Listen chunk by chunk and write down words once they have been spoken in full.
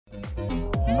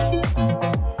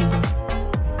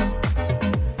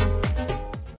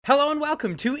Hello and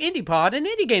welcome to IndiePod, an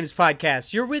indie games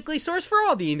podcast, your weekly source for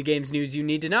all the indie games news you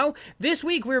need to know. This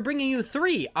week we're bringing you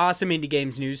 3 awesome indie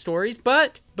games news stories,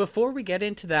 but before we get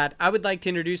into that, I would like to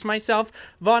introduce myself,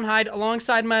 Vaughn Hyde,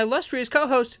 alongside my illustrious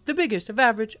co-host, the biggest of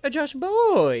average, Josh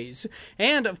Boys.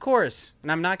 And of course,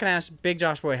 and I'm not going to ask Big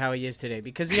Josh Boy how he is today,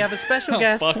 because we have a special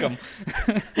guest. Fuck him.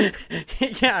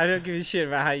 Yeah, I don't give a shit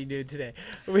about how you do today.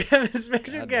 We have a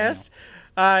special guest.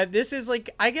 This is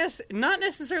I guess, not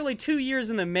necessarily 2 years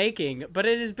in the making, but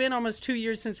it has been almost 2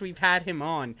 years since we've had him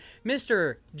on.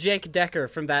 Mr. Jake Decker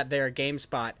from That There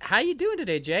GameSpot. How you doing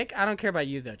today, Jake? I don't care about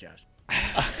you, though, Josh.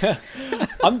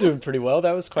 I'm doing pretty well.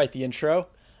 That was quite the intro.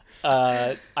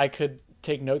 I could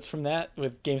take notes from that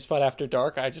with GameSpot After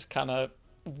Dark. I just kind of,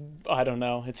 I don't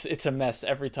know. It's a mess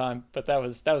every time, but that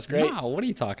was great. Wow, what are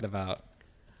you talking about?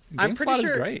 I'm pretty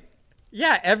sure is great.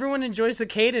 Yeah, everyone enjoys the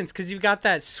cadence because you've got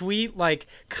that sweet,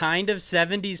 kind of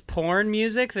 70s porn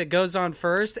music that goes on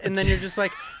first, and then you're just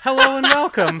like, hello and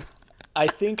welcome. I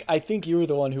think you were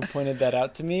the one who pointed that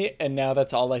out to me, and now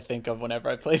that's all I think of whenever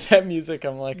I play that music.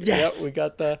 I'm like, yes. Yep,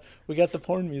 we got the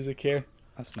porn music here.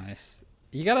 That's nice.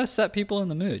 You gotta set people in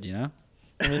the mood, you know?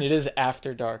 I mean, it is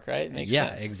after dark, right? It makes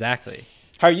sense. Yeah, exactly.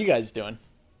 How are you guys doing?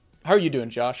 How are you doing,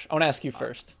 Josh? I want to ask you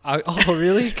first. Oh,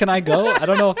 really? Can I go? I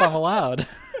don't know if I'm allowed.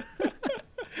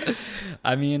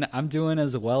 I mean, I'm doing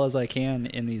as well as I can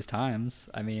in these times.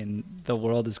 I mean, the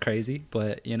world is crazy,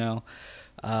 but,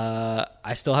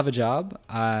 I still have a job.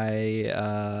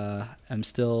 I am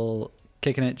still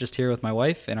kicking it just here with my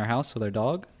wife in our house with our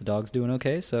dog. The dog's doing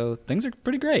okay, so things are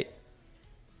pretty great.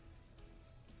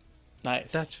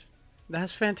 Nice.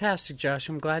 That's fantastic, Josh.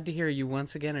 I'm glad to hear you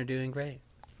once again are doing great.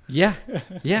 Yeah.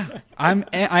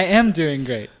 I am doing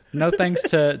great. No thanks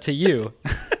to you.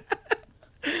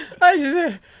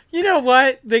 You know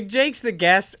what? Jake's the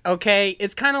guest, okay?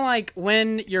 It's kind of like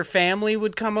when your family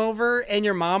would come over and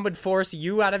your mom would force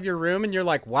you out of your room and you're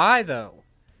like, why though?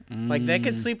 They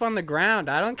could sleep on the ground.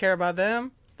 I don't care about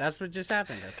them. That's what just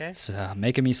happened, okay? So,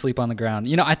 making me sleep on the ground.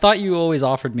 I thought you always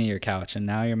offered me your couch, and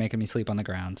now you're making me sleep on the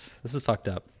ground. This is fucked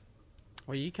up.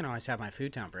 Well, you can always have my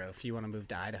futon, bro. If you want to move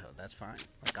to Idaho, that's fine.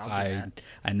 I'll do that.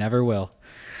 I never will.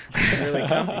 It's really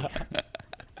comfy.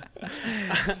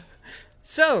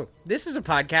 So, this is a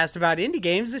podcast about indie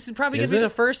games. This is probably going to be the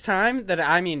first time that,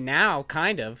 now,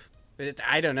 kind of.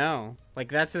 I don't know.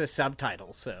 That's the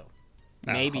subtitle, so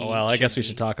maybe. Oh, well, I guess we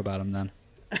should talk about them then.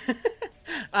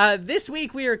 This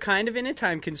week, we are kind of in a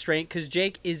time constraint because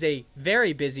Jake is a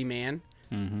very busy man.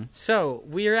 Mm-hmm. So,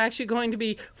 we are actually going to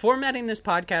be formatting this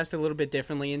podcast a little bit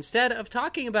differently. Instead of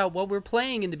talking about what we're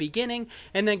playing in the beginning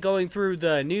and then going through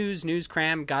the news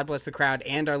cram, God bless the crowd,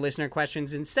 and our listener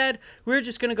questions, instead, we're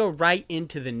just going to go right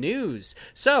into the news.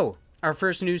 So, our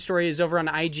first news story is over on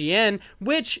IGN,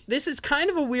 which this is kind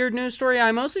of a weird news story.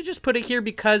 I mostly just put it here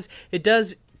because it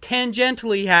does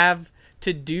tangentially have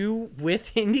to do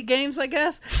with indie games, I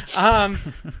guess.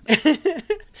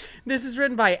 This is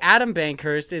written by Adam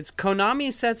Bankhurst. It's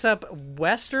Konami sets up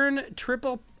Western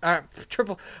triple. I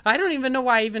don't even know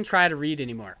why I even try to read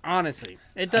anymore. Honestly,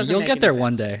 it doesn't. You'll make get any there sense.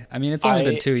 one day. I mean, it's only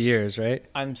been 2 years, right?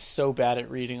 I'm so bad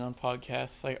at reading on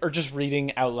podcasts, or just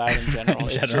reading out loud in general.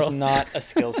 It's just not a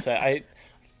skill set.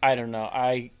 I don't know.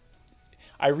 I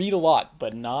read a lot,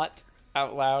 but not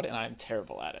out loud, and I'm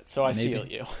terrible at it. So I feel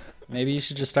you. Maybe you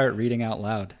should just start reading out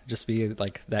loud. Just be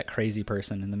like that crazy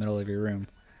person in the middle of your room.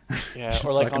 Yeah,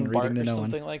 or on BART or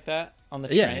something like that on the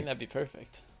train. Yeah. That'd be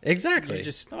perfect. Exactly. You're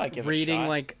just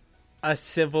reading a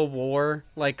Civil War,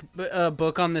 a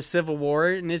book on the Civil War,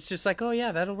 and it's just oh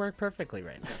yeah, that'll work perfectly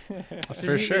right now.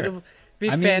 For sure. It'll be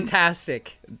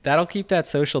fantastic. That'll keep that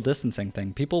social distancing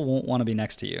thing. People won't want to be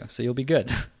next to you, so you'll be good.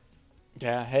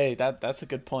 Yeah, hey, that's a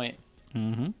good point.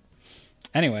 Mm-hmm.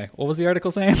 Anyway, what was the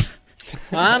article saying?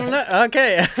 I don't know.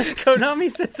 Okay.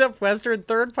 Konami sets up Western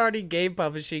third-party game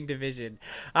publishing division.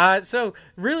 So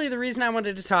really the reason I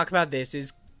wanted to talk about this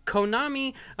is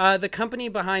Konami, the company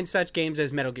behind such games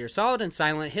as Metal Gear Solid and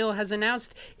Silent Hill, has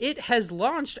announced it has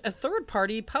launched a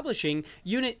third-party publishing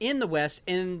unit in the West,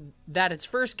 and that its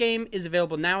first game is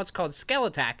available now. It's called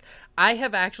Skeletak. I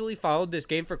have actually followed this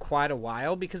game for quite a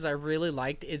while because I really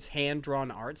liked its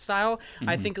hand-drawn art style. Mm-hmm.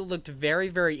 I think it looked very,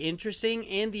 very interesting,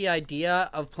 and the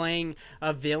idea of playing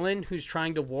a villain who's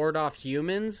trying to ward off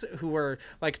humans who are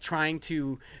trying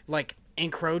to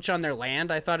encroach on their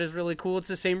land, I thought is really cool. It's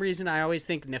the same reason I always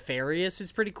think Nefarious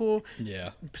is pretty cool.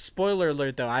 Yeah. Spoiler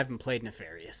alert, though, I haven't played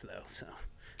Nefarious, though, so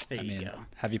there you go.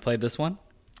 Have you played this one?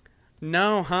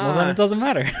 No, huh? Well, then it doesn't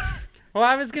matter. Well,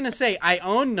 I was going to say, I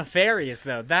own Nefarious,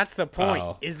 though. That's the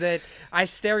point, is that I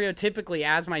stereotypically,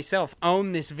 as myself,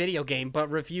 own this video game, but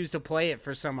refuse to play it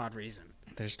for some odd reason.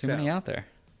 There's too many out there.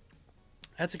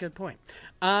 That's a good point.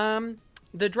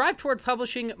 The drive toward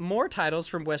publishing more titles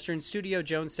from Western Studio,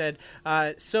 Jones said,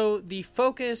 so the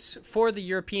focus for the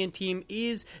European team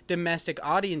is domestic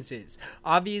audiences.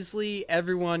 Obviously,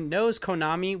 everyone knows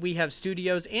Konami. We have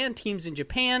studios and teams in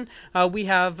Japan. We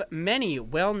have many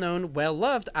well-known,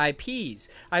 well-loved IPs.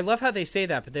 I love how they say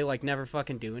that, but they never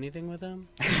fucking do anything with them.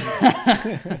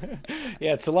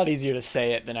 Yeah, it's a lot easier to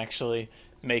say it than actually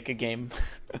make a game.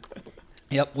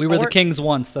 Yep, we were the kings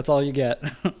once. That's all you get.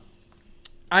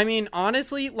 I mean,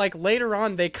 honestly, later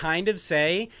on, they kind of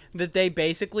say that they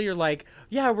basically are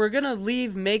yeah, we're going to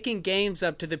leave making games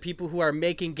up to the people who are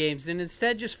making games and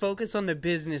instead just focus on the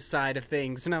business side of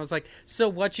things. And I was like, so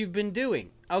what you've been doing?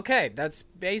 Okay, that's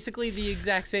basically the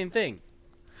exact same thing.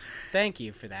 Thank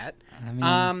you for that.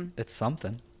 I mean, it's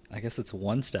something. I guess it's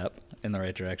one step in the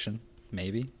right direction.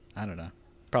 Maybe. I don't know.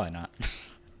 Probably not.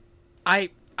 I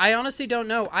honestly don't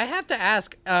know. I have to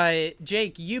ask,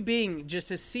 Jake, you being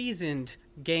just a seasoned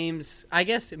games, I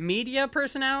guess, media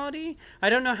personality. I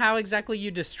don't know how exactly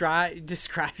you describe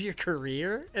your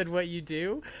career and what you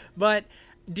do, but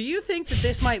do you think that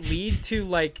this might lead to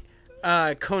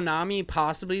Konami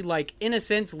possibly in a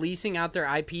sense leasing out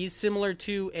their IPs similar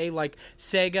to a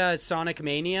Sega Sonic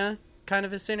Mania kind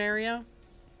of a scenario?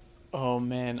 Oh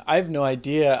man, I have no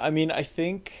idea. I mean, I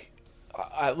think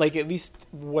at least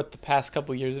what the past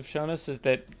couple years have shown us is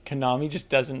that Konami just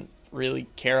doesn't really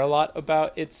care a lot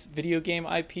about its video game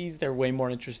IPs. They're way more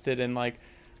interested in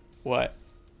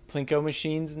Plinko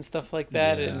machines and stuff like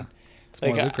that. Yeah, and it's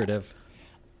more lucrative.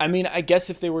 I mean, I guess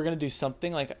if they were going to do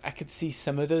something, I could see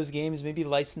some of those games maybe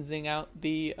licensing out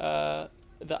the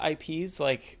IPs.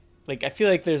 I feel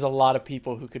like there's a lot of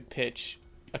people who could pitch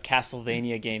a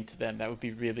Castlevania game to them that would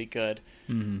be really good.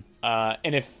 Mm-hmm.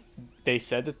 And if they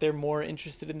said that they're more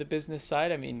interested in the business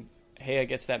side, I mean, hey, I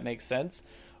guess that makes sense.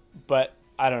 But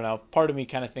I don't know. Part of me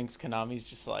kind of thinks Konami's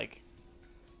just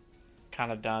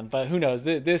kind of done. But who knows?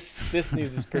 This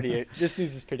news is pretty. This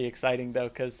news is pretty exciting though,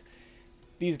 because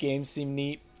these games seem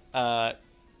neat. I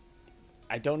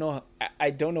don't know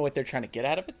what they're trying to get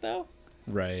out of it though.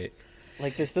 Right.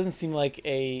 This doesn't seem like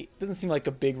a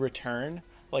big return.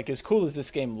 As cool as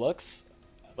this game looks,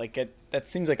 that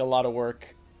seems like a lot of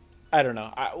work. I don't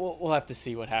know. We'll have to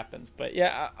see what happens. But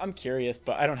yeah, I'm curious,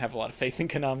 but I don't have a lot of faith in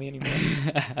Konami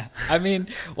anymore. I mean,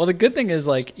 well, the good thing is,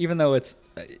 even though it's,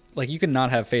 you can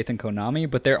not have faith in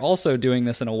Konami, but they're also doing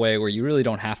this in a way where you really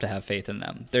don't have to have faith in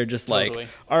them. They're just totally.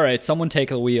 All right, someone take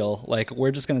the wheel.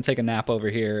 We're just going to take a nap over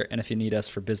here, and if you need us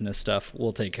for business stuff,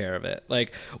 we'll take care of it.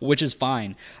 Which is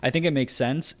fine. I think it makes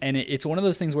sense, and it's one of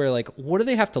those things where, what do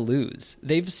they have to lose?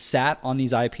 They've sat on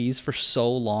these IPs for so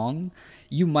long.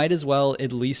 You might as well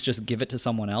at least just give it to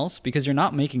someone else because you're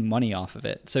not making money off of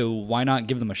it. So why not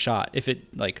give them a shot? If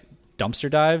it dumpster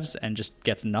dives and just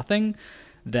gets nothing,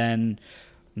 then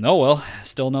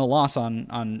still no loss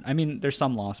on I mean, there's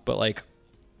some loss, but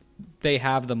they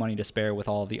have the money to spare with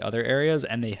all of the other areas,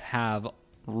 and they have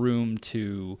room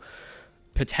to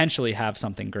potentially have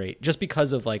something great just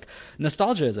because of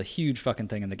nostalgia is a huge fucking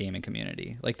thing in the gaming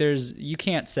community. You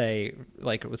can't say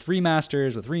with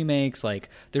remasters, with remakes,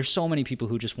 there's so many people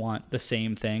who just want the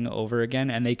same thing over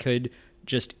again, and they could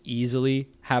just easily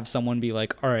have someone be all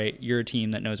right, you're a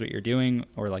team that knows what you're doing,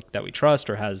 or that we trust,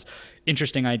 or has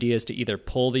interesting ideas to either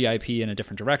pull the IP in a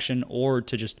different direction or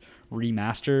to just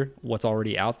remaster what's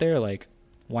already out there.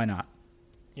 Why not?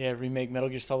 Yeah, remake Metal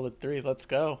Gear Solid 3. Let's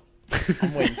go.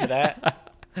 I'm waiting for that.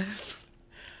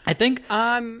 I think,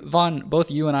 Vaughn,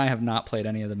 both you and I have not played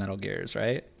any of the Metal Gears,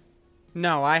 right?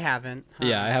 No, I haven't.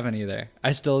 Yeah, I haven't either.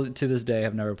 I still, to this day,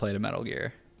 have never played a Metal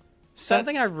Gear.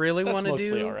 Something I really want to do.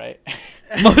 Mostly all right.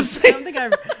 Mostly. Something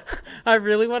I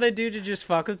really want to do to just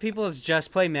fuck with people is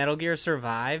just play Metal Gear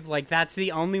Survive. That's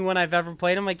the only one I've ever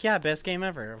played. I'm yeah, best game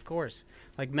ever, of course.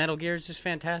 Metal Gear is just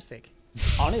fantastic.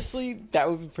 Honestly, that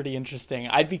would be pretty interesting.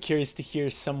 I'd be curious to hear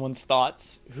someone's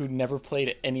thoughts who never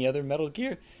played any other Metal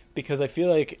Gear, because I feel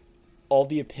like all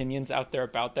the opinions out there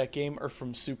about that game are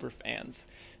from super fans.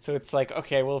 So it's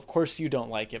okay, well, of course you don't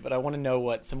like it, but I want to know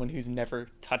what someone who's never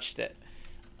touched it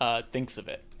thinks of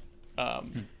it.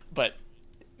 But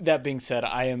that being said,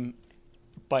 I am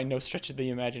by no stretch of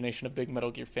the imagination a big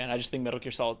Metal Gear fan. I just think Metal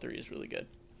Gear Solid 3 is really good.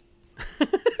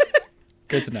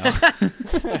 Good to know.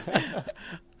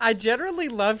 I generally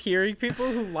love hearing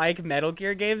people who like Metal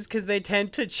Gear games because they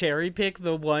tend to cherry pick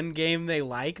the one game they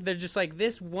like. They're just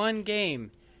this one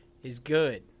game is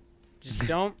good. Just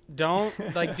don't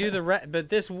do the but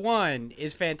this one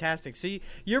is fantastic. So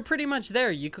you're pretty much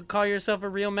there. You could call yourself a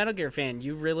real Metal Gear fan.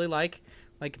 You really like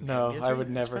no, I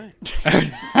would never.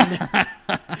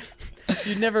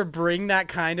 you'd never bring that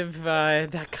kind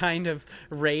of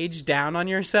rage down on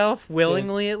yourself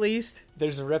willingly, at least.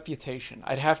 There's a reputation.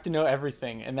 I'd have to know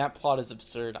everything, and that plot is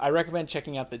absurd. I recommend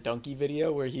checking out the Donkey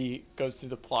video where he goes through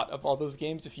the plot of all those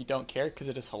games if you don't care, because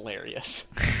it is hilarious.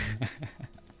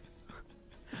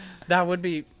 That would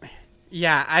be,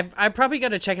 yeah. I probably got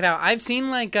to check it out. I've seen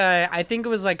I think it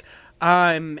was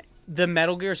the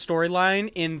Metal Gear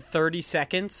storyline in 30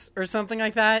 seconds or something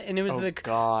like that, and it was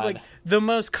the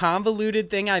most convoluted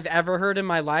thing I've ever heard in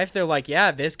my life. They're like,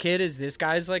 yeah, this kid is this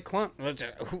guy's like clone.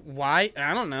 Why?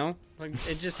 I don't know. Like,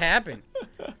 it just happened.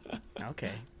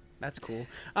 Okay, that's cool.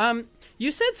 You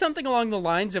said something along the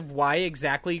lines of why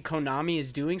exactly Konami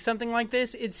is doing something like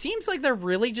this. It seems like they're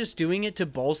really just doing it to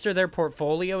bolster their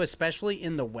portfolio, especially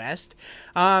in the West.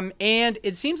 And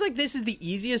it seems like this is the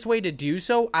easiest way to do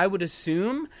so, I would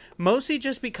assume, mostly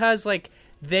just because, like,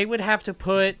 they would have to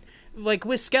put... Like,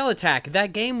 with Skeletak,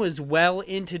 that game was well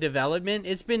into development.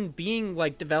 It's been being,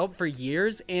 like, developed for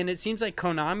years, and it seems like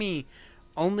Konami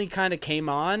only kind of came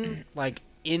on, like,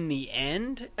 in the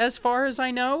end, as far as I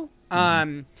know.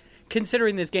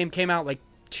 Considering this game came out like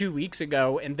 2 weeks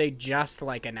ago and they just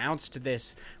like announced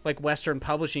this like Western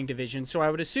publishing division, so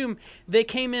I would assume they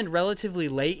came in relatively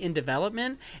late in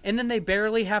development, and then they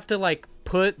barely have to like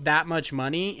put that much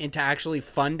money into actually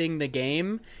funding the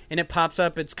game, and it pops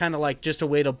up. It's kind of like just a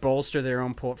way to bolster their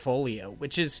own portfolio,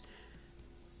 which is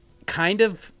kind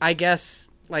of, I guess,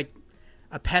 like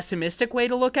a pessimistic way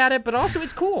to look at it, but also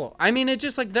it's cool. I mean, it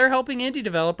just like they're helping indie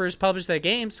developers publish their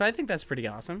games, so I think that's pretty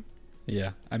awesome.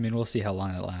 Yeah, I mean, we'll see how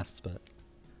long it lasts, but...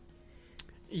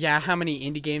 Yeah, how many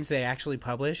indie games they actually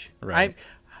publish. Right.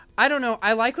 I don't know.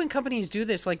 I like when companies do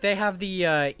this. Like, they have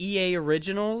the EA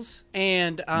Originals,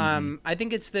 and I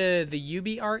think it's the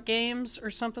UbiArt games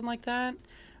or something like that.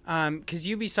 Because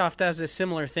Ubisoft does a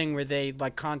similar thing where they,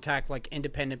 like, contact, like,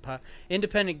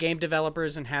 independent game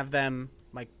developers and have them,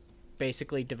 like,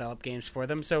 basically develop games for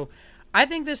them. So I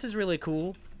think this is really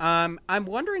cool. I'm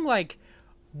wondering, like...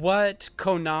 what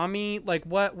Konami, like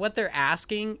what they're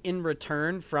asking in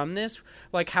return from this,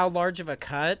 like how large of a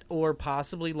cut, or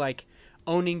possibly like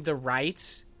owning the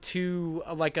rights to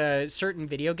like a certain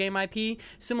video game IP,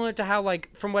 similar to how,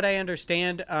 like, from what I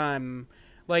understand,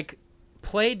 like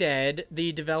Playdead,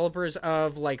 the developers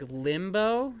of like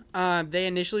Limbo, they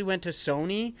initially went to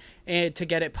Sony to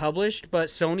get it published, but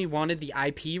Sony wanted the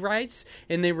IP rights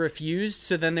and they refused.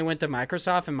 So then they went to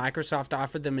Microsoft, and Microsoft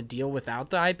offered them a deal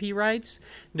without the IP rights.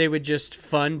 They would just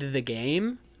fund the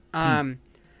game.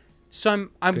 So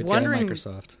I'm Good wondering. guy,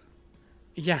 Microsoft.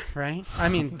 Yeah, right. I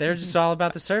mean, they're just all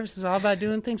about the services, all about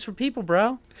doing things for people,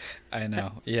 bro. I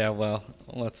know. Yeah. Well,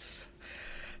 let's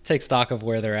take stock of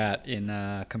where they're at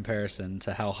in comparison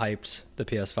to how hyped the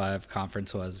PS5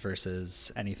 conference was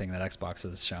versus anything that Xbox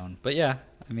has shown. But yeah,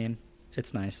 I mean,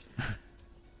 it's nice.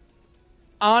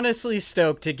 Honestly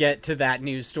stoked to get to that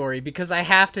news story, because I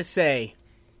have to say,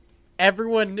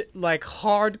 everyone like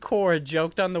hardcore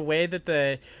joked on the way that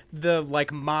the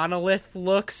like monolith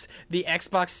looks. The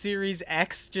Xbox Series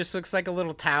X just looks like a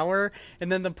little tower,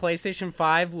 and then the PlayStation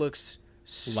 5 looks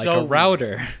like a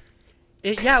router.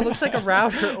 It looks like a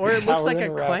router, or it looks like a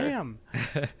clam.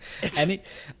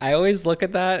 I always look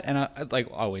at that, and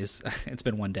always, it's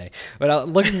been one day, but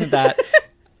looking at that,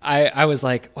 I was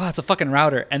like, wow, it's a fucking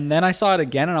router. And then I saw it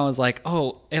again, and I was like,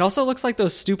 oh, it also looks like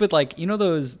those stupid, like, you know,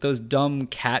 those dumb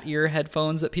cat ear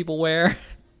headphones that people wear?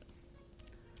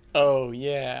 Oh,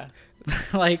 yeah.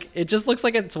 Like, it just looks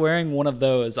like it's wearing one of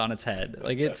those on its head.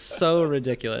 Like, it's so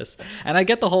ridiculous. And I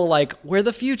get the whole, like, we're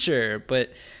the future,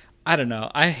 but I don't know.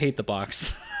 I hate the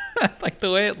box. Like,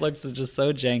 the way it looks is just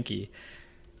so janky.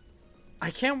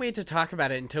 I can't wait to talk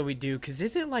about it until we do, because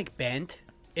is it, like, bent?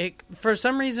 It, for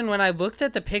some reason, when I looked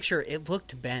at the picture, it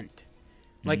looked bent.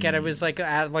 Like, it was, like,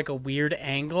 at, like, a weird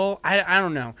angle. I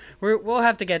don't know. We'll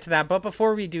have to get to that. But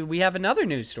before we do, we have another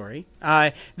news story.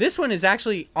 This one is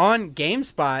actually on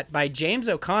GameSpot by James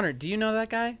O'Connor. Do you know that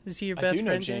guy? Is he your best friend?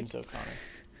 I do know James O'Connor.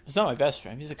 He's not my best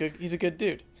friend. He's a good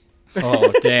dude.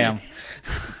 Oh, damn.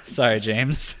 Sorry,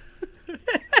 James.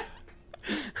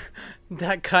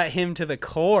 That cut him to the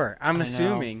core, I'm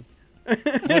assuming.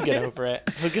 He'll get over it.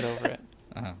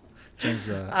 Oh, James is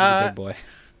a good boy.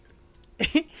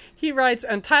 He writes,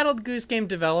 Untitled Goose Game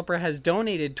developer has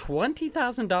donated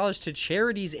 $20,000 to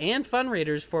charities and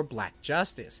fundraisers for Black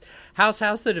Justice. House,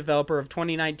 the developer of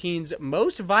 2019's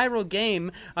most viral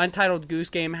game, Untitled Goose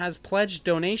Game, has pledged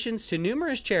donations to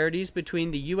numerous charities between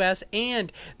the U.S.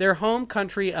 and their home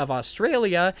country of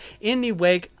Australia in the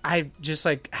wake... I just,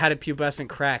 like, had a pubescent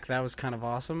crack. That was kind of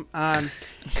awesome.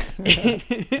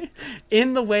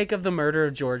 In the wake of the murder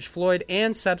of George Floyd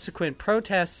and subsequent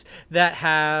protests that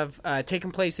have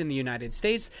taken place in the United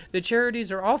States. The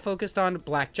charities are all focused on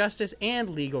black justice and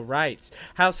legal rights.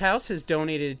 House has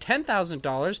donated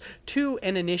 $10,000 to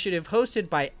an initiative hosted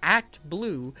by Act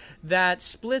Blue that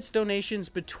splits donations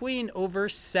between over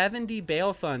 70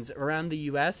 bail funds around the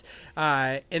U.S.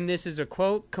 And this is a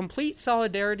quote, "Complete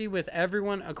solidarity with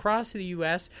everyone across the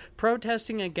U.S.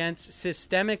 protesting against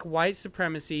systemic white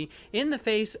supremacy in the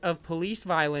face of police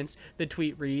violence." The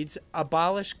tweet reads,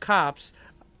 "Abolish cops,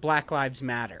 Black Lives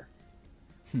Matter."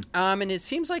 And it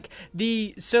seems like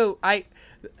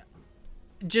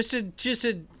just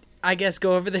to I guess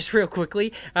go over this real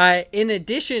quickly. In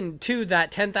addition to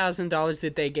that $10,000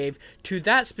 that they gave to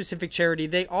that specific charity,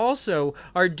 they also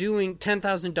are doing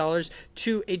 $10,000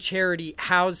 to a charity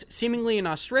housed seemingly in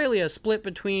Australia, split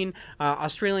between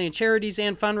Australian charities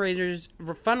and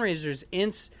fundraisers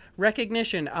in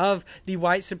recognition of the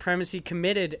white supremacy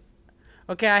committed.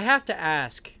 Okay, I have to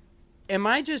ask, am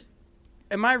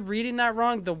I reading that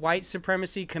wrong? The white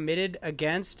supremacy committed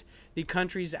against the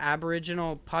country's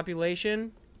Aboriginal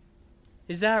population?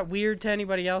 Is that weird to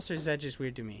anybody else, or is that just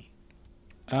weird to me?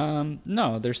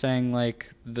 No, they're saying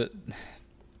like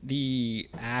the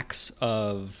acts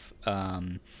of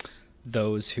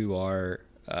those who are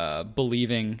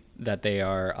believing that they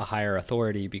are a higher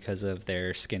authority because of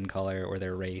their skin color or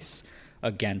their race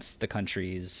against the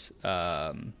country's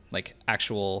like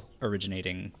actual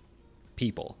originating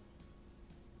people.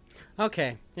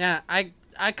 Okay, yeah, I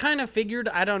kind of figured.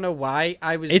 I don't know why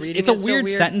I was reading it. It's a weird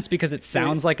sentence because it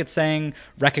sounds like it's saying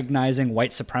recognizing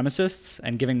white supremacists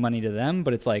and giving money to them,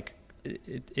 but it's like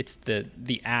it's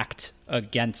the act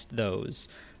against those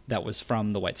that was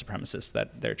from the white supremacists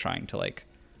that they're trying to like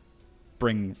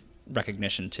bring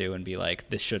recognition to and be like,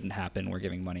 this shouldn't happen. We're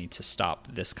giving money to stop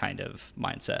this kind of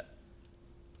mindset.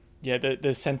 Yeah,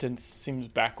 the sentence seems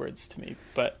backwards to me,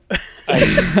 but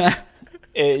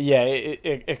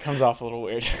it comes off a little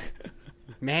weird.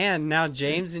 Man, now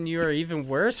James and you are even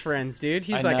worse friends, dude.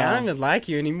 He's I don't even like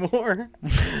you anymore.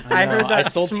 I heard that I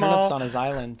sold turnips on his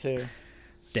island too.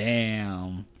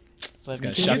 Damn.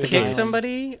 Can you kick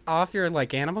somebody off your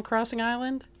like Animal Crossing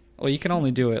island? Well, you can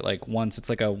only do it like once. It's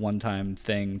like a one-time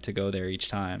thing to go there each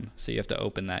time, so you have to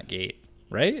open that gate,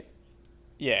 right?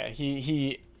 Yeah,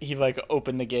 he like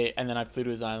opened the gate, and then I flew to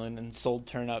his island and sold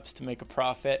turnips to make a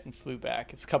profit and flew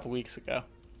back. It's a couple weeks ago.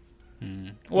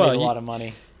 Well, made a lot of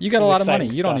money. You got a lot of money.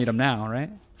 You don't need them now, right?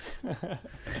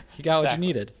 You got what you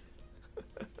needed.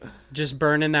 Just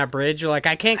burning that bridge. You're like,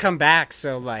 I can't come back,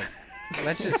 so like,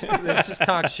 let's just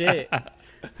talk shit.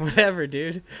 Whatever,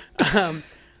 dude.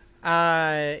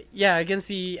 Against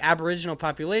the Aboriginal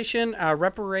population,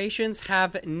 reparations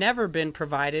have never been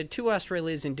provided to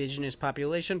Australia's Indigenous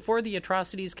population for the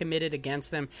atrocities committed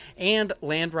against them, and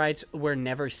land rights were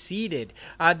never ceded.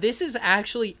 This is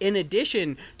actually in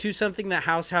addition to something that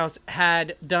House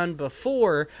had done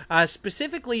before.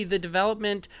 Specifically, the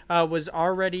development was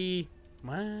already...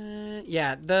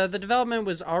 the development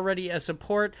was already a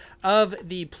support of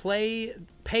the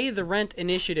Pay the Rent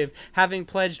initiative, having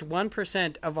pledged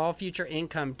 1% of all future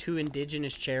income to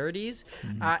Indigenous charities.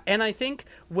 And I think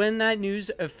when that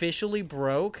news officially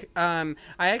broke, I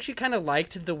actually kind of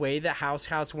liked the way that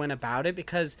House went about it,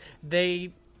 because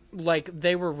they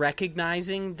were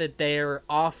recognizing that their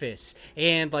office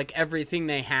and like everything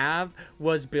they have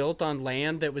was built on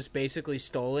land that was basically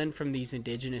stolen from these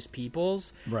Indigenous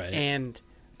peoples. Right. And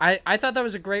I thought that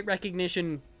was a great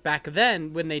recognition back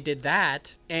then when they did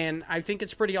that. And I think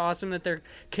it's pretty awesome that they're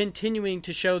continuing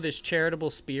to show this charitable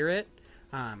spirit.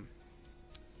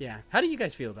 Yeah. How do you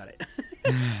guys feel about it?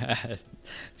 Do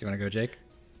you want to go, Jake?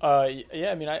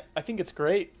 Yeah, I mean, I think it's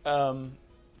great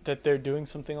that they're doing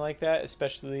something like that,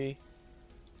 especially,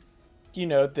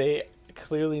 they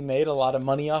clearly made a lot of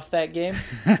money off that game.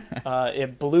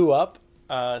 It blew up,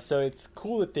 so it's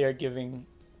cool that they're giving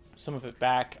some of it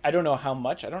back. I don't know how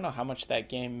much that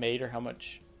game made or how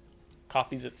much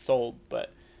copies it sold,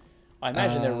 but I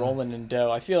imagine they're rolling in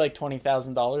dough. I feel like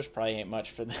 $20,000 probably ain't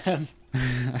much for them.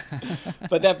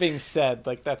 But that being said,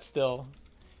 like that's still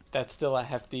a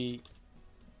hefty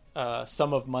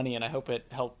sum of money, and I hope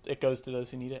it goes to those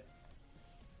who need it.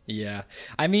 Yeah.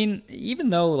 I mean, even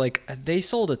though like they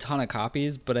sold a ton of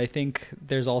copies, but I think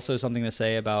there's also something to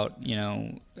say about,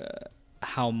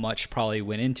 how much probably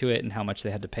went into it and how much they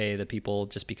had to pay the people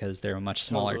just because they're a much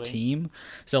smaller team.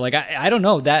 So like, I don't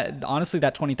know, that honestly,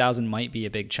 that 20,000 might be a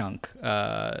big chunk.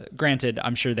 Granted,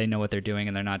 I'm sure they know what they're doing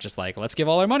and they're not just like, let's give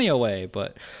all our money away.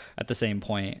 But at the same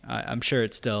point, I'm sure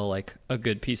it's still like a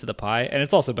good piece of the pie, and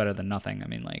it's also better than nothing. I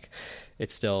mean, like,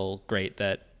 it's still great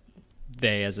that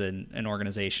they as an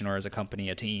organization or as a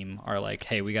company, a team, are like,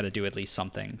 hey, we got to do at least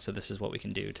something. So this is what we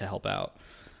can do to help out.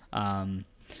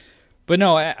 But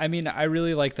no, I mean, I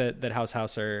really like that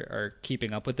House are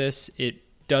keeping up with this. It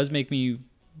does make me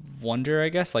wonder, I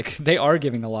guess, like they are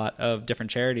giving a lot of different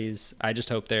charities. I just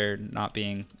hope they're not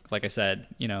being, like I said,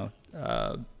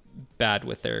 bad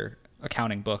with their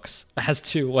accounting books as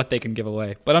to what they can give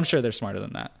away. But I'm sure they're smarter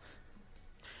than that.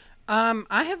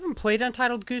 I haven't played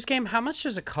Untitled Goose Game. How much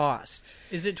does it cost?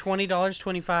 Is it $20,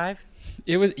 $25?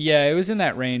 It was in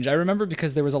that range. I remember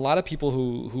because there was a lot of people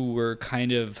who were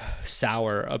kind of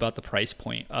sour about the price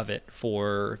point of it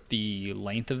for the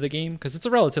length of the game, because it's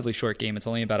a relatively short game. It's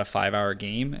only about a 5-hour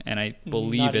game, and I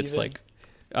believe it's like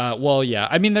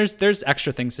I mean, there's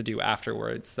extra things to do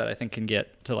afterwards that I think can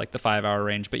get to like the 5-hour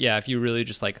range. But yeah, if you really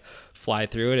just like fly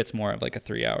through it, it's more of like a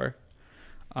 3-hour.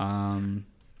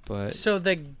 But so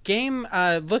the game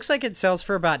looks like it sells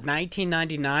for about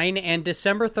 $19.99, and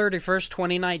December 31st,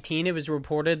 2019, it was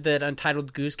reported that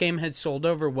Untitled Goose Game had sold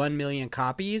over 1 million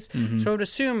copies. So I would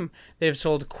assume they've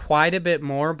sold quite a bit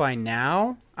more by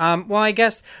now. Well, I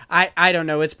guess I don't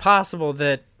know. It's possible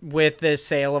that with the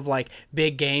sale of like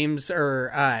big games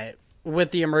or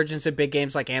with the emergence of big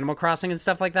games like Animal Crossing and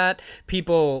stuff like that,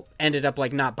 people ended up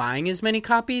like not buying as many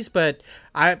copies, but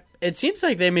it seems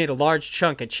like they made a large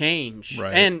chunk of change.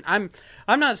 Right. And I'm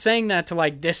not saying that to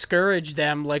like discourage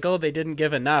them, like, oh, they didn't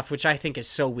give enough, which I think is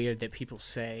so weird that people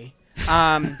say.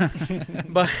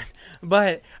 But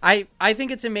I think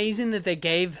it's amazing that they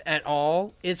gave at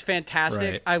all. It's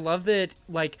fantastic. Right. I love that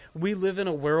like we live in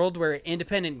a world where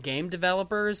independent game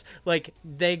developers, like,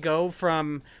 they go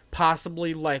from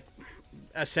possibly like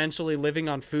essentially living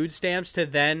on food stamps to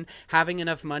then having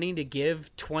enough money to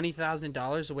give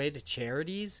 $20,000 away to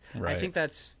charities. Right. I think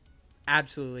that's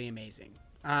absolutely amazing.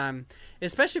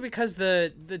 Especially because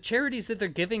the charities that they're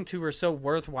giving to are so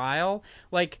worthwhile.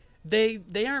 Like they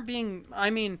aren't being, I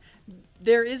mean,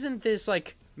 there isn't this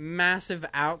like massive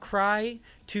outcry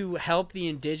to help the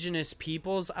indigenous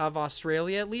peoples of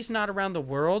Australia, at least not around the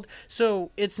world.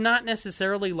 So it's not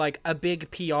necessarily like a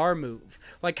big PR move,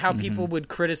 like how people would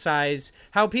criticize,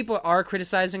 how people are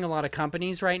criticizing a lot of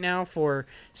companies right now for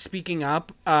speaking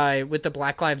up with the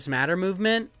Black Lives Matter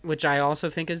movement, which I also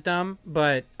think is dumb.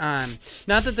 But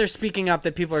not that they're speaking up,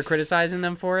 that people are criticizing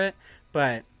them for it.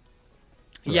 But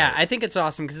yeah, Right. I think it's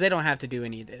awesome because they don't have to do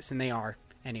any of this, and they are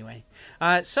anyway.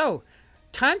 So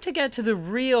time to get to the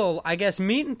real, I guess,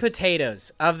 meat and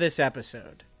potatoes of this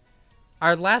episode.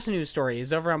 Our last news story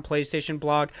is over on PlayStation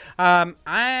Blog.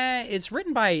 It's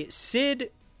written by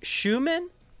Sid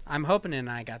Schumann. I'm hoping and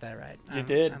I got that right. You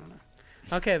did. I don't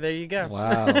know. Okay, there you go.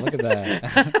 wow, look at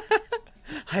that.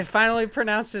 I finally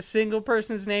pronounced a single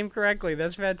person's name correctly.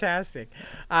 That's fantastic.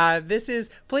 This is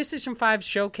PlayStation 5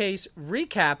 Showcase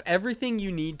Recap, everything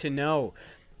you need to know.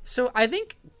 So I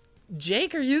think,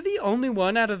 Jake, are you the only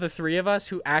one out of the three of us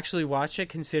who actually watched it,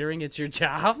 considering it's your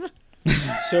job?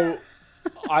 So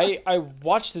I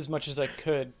watched as much as I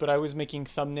could, but I was making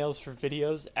thumbnails for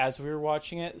videos as we were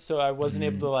watching it, so I wasn't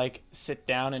able to like sit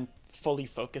down and fully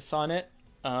focus on it.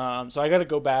 So I got to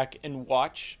go back and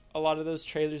watch a lot of those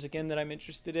trailers again that I'm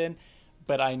interested in,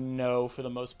 but I know for the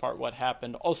most part what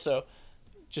happened. Also,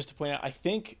 just to point out, I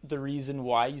think the reason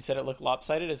why you said it looked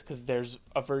lopsided is because there's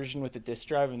a version with a disk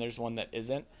drive and there's one that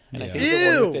isn't. And I think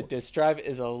the one with the disk drive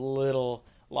is a little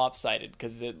lopsided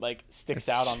because it like sticks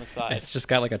out on the side. It's just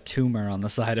got like a tumor on the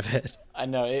side of it. I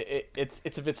know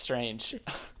it's a bit strange.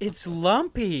 It's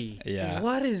lumpy. Yeah.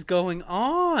 What is going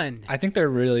on? I think they're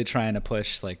really trying to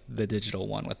push like the digital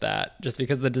one with that, just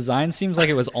because the design seems like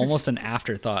it was almost an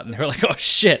afterthought, and they were like, "Oh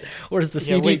shit, where does the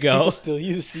CD go?" People still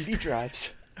use CD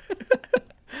drives.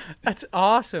 That's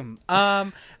awesome.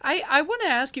 I want to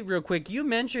ask you real quick. You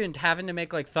mentioned having to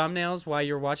make like thumbnails while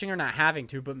you're watching, or not having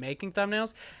to, but making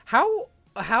thumbnails. How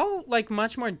like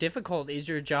much more difficult is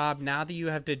your job now that you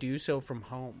have to do so from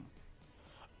home?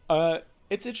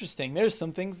 It's interesting. There's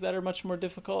some things that are much more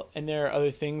difficult, and there are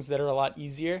other things that are a lot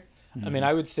easier. I mean,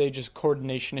 I would say just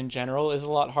coordination in general is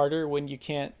a lot harder when you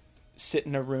can't sit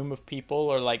in a room of people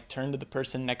or like turn to the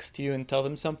person next to you and tell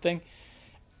them something.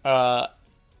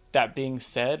 That being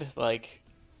said, like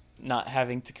not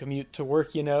having to commute to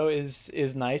work,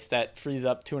 is nice. That frees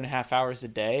up 2.5 hours a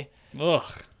day. Ugh.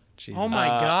 Jesus. Oh my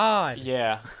god.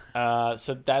 Yeah.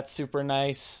 So that's super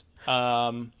nice.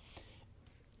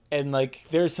 And like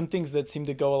there are some things that seem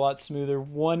to go a lot smoother.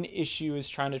 One issue is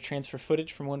trying to transfer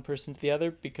footage from one person to the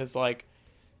other because like,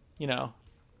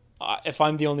 if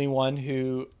I'm the only one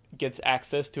who gets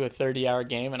access to a 30-hour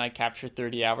game and I capture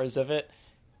 30 hours of it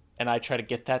and I try to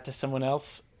get that to someone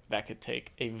else, that could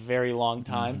take a very long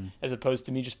time as opposed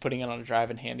to me just putting it on a drive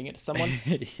and handing it to someone.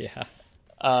 Yeah.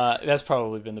 That's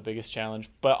probably been the biggest challenge.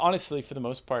 But honestly, for the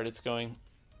most part, it's going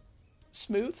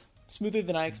smoother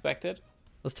than I expected.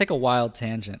 Let's take a wild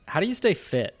tangent. How do you stay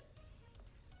fit?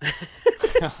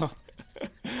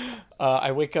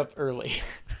 I wake up early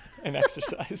and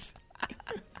exercise.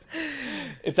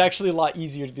 It's actually a lot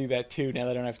easier to do that too now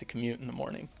that I don't have to commute in the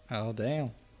morning. Oh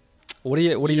damn! What do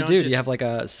you do? Do you have like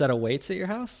a set of weights at your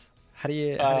house? How do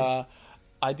you?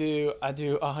 I do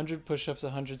 100 push-ups,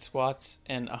 100 squats,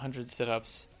 and 100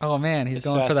 sit-ups. Oh man, he's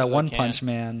going for that One Punch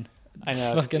Man. I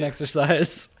know. Fucking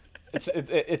exercise.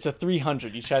 It's a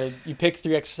 300. You pick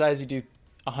 3 exercises. You do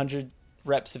 100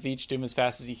 reps of each. Do them as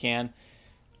fast as you can,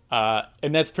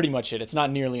 and that's pretty much it. It's not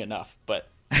nearly enough, but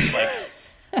like,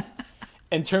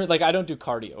 I don't do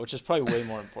cardio, which is probably way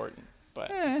more important. But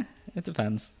it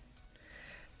depends.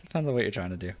 Depends on what you're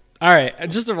trying to do. All right,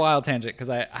 just a wild tangent because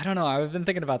I don't know. I've been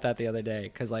thinking about that the other day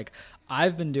because like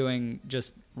I've been doing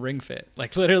just Ring Fit.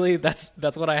 Like literally, that's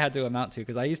what I had to amount to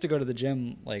because I used to go to the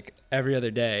gym like every other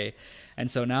day,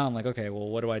 and so now I'm like, okay, well,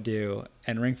 what do I do?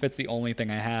 And Ring Fit's the only thing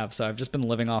I have, so I've just been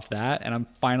living off that, and I'm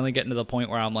finally getting to the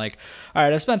point where I'm like, all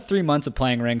right, I've spent 3 months of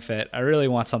playing Ring Fit. I really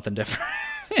want something different.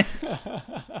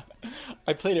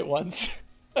 I played it once.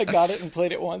 I got it and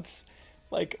played it once,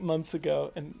 like months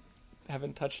ago, and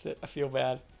haven't touched it. I feel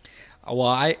bad.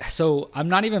 Well, so I'm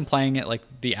not even playing it like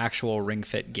the actual Ring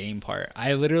Fit game part.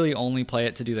 I literally only play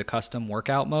it to do the custom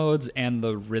workout modes and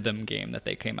the rhythm game that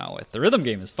they came out with. The rhythm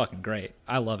game is fucking great.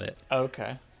 I love it.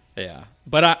 Okay. Yeah,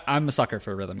 but I'm a sucker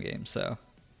for rhythm games, so.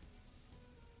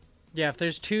 Yeah, if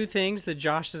there's 2 things that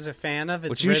Josh is a fan of,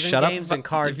 it's rhythm games and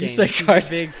card games. He's a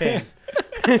big fan.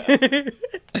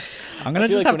 I'm gonna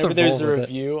just like have to. Whenever there's a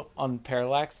review on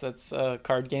Parallax that's a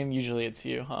card game, usually it's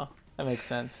you, huh? That makes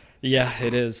sense. Yeah,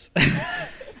 it is.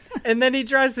 And then he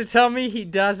tries to tell me he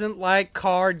doesn't like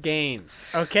card games.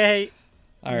 Okay?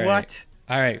 All right. What?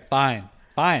 All right, fine.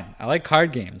 I like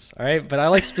card games, all right? But I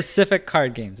like specific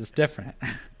card games. It's different.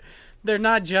 They're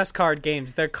not just card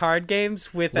games. They're card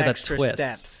games with extra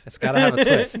steps. It's got to have a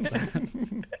twist.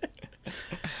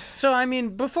 So, I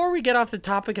mean, before we get off the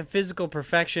topic of physical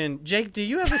perfection, Jake, do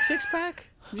you have a six-pack?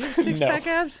 Do you have six-pack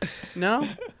abs? No?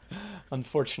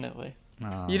 Unfortunately.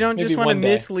 You don't just want to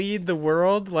mislead the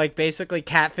world, like basically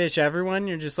catfish everyone?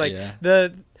 You're just like,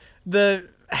 the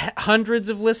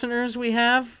hundreds of listeners we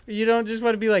have, you don't just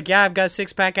want to be like, yeah, I've got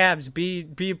six-pack abs.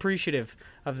 Be appreciative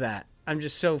of that. I'm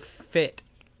just so fit.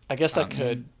 I guess I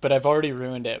could, but I've already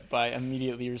ruined it by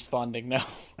immediately responding no.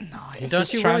 No,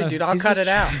 don't you worry, dude. I'll cut it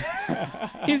out.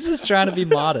 He's just trying to be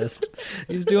modest.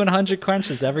 He's doing 100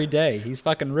 crunches every day. He's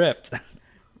fucking ripped.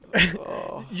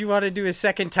 You want to do a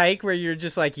second take where you're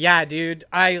just like, yeah, dude,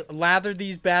 I lather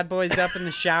these bad boys up in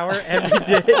the shower every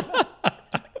day.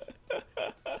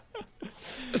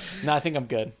 No, I think I'm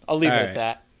good. I'll leave it at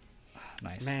that.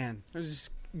 Nice. Man, it was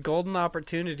just golden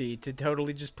opportunity to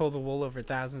totally just pull the wool over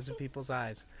thousands of people's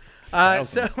eyes.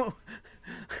 So,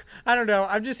 I don't know.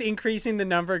 I'm just increasing the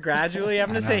number gradually. I'm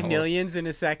going to say millions in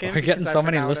a second. We're getting so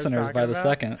many listeners by the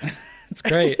second. It's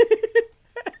great.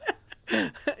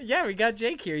 Yeah, we got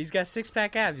Jake here. He's got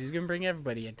six-pack abs. He's going to bring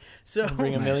everybody in. So I'll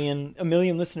bring a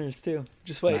million listeners too.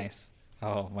 Just wait. Nice.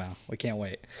 Oh, wow. We can't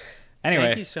wait. Anyway.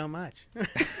 Thank you so much.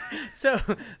 So,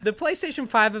 the PlayStation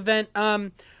 5 event,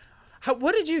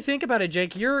 what did you think about it,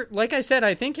 Jake? Like I said,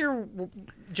 I think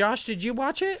Josh, did you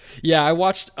watch it? Yeah, I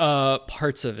watched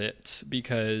parts of it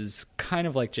because kind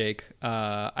of like Jake,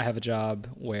 I have a job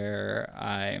where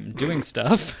I'm doing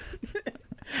stuff.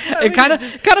 It kind of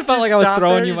felt like I was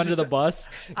throwing you under the bus.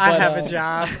 I have a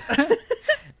job.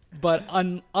 But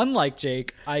unlike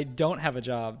Jake, I don't have a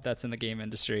job that's in the game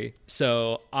industry.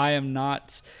 So I am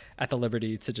not at the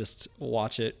liberty to just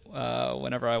watch it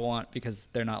whenever I want because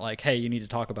they're not like, hey, you need to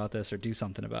talk about this or do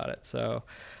something about it. So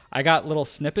I got little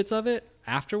snippets of it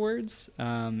afterwards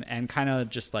and kind of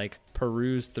just like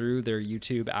perused through their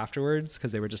YouTube afterwards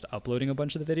because they were just uploading a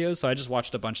bunch of the videos. So I just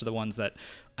watched a bunch of the ones that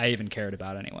I even cared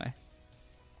about anyway.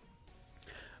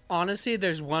 Honestly,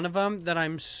 there's one of them that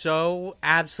I'm so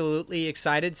absolutely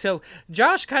excited. So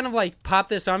Josh kind of like popped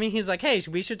this on me. He's like, hey,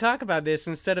 we should talk about this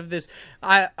instead of this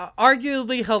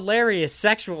arguably hilarious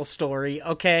sexual story,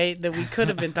 okay, that we could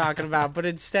have been talking about. But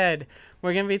instead,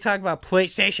 we're going to be talking about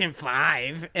PlayStation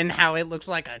 5 and how it looks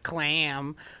like a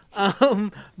clam.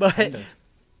 But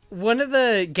one of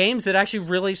the games that actually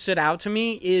really stood out to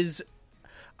me is,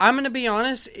 I'm going to be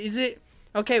honest,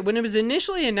 okay, when it was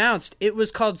initially announced, it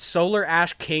was called Solar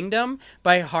Ash Kingdom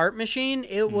by Heart Machine.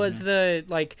 It was I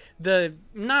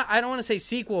don't want to say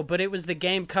sequel, but it was the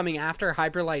game coming after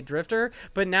Hyper Light Drifter.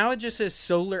 But now it just says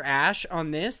Solar Ash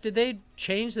on this. Did they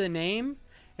change the name?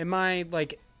 Am I,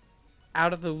 like,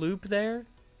 out of the loop there?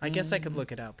 I guess I could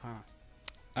look it up, huh?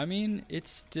 I mean, it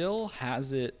still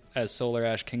has it as Solar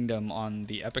Ash Kingdom on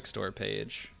the Epic Store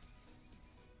page.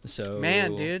 So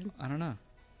man, dude, I don't know.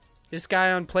 This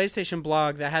guy on PlayStation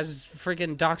blog that has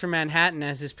freaking Dr. Manhattan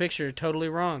as his picture totally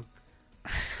wrong.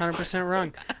 100%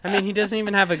 wrong. I mean, he doesn't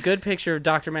even have a good picture of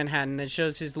Dr. Manhattan that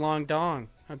shows his long dong,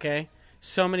 okay?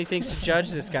 So many things to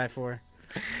judge this guy for.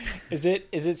 Is it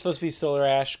supposed to be Solar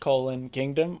Ash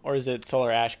Kingdom, or is it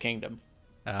Solar Ash Kingdom?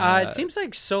 It seems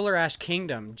like Solar Ash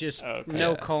Kingdom, just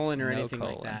no colon or anything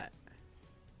like that.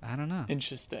 I don't know.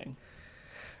 Interesting.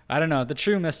 I don't know. The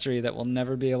true mystery that we'll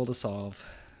never be able to solve.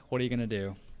 What are you going to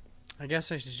do? I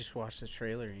guess I should just watch the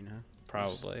trailer, you know?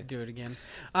 Probably. Just do it again.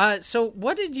 So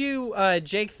what did you,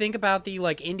 Jake, think about the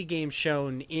indie games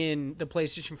shown in the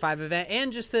PlayStation 5 event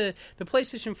and just the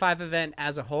PlayStation 5 event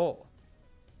as a whole?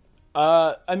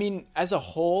 I mean, as a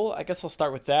whole, I guess I'll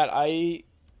start with that. I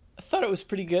thought it was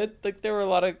pretty good. Like, there were a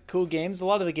lot of cool games. A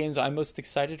lot of the games I'm most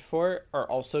excited for are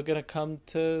also going to come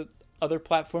to other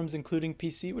platforms, including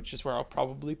PC, which is where I'll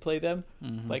probably play them.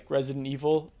 Mm-hmm. Like Resident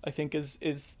Evil, I think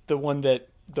is the one that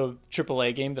the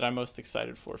AAA game that I'm most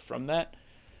excited for from that.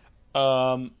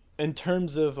 In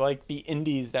terms of like the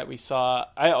indies that we saw,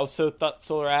 I also thought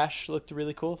Solar Ash looked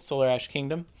really cool. Solar Ash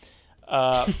Kingdom.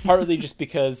 Partly just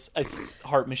because I saw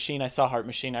Heart Machine.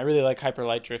 I really like Hyper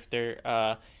Light Drifter,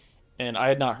 and I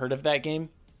had not heard of that game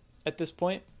at this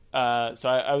point. So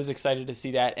I was excited to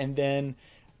see that. And then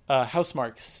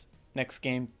Housemarque's next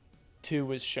game 2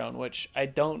 was shown, which I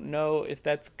don't know if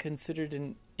that's considered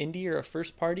an indie or a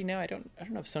first party now. I don't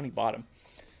know if Sony bought them.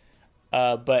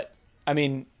 But I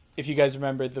mean, if you guys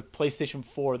remember the PlayStation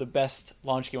 4, the best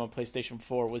launch game on PlayStation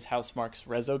 4 was Housemarque's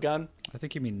Resogun. I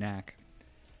think you mean Knack.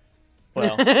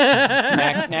 Well,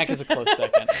 Knack is a close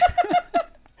second.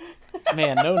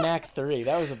 Man, no Knack 3.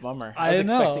 That was a bummer. I was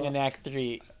expecting a Knack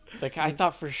 3. Like, I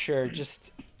thought for sure,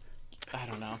 just, I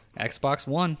don't know. Xbox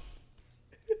One.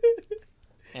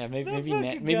 Yeah, maybe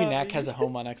Knack has a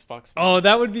home on Xbox One. Oh,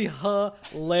 that would be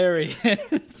hilarious.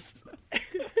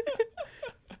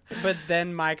 But then,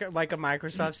 a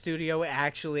Microsoft studio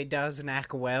actually does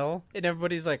Knack well, and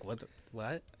everybody's like,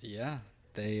 what? Yeah.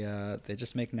 They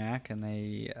just make Knack, and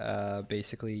they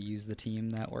basically use the team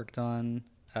that worked on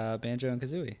Banjo and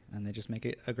Kazooie, and they just make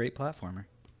it a great platformer.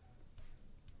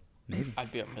 Maybe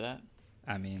I'd be up for that.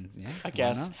 I mean, yeah, I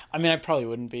guess. I mean, I probably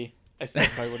wouldn't be. I still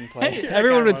probably wouldn't play.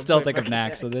 Everyone would still think of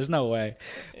Knack, so there's no way.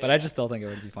 But I just still think it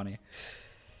would be funny.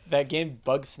 That game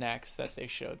Bug Snacks that they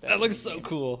showed. That looks so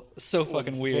cool. So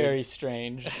fucking weird. Very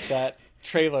strange. That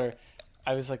trailer,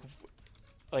 I was like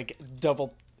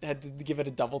had to give it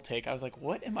a double take. I was like,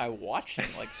 what am I watching?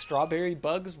 Like strawberry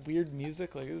bugs, weird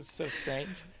music. Like, it was so strange.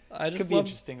 Could be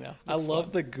interesting though. I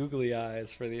love the googly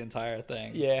eyes for the entire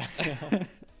thing. Yeah.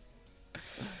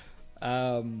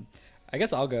 I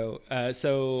guess I'll go.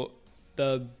 So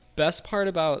the best part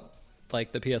about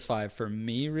like the PS5 for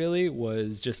me really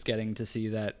was just getting to see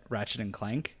that Ratchet and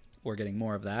Clank. We're getting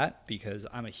more of that because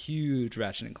I'm a huge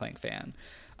Ratchet and Clank fan.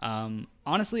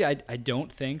 Honestly, I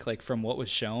don't think, like, from what was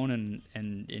shown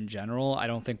and in general, I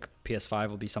don't think PS5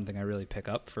 will be something I really pick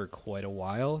up for quite a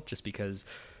while, just because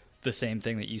the same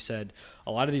thing that you said,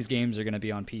 a lot of these games are going to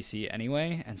be on PC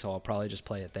anyway, and so I'll probably just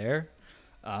play it there.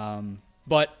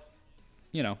 But,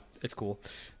 you know, it's cool.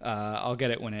 I'll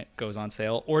get it when it goes on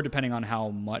sale, or depending on how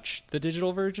much the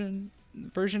digital version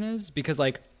is, because,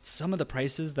 like, some of the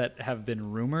prices that have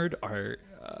been rumored are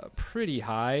pretty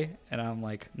high, and I'm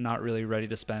like not really ready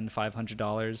to spend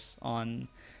 $500 on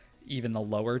even the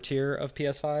lower tier of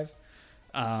PS5.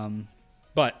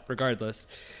 But regardless,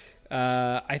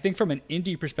 I think from an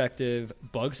indie perspective,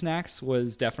 Bug Snacks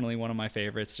was definitely one of my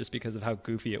favorites, just because of how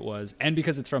goofy it was, and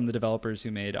because it's from the developers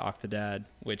who made Octodad,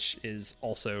 which is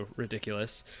also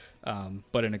ridiculous,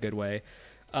 but in a good way.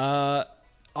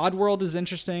 Oddworld is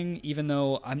interesting, even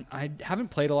though I haven't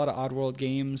played a lot of Oddworld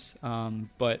games,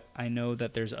 but I know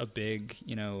that there's a big,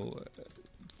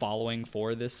 following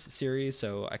for this series,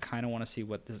 so I kind of want to see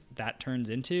what that turns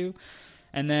into.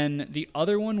 And then the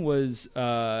other one was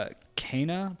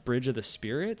Kena, Bridge of the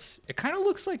Spirits. It kind of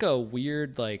looks like a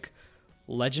weird, like,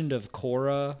 Legend of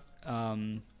Korra,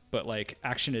 but like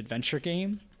action-adventure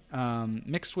game.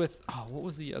 Mixed with what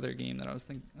was the other game that I was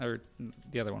thinking, or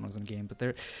the other one wasn't a game,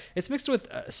 but it's mixed with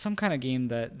some kind of game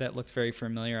that looked very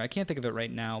familiar. I can't think of it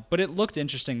right now, but it looked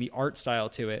interesting. The art style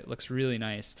to it looks really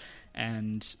nice,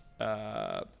 and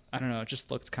I don't know, it just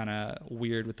looked kind of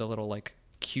weird with the little like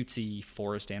cutesy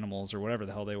forest animals or whatever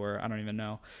the hell they were. I don't even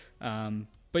know.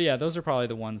 But yeah, those are probably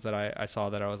the ones that I saw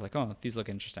that I was like, oh, these look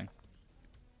interesting.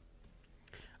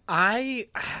 I'm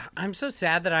so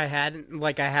sad that I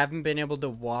haven't been able to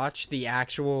watch the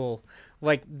actual,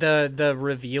 like, the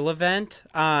reveal event,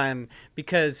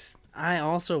 because I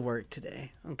also work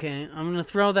today. Okay, I'm gonna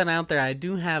throw that out there. I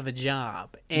do have a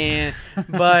job,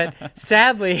 but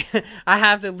sadly, I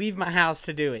have to leave my house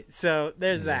to do it. So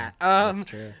there's that. That's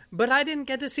true. But I didn't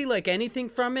get to see like anything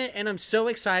from it, and I'm so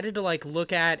excited to like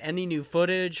look at any new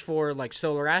footage for like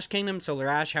Solar Ash Kingdom, Solar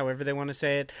Ash, however they want to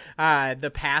say it.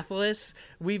 The Pathless.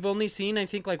 We've only seen, I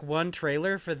think, like one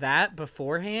trailer for that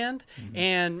beforehand,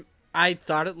 and I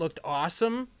thought it looked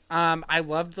awesome. I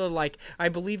loved I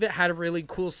believe it had a really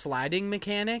cool sliding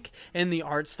mechanic, and the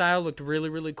art style looked really,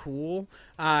 really cool.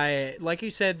 Like you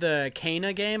said, the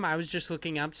Kana game, I was just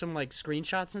looking up some like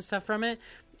screenshots and stuff from it.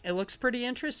 It looks pretty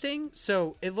interesting.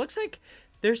 So it looks like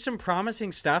there's some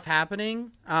promising stuff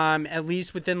happening, at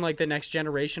least within like the next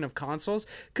generation of consoles.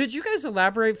 Could you guys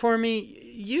elaborate for me?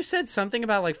 You said something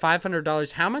about like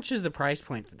 $500. How much is the price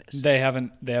point for this? They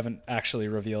haven't actually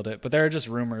revealed it, but there are just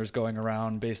rumors going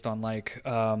around based on like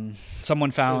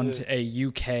someone found a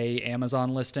UK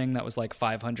Amazon listing that was like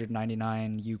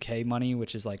 $599 UK money,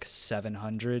 which is like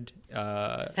 700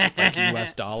 like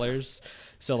US dollars.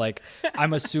 So like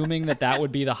I'm assuming that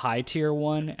would be the high tier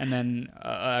one, and then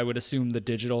I would assume the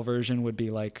digital version would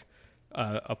be like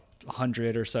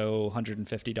 $100 or so, $150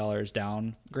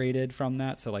 downgraded from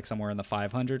that, so like somewhere in the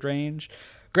 500 range.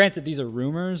 Granted, these are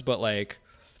rumors, but like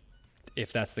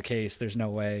if that's the case, there's no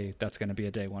way that's going to be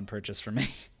a day one purchase for me.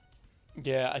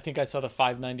 Yeah, I think I saw the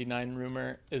 $599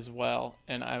 rumor as well,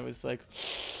 and I was like,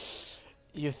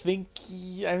 you think,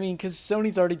 I mean, because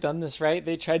Sony's already done this, right?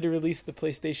 They tried to release the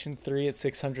PlayStation 3 at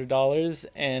 $600,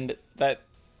 and that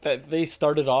they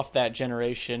started off that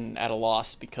generation at a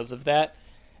loss because of that,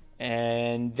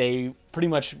 and they pretty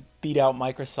much beat out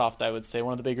Microsoft. I would say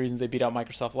one of the big reasons they beat out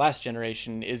Microsoft last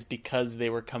generation is because they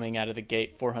were coming out of the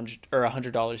gate $400 or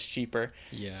 $100 cheaper.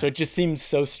 Yeah. So it just seems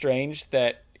so strange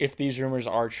that if these rumors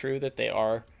are true, that they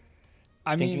are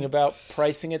thinking about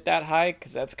pricing it that high,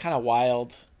 because that's kind of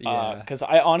wild. Because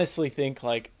I honestly think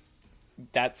like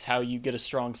that's how you get a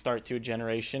strong start to a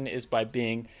generation, is by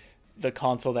being the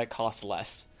console that costs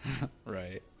less.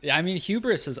 Right. Yeah, I mean,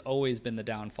 hubris has always been the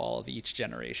downfall of each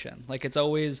generation. Like, it's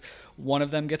always one of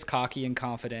them gets cocky and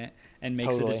confident and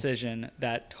makes a decision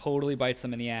that totally bites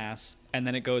them in the ass, and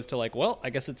then it goes to like, well, I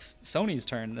guess it's Sony's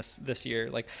turn this year,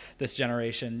 like this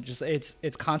generation. Just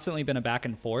it's constantly been a back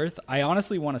and forth. I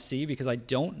honestly want to see, because I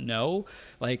don't know,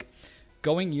 like,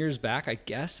 going years back, I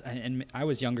guess, and I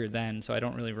was younger then, so I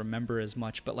don't really remember as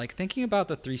much, but like thinking about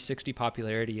the 360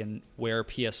 popularity and where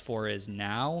PS4 is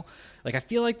now, like I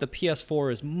feel like the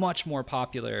PS4 is much more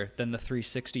popular than the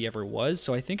 360 ever was.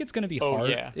 So I think it's going to be hard.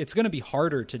 Yeah. It's going to be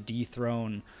harder to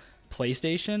dethrone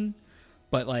PlayStation,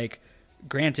 but like,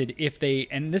 granted, if they,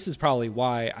 and this is probably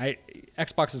why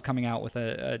Xbox is coming out with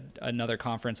another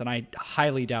conference, and I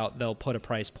highly doubt they'll put a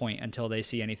price point until they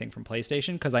see anything from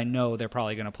PlayStation, because I know they're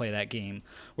probably going to play that game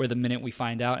where the minute we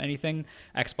find out anything,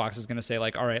 Xbox is going to say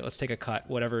like, all right, let's take a cut,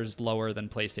 whatever's lower than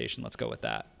PlayStation, let's go with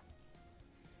that.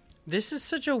 This is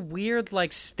such a weird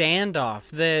like standoff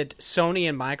that Sony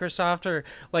and Microsoft are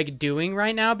like doing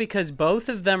right now, because both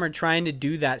of them are trying to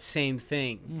do that same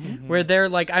thing, where they're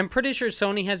like, I'm pretty sure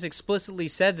Sony has explicitly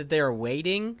said that they are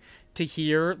waiting to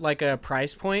hear like a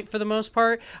price point for the most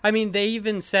part. I mean, they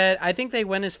even said, I think they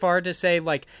went as far to say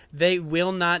like they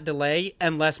will not delay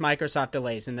unless Microsoft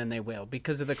delays, and then they will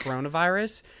because of the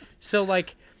coronavirus. So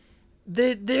like,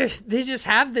 they just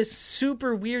have this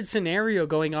super weird scenario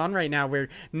going on right now where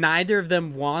neither of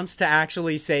them wants to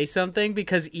actually say something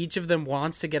because each of them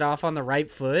wants to get off on the right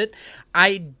foot.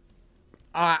 I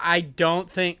don't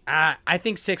think I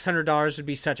think $600 would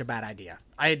be such a bad idea.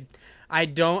 I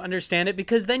don't understand it,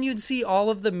 because then you'd see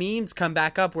all of the memes come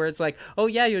back up where it's like, oh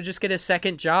yeah, you'll just get a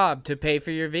second job to pay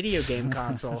for your video game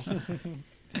console.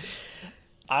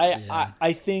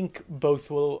 I think both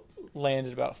will land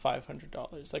at about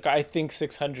 $500. Like, I think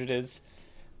 600 is,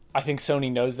 I think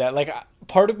Sony knows that. Like,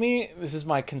 part of me, this is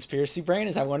my conspiracy brain,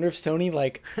 is I wonder if Sony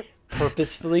like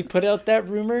purposefully put out that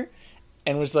rumor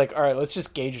and was like, all right, let's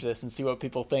just gauge this and see what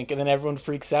people think, and then everyone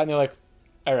freaks out and they're like,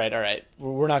 all right,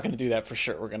 we're not going to do that for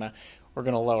sure, we're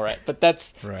gonna lower it. But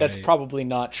that's probably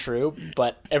not true,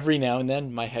 but every now and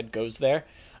then my head goes there.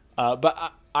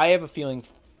 But I have a feeling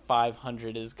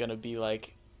 500 is going to be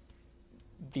like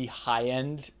the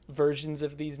high-end versions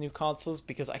of these new consoles,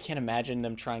 because I can't imagine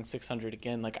them trying 600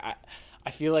 again. Like,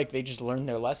 I feel like they just learned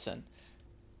their lesson.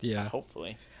 Yeah.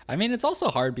 Hopefully. I mean, it's also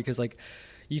hard because, like,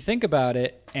 you think about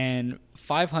it, and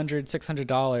 $500,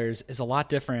 $600 is a lot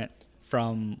different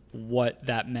from what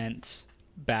that meant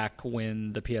back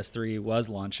when the PS3 was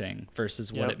launching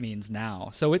versus what it means now.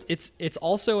 So it's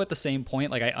also at the same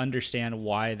point, like, I understand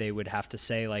why they would have to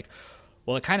say, like,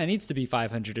 well, it kind of needs to be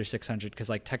 500 or 600, because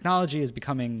like technology is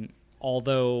becoming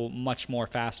although much more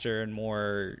faster and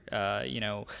more,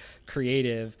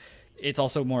 creative, it's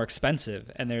also more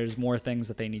expensive, and there's more things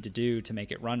that they need to do to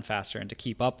make it run faster and to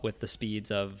keep up with the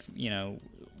speeds of,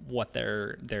 what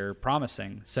they're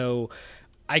promising. So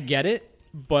I get it,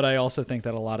 but I also think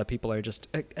that a lot of people are just,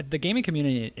 the gaming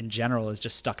community in general is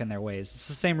just stuck in their ways. It's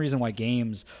the same reason why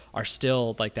games are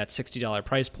still like that $60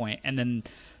 price point, and then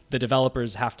the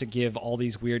developers have to give all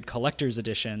these weird collector's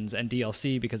editions and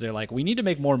DLC because they're like, we need to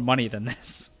make more money than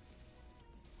this.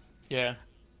 Yeah.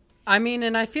 I mean,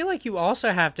 and I feel like you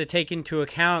also have to take into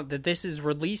account that this is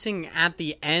releasing at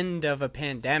the end of a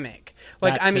pandemic.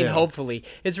 Like, That I mean, too. hopefully.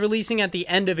 It's releasing at the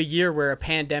end of a year where a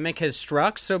pandemic has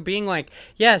struck. So being like,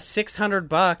 yeah,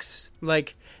 $600,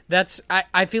 like, that's,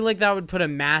 I feel like that would put a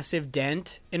massive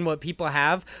dent in what people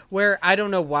have, where I don't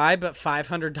know why, but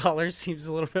 $500 seems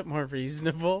a little bit more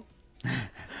reasonable. Yeah,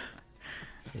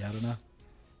 I don't know.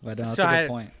 But no, that's So a good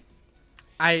point.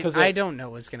 I don't know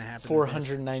what's going to happen.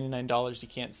 $499 you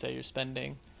can't say you're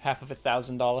spending half of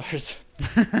 $1,000.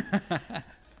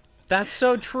 That's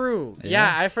so true. Yeah.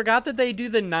 Yeah, I forgot that they do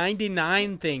the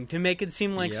 99 thing to make it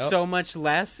seem like Yep. so much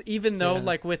less, even though Yeah.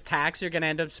 like with tax you're going to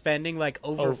end up spending like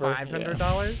over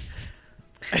 $500.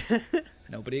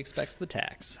 Nobody expects the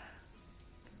tax.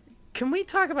 Can we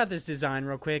talk about this design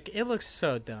real quick? It looks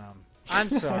so dumb. I'm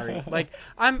sorry. Like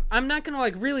I'm not going to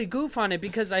like really goof on it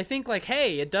because I think like,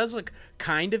 hey, it does look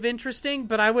kind of interesting,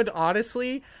 but I would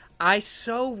honestly, I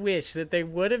so wish that they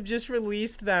would have just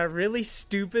released that really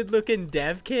stupid looking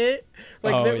dev kit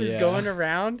that was going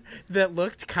around that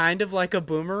looked kind of like a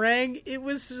boomerang. It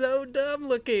was so dumb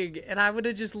looking and I would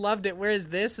have just loved it. Whereas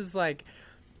this is like,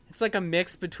 it's like a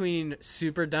mix between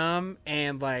super dumb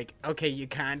and like, okay, you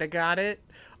kind of got it.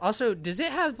 Also, does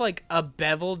it have like a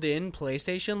beveled in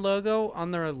PlayStation logo on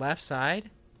the left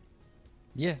side?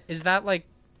 Yeah. Is that like,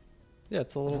 Yeah,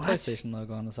 it's a little What? PlayStation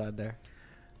logo on the side there.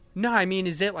 no, I mean,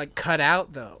 is it like cut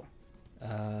out though?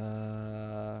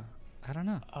 I don't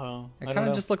know. Oh, It I kind don't of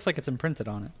know. just looks like it's imprinted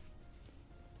on it.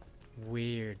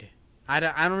 Weird. I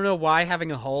don't know why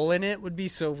having a hole in it would be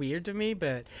so weird to me,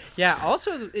 but yeah.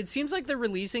 Also, it seems like they're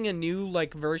releasing a new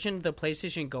like version of the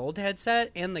PlayStation Gold headset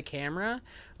and the camera,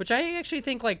 which I actually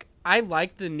think like I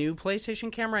like the new PlayStation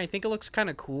camera. I think it looks kind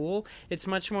of cool. It's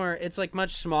much more. It's like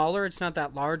much smaller. It's not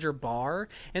that larger bar,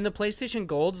 and the PlayStation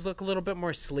Golds look a little bit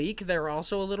more sleek. They're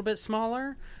also a little bit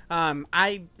smaller.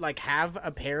 I like have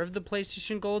a pair of the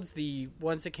PlayStation Golds, the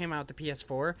ones that came out with the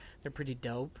PS4. They're pretty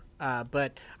dope.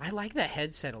 But I like that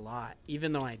headset a lot,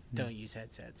 even though I don't use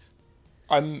headsets.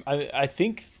 I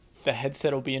think the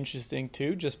headset will be interesting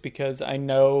too, just because I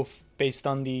know based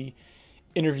on the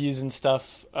interviews and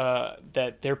stuff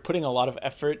that they're putting a lot of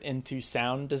effort into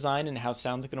sound design and how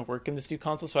sound's going to work in this new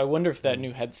console. So I wonder if that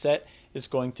new headset is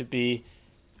going to be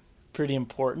pretty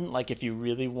important, like if you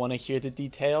really want to hear the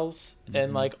details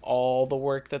and like all the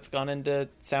work that's gone into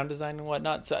sound design and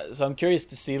whatnot. So I'm curious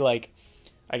to see like,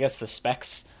 I guess the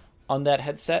specs on that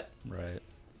headset. Right.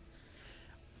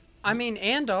 I mean,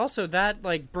 and also that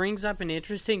like brings up an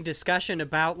interesting discussion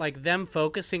about like them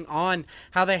focusing on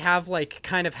how they have like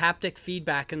kind of haptic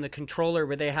feedback in the controller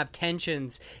where they have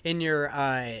tensions in your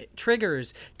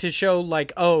triggers to show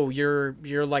like, oh, you're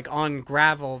like on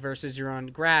gravel versus you're on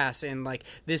grass, and like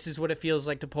this is what it feels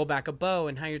like to pull back a bow,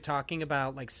 and how you're talking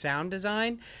about like sound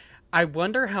design. I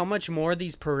wonder how much more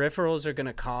these peripherals are going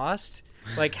to cost.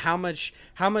 Like how much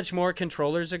more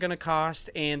controllers are going to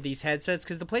cost and these headsets,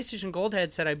 because the PlayStation Gold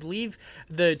headset, I believe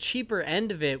the cheaper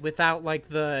end of it without like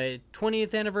the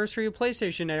 20th anniversary of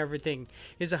PlayStation and everything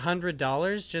is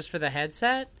 $100 just for the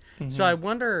headset. So I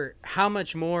wonder how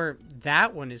much more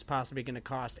that one is possibly going to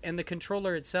cost. And the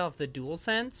controller itself, the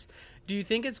DualSense, do you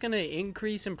think it's going to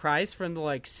increase in price from the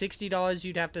like $60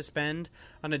 you'd have to spend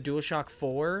on a DualShock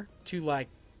 4 to like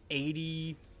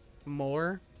 80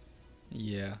 more?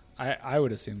 Yeah, I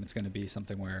would assume it's going to be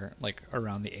something where like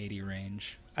around the 80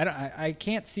 range. I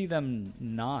can't see them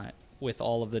not with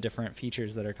all of the different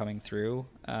features that are coming through,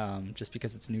 just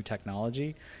because it's new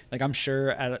technology. Like I'm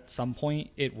sure at some point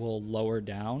it will lower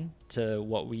down to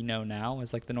what we know now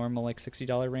as like the normal like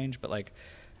 $60 range. But like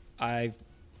I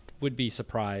would be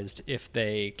surprised if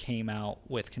they came out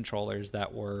with controllers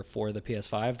that were for the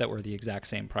PS5 that were the exact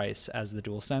same price as the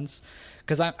DualSense,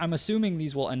 because I'm assuming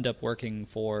these will end up working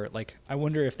for like, I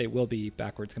wonder if they will be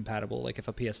backwards compatible, like if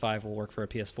a PS5 will work for a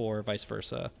PS4, vice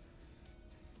versa.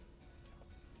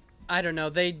 I don't know.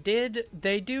 They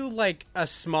do like a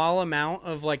small amount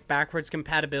of like backwards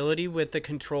compatibility with the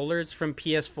controllers from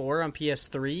PS4 on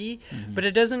PS3, but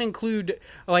it doesn't include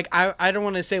like I don't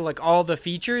want to say like all the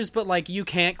features, but like you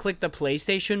can't click the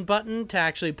PlayStation button to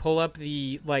actually pull up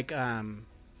the like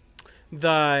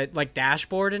the like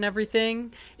dashboard and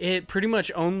everything, it pretty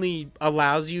much only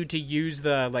allows you to use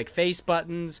the like face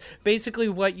buttons, basically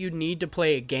what you need to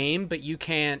play a game, but you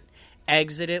can't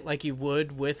exit it like you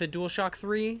would with a DualShock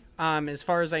 3. As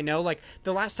far as I know, like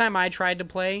the last time I tried to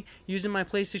play using my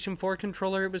PlayStation 4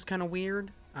 controller, it was kind of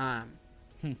weird.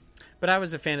 But I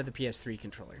was a fan of the PS3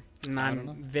 controller,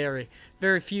 and very,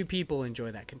 very few people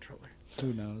enjoy that controller.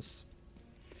 Who knows?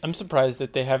 I'm surprised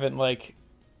that they haven't like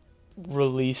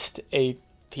released a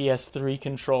PS3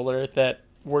 controller that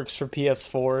works for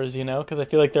PS4s, you know, because I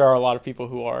feel like there are a lot of people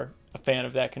who are a fan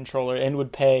of that controller and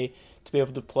would pay to be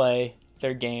able to play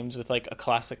their games with like a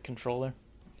classic controller.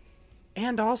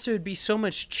 And also it'd be so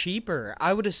much cheaper,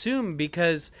 I would assume,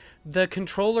 because the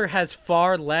controller has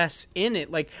far less in it.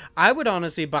 Like, I would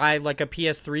honestly buy like a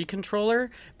PS3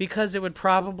 controller because it would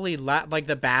probably like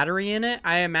the battery in it,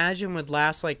 I imagine, would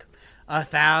last like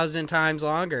 1,000 times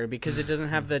longer because it doesn't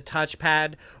have the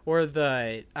touchpad or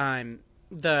the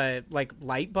like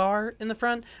light bar in the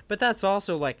front. But that's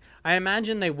also like, I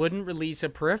imagine they wouldn't release a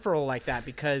peripheral like that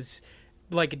because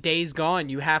like Days Gone,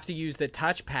 you have to use the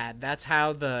touchpad. That's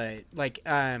how the like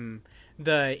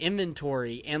the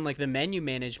inventory and like the menu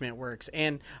management works.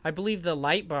 And I believe the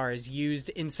light bar is used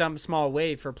in some small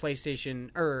way for PlayStation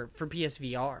or for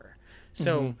PSVR.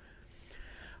 So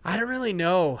I don't really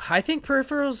know. I think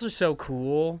peripherals are so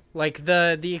cool. Like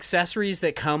the accessories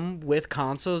that come with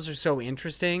consoles are so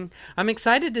interesting. I'm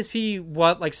excited to see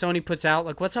what like Sony puts out.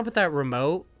 Like, what's up with that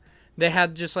remote? They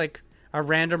had just like a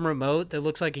random remote that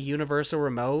looks like a universal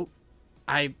remote.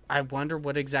 I wonder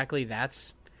what exactly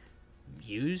that's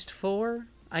used for,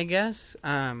 I guess.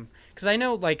 Because I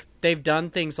know like they've done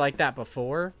things like that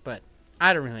before, but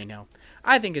I don't really know.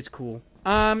 I think it's cool.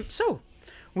 So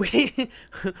we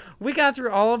got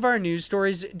through all of our news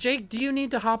stories. Jake, do you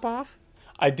need to hop off?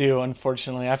 I do,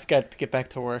 unfortunately. I've got to get back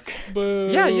to work. Boo.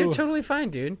 Yeah, you're totally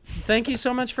fine, dude. Thank you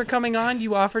so much for coming on.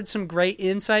 You offered some great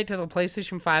insight to the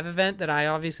PlayStation 5 event that I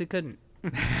obviously couldn't.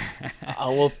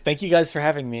 Well, thank you guys for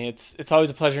having me. It's always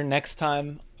a pleasure. Next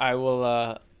time, I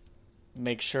will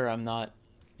make sure I'm not,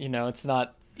 it's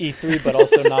not E3, but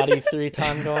also not E3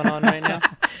 time going on right now.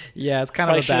 Yeah, it's kind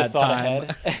Probably of a bad time.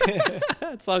 ahead.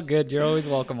 It's all good. You're always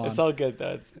welcome on. It's all good,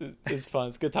 though. It's fun.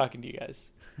 It's good talking to you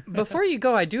guys. Before you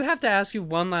go, I do have to ask you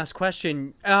one last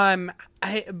question.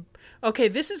 Okay,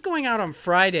 this is going out on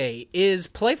Friday. Is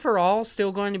Play for All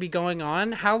still going to be going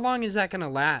on? How long is that going to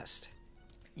last?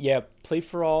 Yeah, Play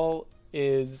for All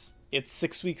it's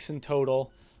 6 weeks in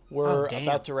total. We're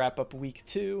about to wrap up week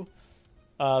 2.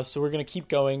 So we're going to keep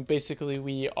going. Basically,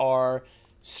 we are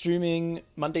streaming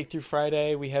Monday through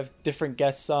Friday. We have different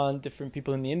guests on, different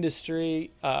people in the industry.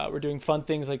 We're doing fun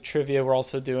things like trivia. We're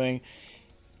also doing,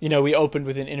 we opened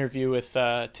with an interview with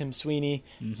Tim Sweeney.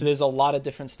 Mm-hmm. So there's a lot of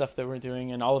different stuff that we're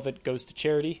doing, and all of it goes to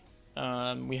charity.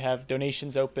 We have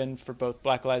donations open for both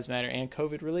Black Lives Matter and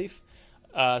COVID relief.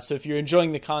 So if you're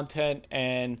enjoying the content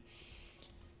and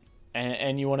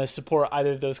you want to support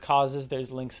either of those causes,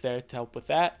 there's links there to help with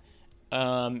that.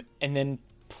 And then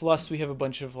plus we have a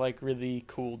bunch of like really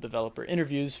cool developer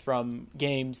interviews from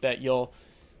games that you'll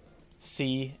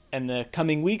see in the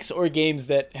coming weeks, or games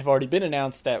that have already been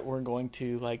announced that we're going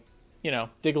to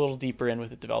dig a little deeper in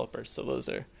with the developers. So those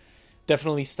are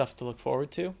definitely stuff to look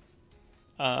forward to.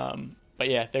 But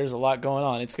yeah, there's a lot going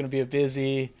on. It's going to be a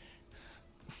busy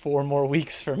 4 more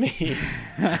weeks for me.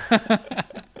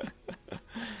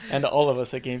 And all of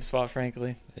us at GameSpot,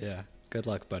 frankly. Yeah. Good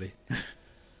luck, buddy.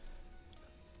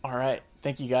 All right.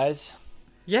 Thank you, guys.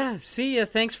 Yeah, see ya.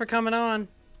 Thanks for coming on.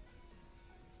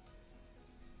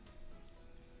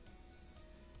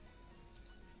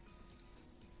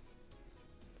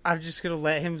 I'm just gonna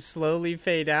let him slowly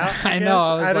fade out. I know.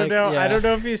 I don't know. Yeah. I don't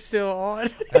know if he's still on.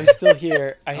 I'm still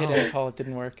here. I hit end call. It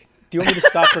didn't work. Do you want me to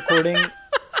stop recording?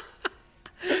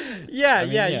 Yeah,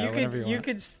 you you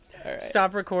could right.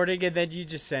 Stop recording and then you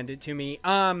just send it to me.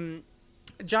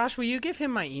 Josh, will you give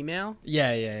him my email?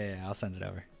 Yeah. I'll send it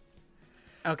over.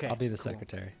 Okay. I'll be the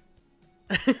secretary.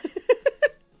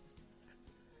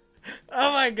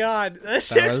 Oh my god, that That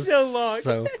shit's was so long.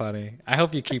 so funny. I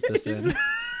hope you keep this in.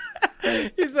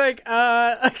 He's like,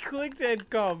 I clicked end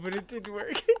call, but it didn't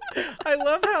work. I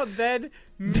love how then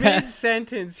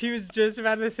mid-sentence he was just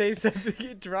about to say something,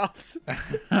 it drops.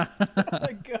 Oh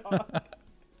my god.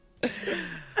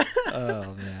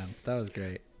 Oh man, that was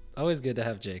great. Always good to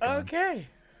have Jake on. Okay.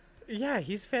 Yeah,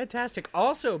 he's fantastic.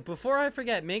 Also, before I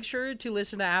forget, make sure to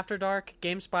listen to After Dark,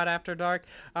 GameSpot After Dark.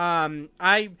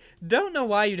 I don't know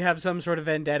why you'd have some sort of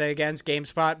vendetta against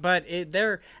GameSpot, but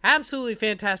they're absolutely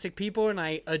fantastic people, and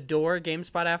I adore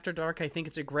GameSpot After Dark. I think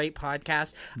it's a great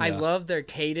podcast. Yeah. I love their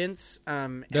cadence.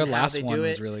 Their last one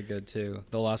was really good too.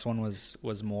 The last one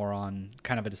was more on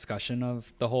kind of a discussion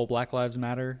of the whole Black Lives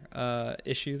Matter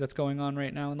issue that's going on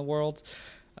right now in the world.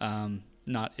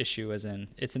 Not issue as in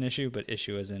it's an issue, but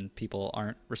issue as in people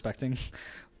aren't respecting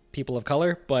people of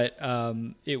color. But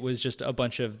it was just a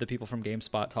bunch of the people from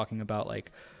GameSpot talking about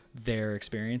like their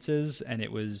experiences, and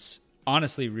it was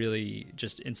honestly really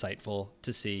just insightful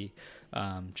to see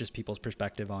just people's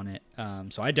perspective on it.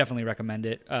 So I definitely recommend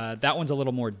it. That one's a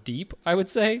little more deep, I would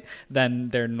say, than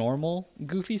their normal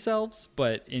goofy selves,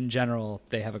 but in general,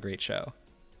 they have a great show.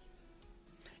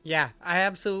 Yeah, I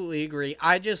absolutely agree.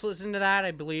 I just listened to that,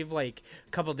 I believe, like a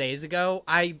couple days ago.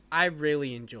 I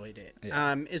really enjoyed it,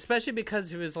 especially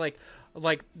because it was like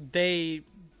they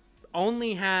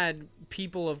only had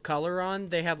people of color on.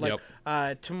 They had like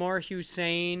Tamar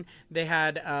Hussein. They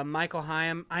had Michael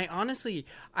Hyam.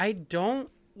 I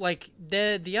don't like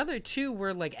the other two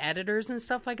were like editors and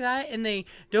stuff like that, and they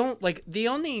don't like the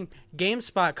only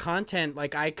GameSpot content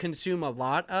like I consume a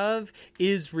lot of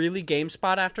is really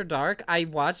GameSpot After Dark. I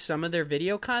watch some of their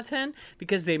video content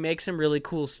because they make some really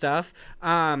cool stuff.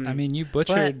 I mean, you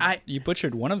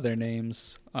butchered one of their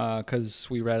names because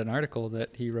we read an article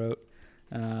that he wrote.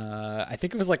 I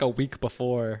think it was like a week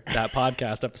before that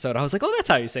podcast episode. I was like, oh, that's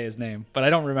how you say his name, but I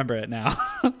don't remember it now.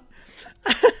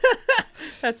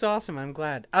 That's awesome. I'm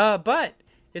glad. But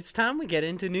it's time we get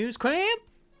into news. Cram.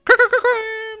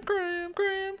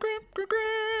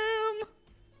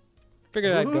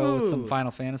 Figured I'd go with some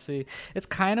Final Fantasy. It's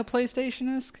kind of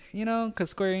PlayStation-esque, you know, because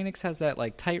Square Enix has that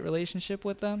like tight relationship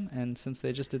with them, and since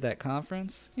they just did that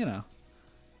conference, you know.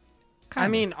 I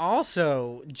mean,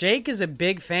 also, Jake is a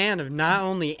big fan of not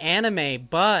only anime,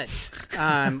 but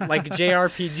like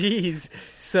JRPGs.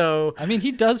 So I mean,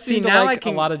 he does seem to like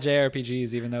a lot of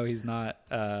JRPGs, even though he's not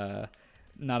a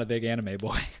big anime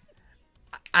boy.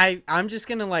 I'm just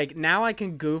going to like, now I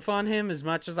can goof on him as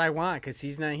much as I want because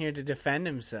he's not here to defend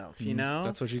himself, you know?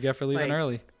 That's what you get for leaving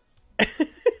early.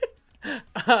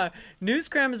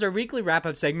 Newscram is our weekly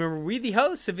wrap-up segment where we, the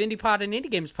hosts of IndiePod and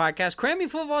Indie Games Podcast, cram you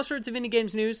full of all sorts of indie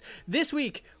games news. This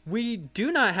week, we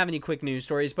do not have any quick news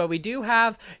stories, but we do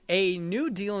have a new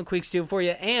deal and quick steal for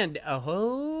you and a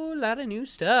whole lot of new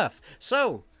stuff.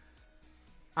 So,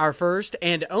 our first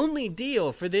and only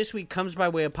deal for this week comes by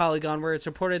way of Polygon, where it's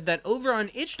reported that over on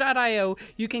itch.io,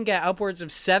 you can get upwards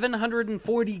of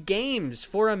 740 games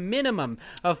for a minimum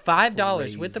of $5,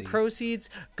 Crazy. with the proceeds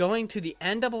going to the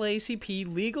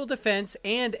NAACP Legal Defense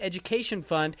and Education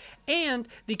Fund and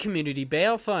the Community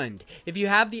Bail Fund. If you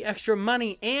have the extra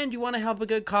money and you want to help a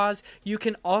good cause, you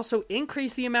can also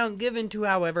increase the amount given to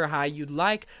however high you'd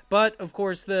like. But, of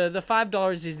course, the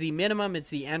 $5 is the minimum.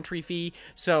 It's the entry fee.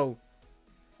 So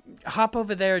hop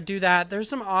over there, do that. There's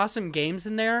some awesome games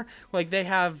in there. Like they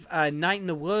have Night in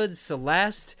the Woods,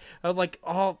 Celeste,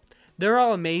 they're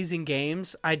all amazing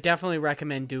games. I definitely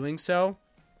recommend doing so.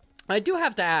 I do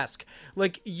have to ask,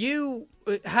 like,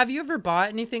 have you ever bought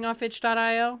anything off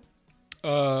itch.io?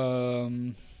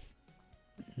 No,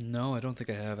 I don't think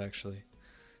I have actually.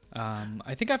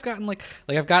 I think I've gotten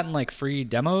I've gotten free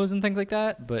demos and things like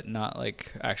that, but not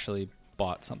like actually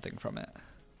bought something from it.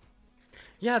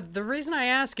 Yeah, the reason I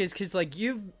ask is because, like,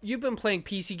 you've been playing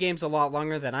PC games a lot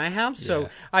longer than I have, so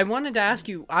I wanted to ask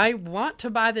you, I want to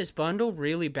buy this bundle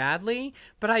really badly,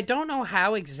 but I don't know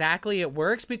how exactly it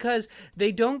works because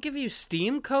they don't give you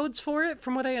Steam codes for it,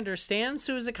 from what I understand,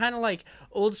 so is it kind of like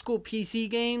old-school PC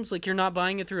games, like you're not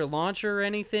buying it through a launcher or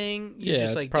anything? You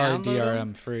just, it's probably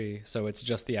DRM free, so it's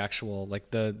just the actual, like,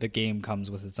 the game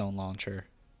comes with its own launcher.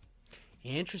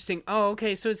 Interesting. Oh,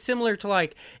 okay. So it's similar to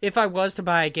like if I was to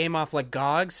buy a game off like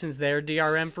GOG, since they're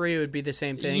DRM free, it would be the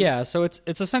same thing. Yeah. So it's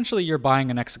essentially you're buying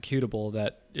an executable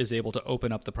that is able to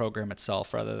open up the program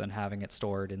itself rather than having it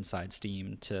stored inside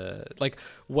Steam. To like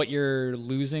what you're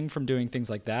losing from doing things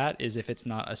like that is if it's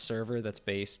not a server that's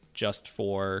based just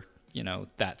for, you know,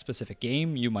 that specific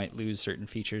game, you might lose certain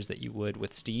features that you would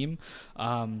with Steam.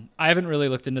 I haven't really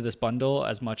looked into this bundle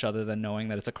as much other than knowing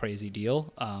that it's a crazy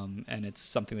deal, and it's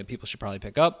something that people should probably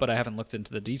pick up, but I haven't looked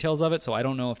into the details of it, so I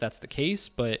don't know if that's the case.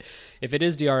 But if it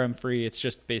is DRM free, it's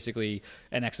just basically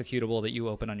an executable that you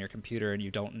open on your computer, and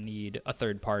you don't need a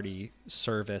third-party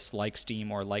service like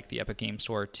Steam or like the Epic Game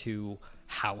Store to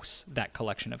house that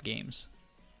collection of games.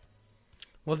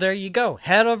 Well, there you go.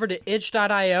 Head over to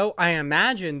itch.io. I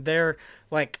imagine they're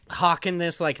like hawking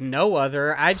this like no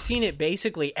other. I've seen it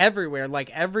basically everywhere.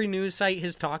 Like every news site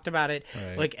has talked about it.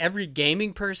 Right. Like every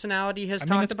gaming personality has I mean,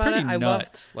 talked it's about it. pretty I love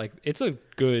nuts. Like, it's a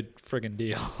good friggin'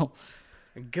 deal.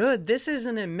 Good. This is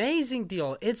an amazing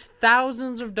deal. It's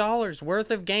thousands of dollars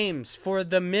worth of games for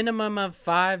the minimum of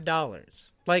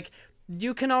 $5. Like,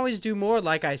 you can always do more.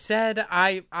 Like I said,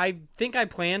 I think I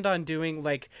planned on doing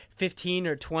like $15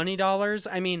 or $20.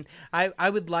 I mean, I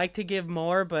would like to give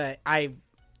more, but I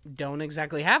don't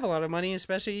exactly have a lot of money,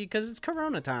 especially because it's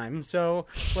Corona time. So,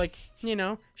 like, you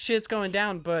know, shit's going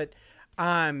down. But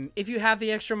if you have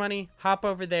the extra money, hop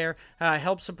over there,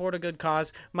 help support a good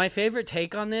cause. My favorite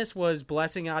take on this was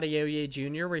Blessing Adeoye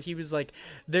Jr., where he was like,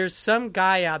 there's some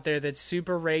guy out there that's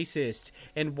super racist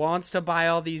and wants to buy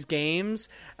all these games,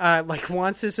 like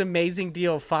wants this amazing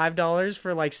deal, $5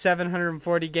 for like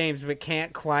 740 games, but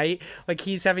can't quite. Like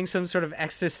he's having some sort of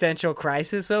existential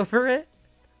crisis over it.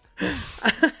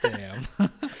 Damn.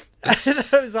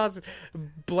 That was awesome.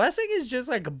 Blessing is just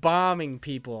like bombing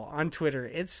people on Twitter.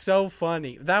 It's so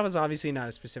funny. That was obviously not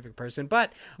a specific person,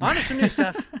 but on to some new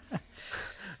stuff.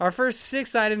 Our first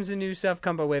 6 items in new stuff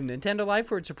come by way of Nintendo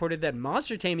Life, where it's reported that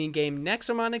monster taming game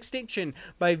Nexomon Extinction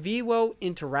by Vivo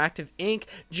Interactive Inc.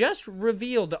 just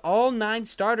revealed all 9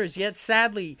 starters, yet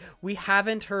sadly, we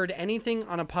haven't heard anything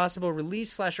on a possible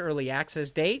release/early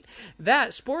access date.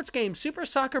 That sports game Super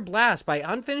Soccer Blast by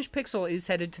Unfinished Pixel is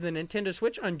headed to the Nintendo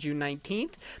Switch on June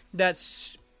 19th.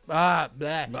 That's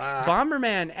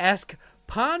Bomberman-esque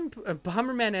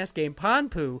game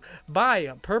Ponpu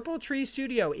by Purple Tree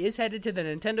Studio is headed to the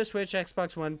Nintendo Switch,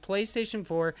 Xbox One, PlayStation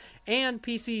 4, and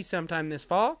PC sometime this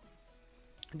fall.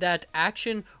 That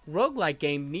action roguelike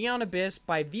game Neon Abyss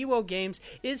by Vivo Games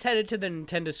is headed to the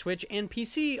Nintendo Switch and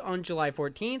PC on July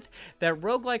 14th. That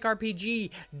roguelike RPG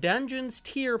Dungeons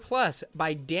Tier Plus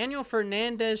by Daniel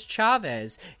Fernandez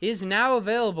Chavez is now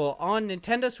available on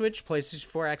Nintendo Switch, PlayStation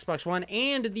 4, Xbox One,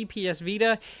 and the PS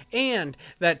Vita. And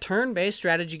that turn-based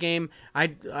strategy game,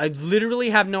 I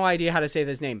literally have no idea how to say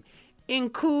this name,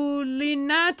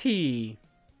 Inculinati.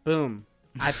 Boom.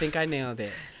 I think I nailed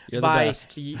it. You're the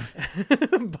best.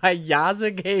 By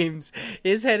Yaza Games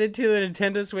is headed to the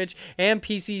Nintendo Switch and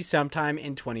PC sometime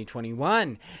in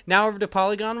 2021. Now over to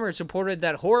Polygon, where it's reported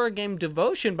that horror game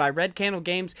Devotion by Red Candle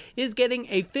Games is getting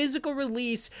a physical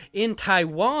release in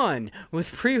Taiwan,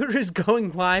 with pre-orders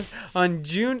going live on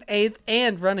June 8th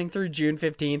and running through June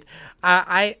 15th.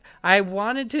 I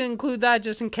wanted to include that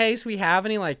just in case we have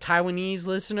any like Taiwanese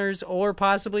listeners, or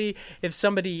possibly if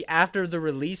somebody after the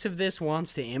release of this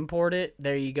wants to import it.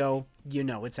 There you go. You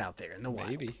know it's out there in the wild.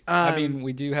 Maybe. I mean,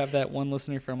 we do have that one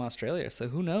listener from Australia, so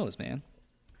who knows, man?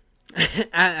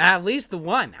 At least the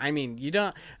one. I mean, you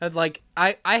don't like.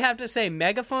 I have to say,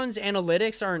 Megaphone's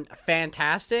analytics aren't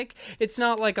fantastic. It's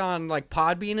not like on like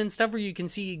Podbean and stuff where you can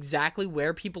see exactly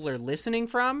where people are listening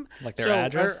from, like their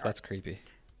address. That's creepy.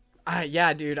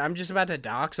 Yeah, dude. I'm just about to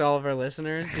dox all of our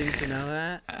listeners. Didn't you know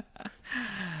that?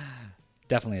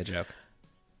 Definitely a joke.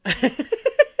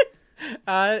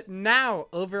 Now,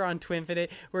 over on Twinfinite,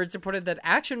 where it's reported that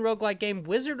action roguelike game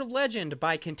Wizard of Legend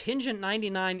by Contingent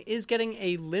 99 is getting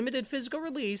a limited physical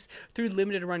release through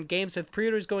Limited Run Games, with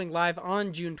pre-orders going live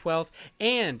on June 12th,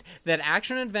 and that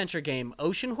action-adventure game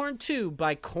Oceanhorn 2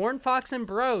 by Corn Fox and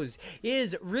Bros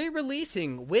is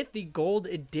re-releasing with the Gold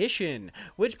Edition,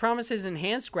 which promises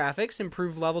enhanced graphics,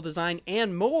 improved level design,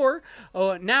 and more.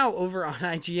 Now, over on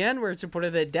IGN, where it's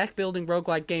reported that deck-building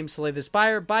roguelike game Slay the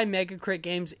Spire by Megacrit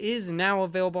Games is now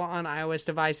available on iOS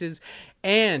devices.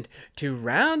 And to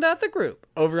round out the group,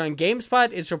 over on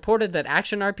GameSpot, it's reported that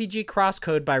action RPG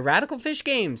Crosscode by Radical Fish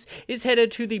Games is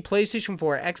headed to the PlayStation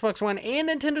 4, Xbox One, and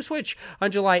Nintendo Switch on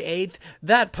July 8th.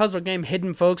 That puzzle game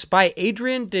Hidden Folks by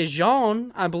Adrian Dejean,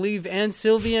 I believe, and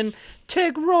Sylvian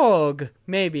Tegrog,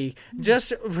 maybe,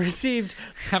 just received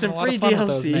some free DLC. With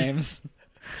those names.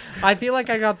 I feel like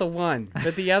I got the one,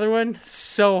 but the other one,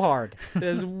 so hard. It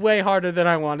was way harder than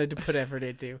I wanted to put effort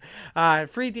into.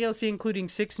 Free DLC including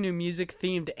 6 new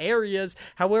music-themed areas.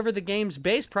 However, the game's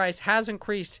base price has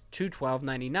increased to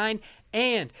 $12.99,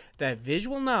 and that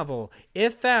visual novel,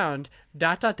 If Found, ...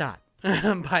 by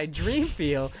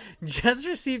Dreamfeel just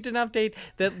received an update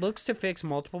that looks to fix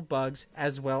multiple bugs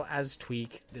as well as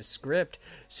tweak the script.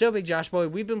 So, Big Josh Boy,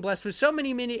 we've been blessed with so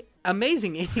many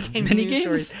amazing indie game news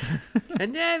stories.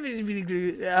 And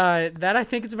that I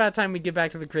think it's about time we get back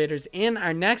to the creators. In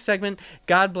our next segment,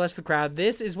 God Bless the Crowd.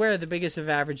 This is where the biggest of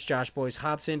average Josh Boys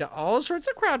hops into all sorts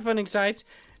of crowdfunding sites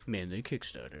mainly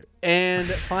Kickstarter, and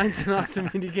finds an awesome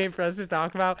indie game for us to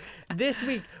talk about. This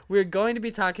week, we're going to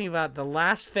be talking about The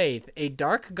Last Faith, a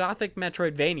dark gothic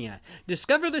Metroidvania.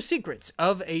 Discover the secrets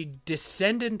of a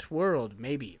descendant world,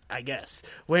 maybe, I guess,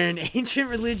 where an ancient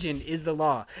religion is the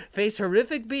law. Face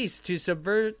horrific beasts to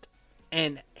subvert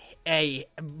a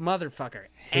motherfucker.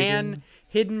 And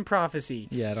hidden prophecy.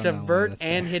 Yeah, I don't subvert know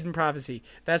and there. hidden prophecy.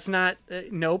 That's not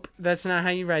nope, that's not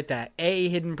how you write that. A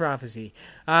hidden prophecy.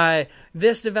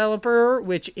 This developer,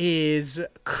 which is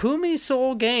Kumi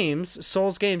Souls Games,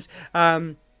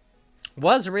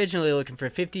 was originally looking for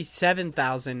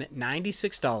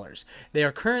 $57,096. They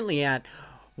are currently at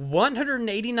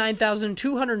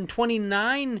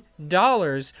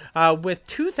 $189,229 with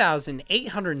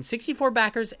 2,864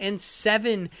 backers and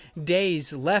 7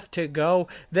 days left to go.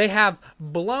 They have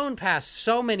blown past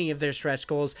so many of their stretch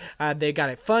goals. They got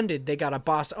it funded. They got a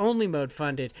boss-only mode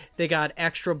funded. They got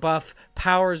extra buff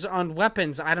powers on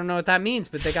weapons. I don't know what that means,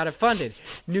 but they got it funded.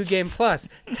 New Game Plus,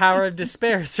 Tower of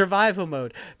Despair, survival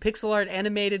mode, pixel art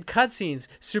animated cutscenes.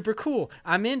 Super cool.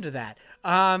 I'm into that.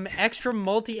 Extra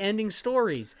multi-ending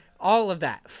stories, all of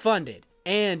that funded.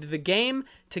 And the game,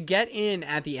 to get in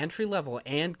at the entry level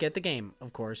and get the game,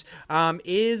 of course,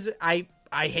 is I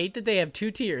hate that they have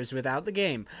 2 tiers without the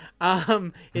game.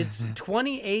 It's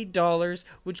 $28,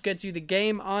 which gets you the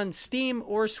game on Steam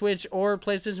or Switch or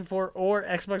PlayStation 4 or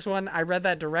Xbox One. I read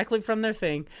that directly from their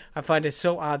thing. I find it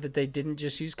so odd that they didn't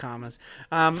just use commas.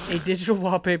 A digital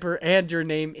wallpaper and your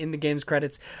name in the game's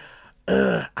credits.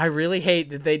 I really hate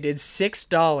that they did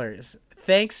 $6.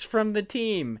 Thanks from the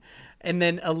team. And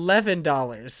then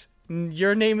 $11.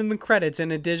 Your name in the credits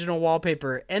and a digital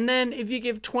wallpaper. And then if you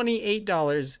give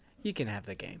 $28, you can have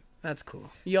the game. That's cool.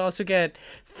 You also get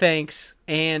thanks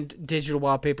and digital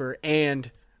wallpaper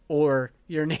and or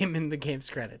your name in the game's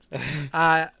credits.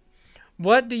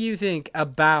 What do you think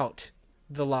about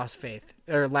The Last Faith,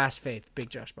 Big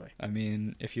Josh Boy? I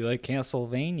mean, if you like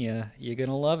Castlevania, you're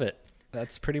gonna love it.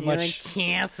 That's pretty much like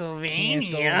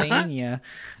Castlevania.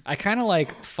 I kind of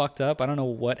like fucked up. I don't know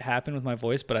what happened with my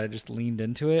voice, but I just leaned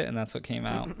into it, and that's what came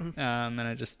out. And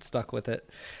I just stuck with it.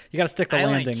 You got to stick the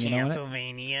landing, you know.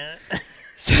 Castlevania.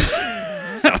 So,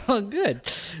 well, good.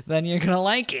 Then you're gonna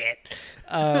like it.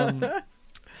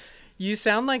 You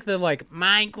sound like the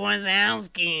Mike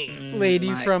Wazowski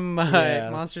lady from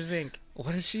Monsters Inc.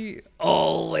 What is she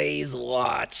always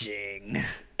watching?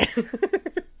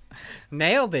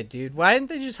 Nailed it, dude. Why didn't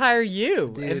they just hire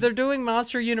you? Dude. If they're doing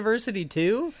Monster University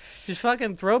too, just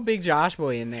fucking throw Big Josh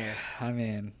Boy in there. I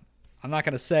mean, I'm not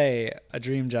going to say a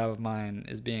dream job of mine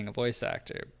is being a voice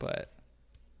actor, but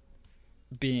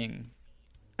being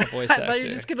a voice actor. I thought you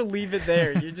were just going to leave it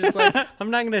there. You're just like,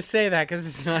 I'm not going to say that because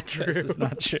it's not true. It's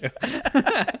not true.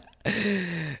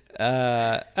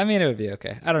 I mean, it would be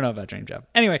okay. I don't know about dream job.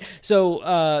 Anyway,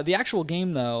 so the actual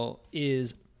game, though,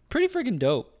 is pretty freaking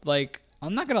dope. Like,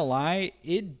 I'm not going to lie,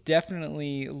 it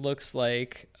definitely looks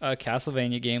like a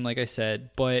Castlevania game, like I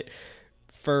said, but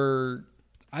for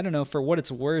what it's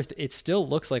worth, it still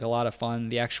looks like a lot of fun.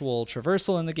 The actual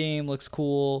traversal in the game looks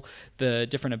cool. The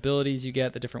different abilities you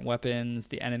get, the different weapons,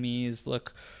 the enemies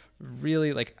look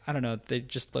really they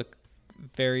just look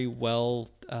very well,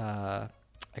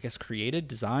 created,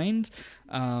 designed.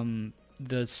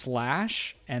 The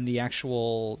slash and the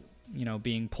actual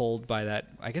being pulled by that,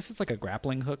 I guess it's like a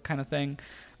grappling hook kind of thing,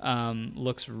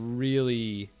 looks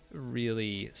really,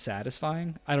 really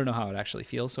satisfying. I don't know how it actually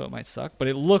feels, so it might suck, but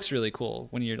it looks really cool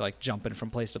when you're like jumping from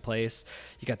place to place.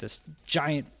 You got this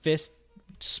giant fist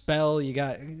spell.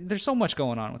 There's so much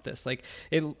going on with this.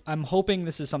 I'm hoping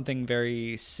this is something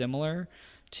very similar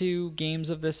to games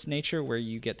of this nature where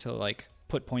you get to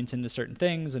put points into certain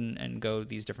things and go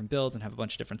these different builds and have a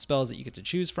bunch of different spells that you get to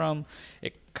choose from.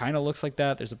 It kind of looks like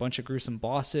that. There's a bunch of gruesome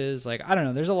bosses. I don't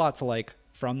know. There's a lot to like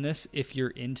from this if you're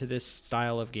into this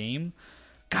style of game.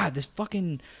 God, this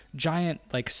fucking giant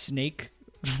snake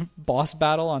boss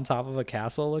battle on top of a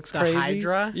castle looks crazy. The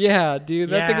Hydra? Yeah,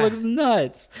 dude, that thing looks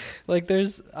nuts. I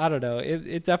don't know.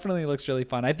 It definitely looks really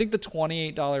fun. I think the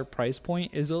 $28 price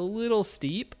point is a little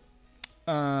steep.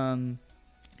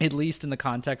 At least in the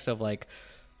context of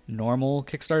normal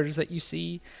Kickstarters that you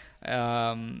see.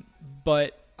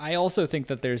 But I also think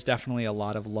that there's definitely a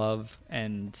lot of love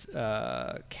and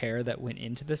care that went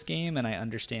into this game, and I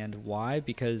understand why,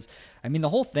 because I mean the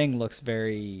whole thing looks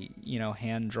very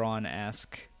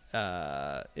hand-drawn-esque,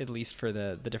 at least for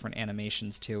the different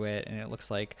animations to it, and it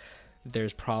looks like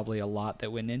there's probably a lot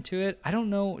that went into it. I don't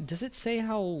know, does it say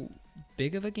how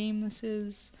big of a game this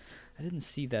is? I didn't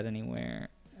see that anywhere.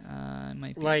 It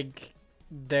might be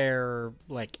they're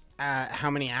how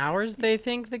many hours they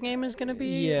think the game is going to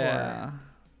be? Yeah.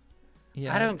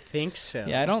 Yeah, I don't think so.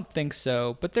 Yeah, I don't think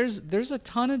so. But there's a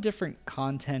ton of different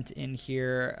content in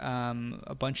here.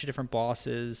 A bunch of different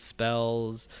bosses,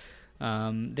 spells.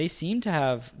 They seem to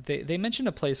have. They mentioned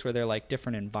a place where there are like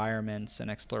different environments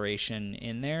and exploration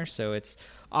in there. So it's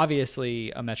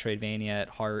obviously a Metroidvania at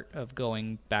heart of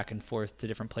going back and forth to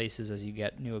different places as you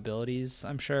get new abilities.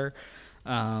 I'm sure.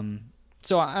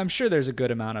 So I'm sure there's a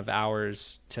good amount of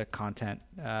hours to content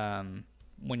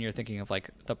when you're thinking of like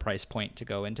the price point to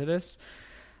go into this.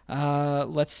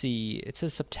 Let's see. It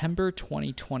says September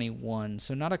 2021,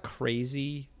 so not a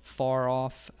crazy far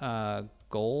off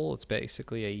goal. It's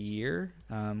basically a year,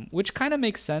 which kind of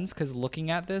makes sense because looking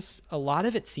at this, a lot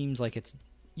of it seems like it's,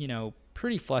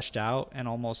 pretty fleshed out and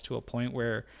almost to a point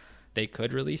where they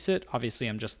could release it. Obviously,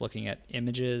 I'm just looking at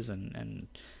images and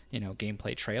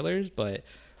gameplay trailers, but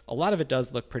a lot of it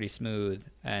does look pretty smooth.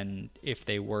 And if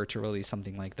they were to release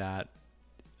something like that,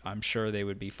 I'm sure they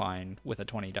would be fine with a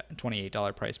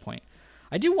 $28 price point.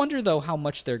 I do wonder, though, how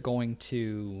much they're going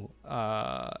to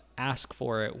ask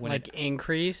for it when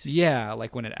increase? Yeah,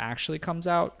 like when it actually comes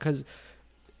out, because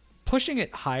pushing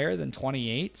it higher than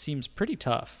 28 seems pretty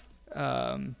tough,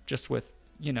 just with,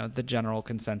 the general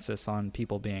consensus on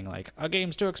people being like, a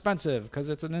game's too expensive because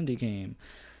it's an indie game.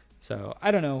 So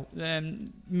I don't know.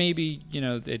 And maybe,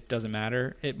 it doesn't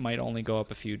matter. It might only go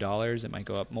up a few dollars. It might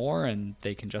go up more and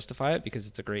they can justify it because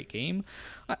it's a great game.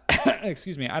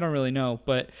 Excuse me. I don't really know.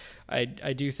 But I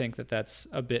do think that that's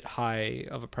a bit high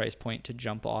of a price point to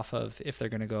jump off of if they're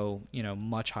going to go,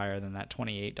 much higher than that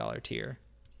 $28 tier.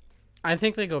 I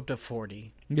think they go up to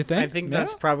 40. You think? I think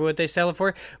that's probably what they sell it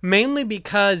for. Mainly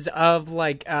because of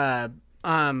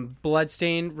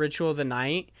Bloodstained Ritual of the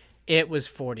Night. It was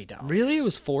 $40. Really? It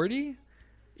was 40?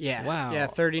 Yeah. Wow. Yeah,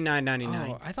 $39.99.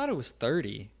 Oh, I thought it was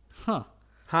 30. Huh.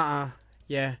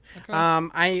 Yeah.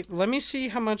 Okay. Let me see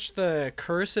how much the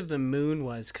Curse of the Moon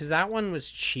was, because that one was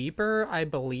cheaper, I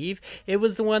believe. It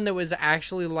was the one that was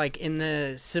actually like in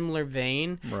the similar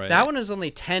vein. Right. That one was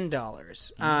only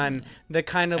 $10. The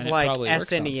kind of like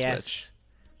SNES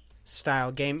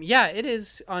style game. Yeah, it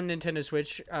is on Nintendo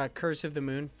Switch. Curse of the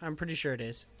Moon. I'm pretty sure it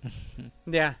is.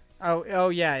 Yeah. Oh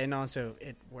yeah, and also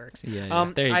it works.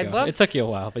 Yeah. There you go. It took you a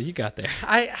while, but you got there.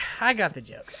 I got the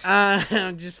joke.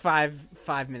 Just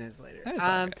five minutes later.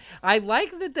 Okay. I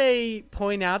like that they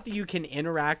point out that you can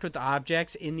interact with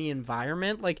objects in the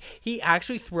environment. Like, he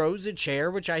actually throws a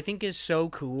chair, which I think is so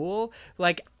cool.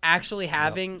 Like, actually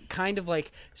having kind of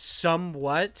like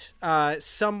somewhat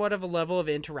of a level of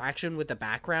interaction with the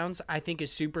backgrounds, I think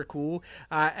is super cool.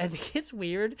 I think it's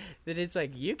weird that it's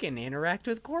like you can interact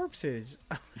with corpses.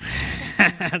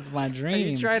 That's my dream. Are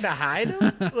you trying to hide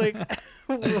them? Like,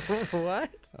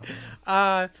 what?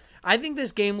 I think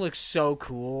this game looks so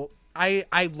cool.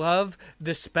 I love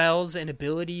the spells and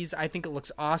abilities. I think it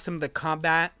looks awesome. The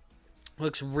combat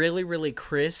looks really, really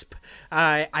crisp.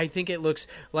 I think it looks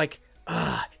like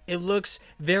it looks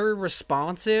very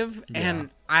responsive, and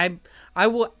I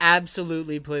will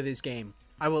absolutely play this game.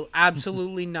 I will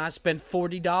absolutely not spend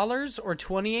 $40 or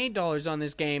 $28 on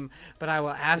this game, but I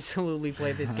will absolutely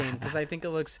play this game because I think it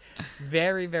looks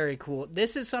very, very cool.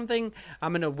 This is something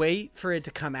I'm going to wait for it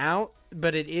to come out,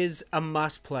 but it is a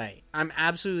must play. I'm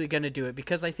absolutely going to do it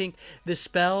because I think the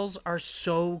spells are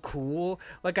so cool.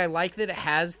 Like, I like that it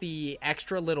has the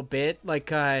extra little bit. Like,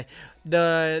 the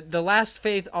Last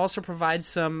Faith also provides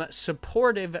some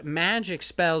supportive magic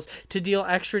spells to deal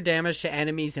extra damage to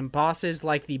enemies and bosses,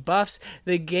 like the buffs.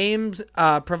 The game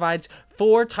provides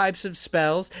 4 types of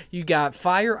spells. You got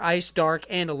fire, ice, dark,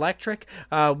 and electric.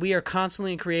 We are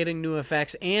constantly creating new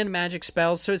effects and magic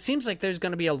spells, so it seems like there's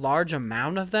going to be a large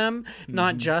amount of them,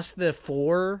 not just the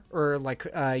 4 or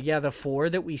the 4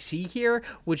 that we see here,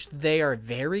 which they are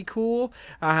very cool.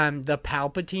 The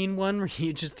Palpatine one where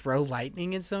you just throw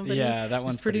lightning at somebody. Yeah, that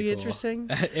one's pretty cool. interesting.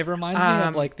 It reminds me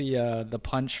of like the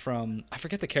punch from, I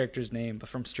forget the character's name, but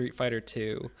from Street Fighter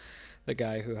 2, the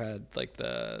guy who had like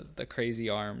the crazy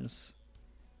arms.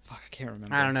 Fuck, I can't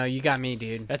remember. I don't know. You got me,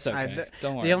 dude. That's okay.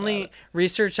 Don't worry. The only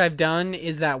research I've done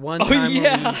is that one time when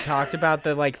we talked about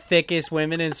the like thickest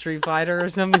women in Street Fighter or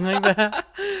something like that.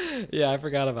 Yeah, I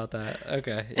forgot about that.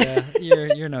 Okay,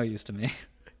 yeah, you're no use to me.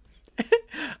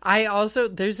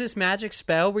 There's this magic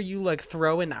spell where you like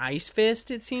throw an ice fist.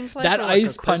 It seems like that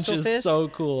ice like punch is fist. so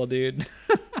cool, dude.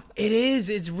 It is.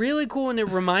 It's really cool, and it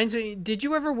reminds me. Did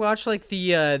you ever watch like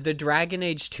the Dragon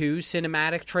Age 2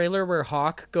 cinematic trailer where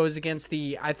Hawk goes against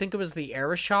I think it was the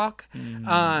Aeroshock,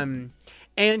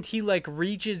 and he like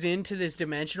reaches into this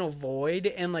dimensional void,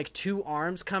 and like 2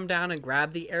 arms come down and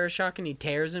grab the Aeroshock, and he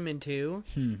tears him in 2.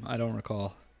 I don't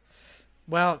recall.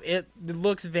 Well, it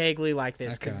looks vaguely like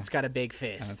this because it's got a big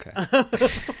fist. Okay.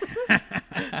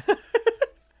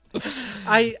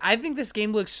 I think this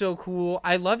game looks so cool.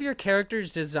 I love your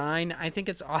character's design. I think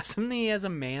it's awesome that he has a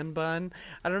man bun.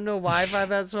 I don't know why I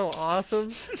find that so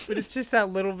awesome, but it's just that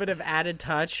little bit of added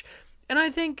touch. And I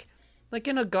think, like,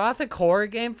 in a gothic horror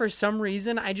game, for some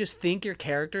reason, I just think your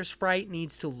character sprite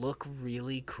needs to look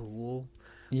really cool.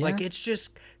 Yeah. Like, it's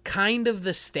just kind of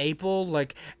the staple.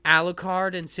 Like,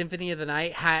 Alucard and Symphony of the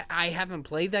Night, I haven't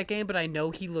played that game, but I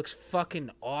know he looks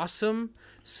fucking awesome.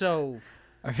 So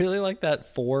I really like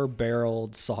that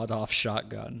 4-barreled sawed-off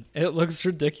shotgun. It looks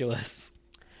ridiculous.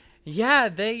 Yeah,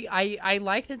 I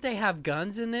like that they have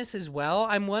guns in this as well.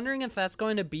 I'm wondering if that's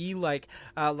going to be like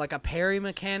a parry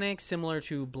mechanic similar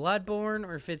to Bloodborne,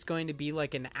 or if it's going to be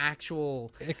like an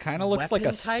actual. It kind of looks like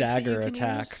a stagger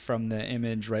attack from the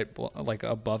image right like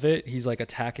above it. He's like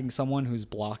attacking someone who's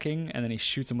blocking, and then he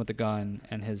shoots him with the gun,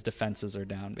 and his defenses are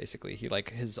down. Basically,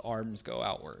 his arms go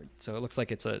outward, so it looks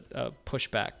like it's a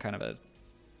pushback kind of a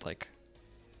like.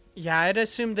 Yeah, I'd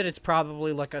assume that it's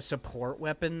probably like a support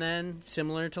weapon then,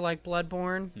 similar to like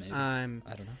Bloodborne. Maybe. I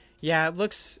don't know. Yeah, it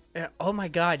looks... Oh my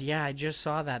god, yeah, I just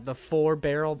saw that. The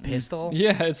 4-barreled pistol.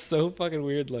 Yeah, it's so fucking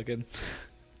weird looking.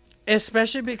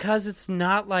 Especially because it's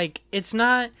not like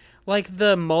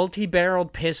the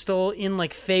multi-barreled pistol in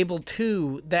like Fable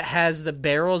 2 that has the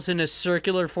barrels in a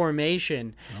circular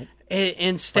formation. Nope.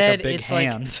 Instead, it's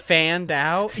hand. Like fanned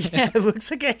out. Yeah, it looks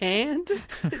like a hand.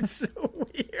 It's so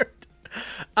weird.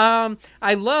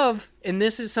 I love, and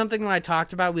this is something that I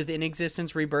talked about with In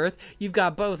Existence Rebirth, you've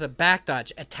got both a back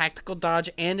dodge, a tactical dodge,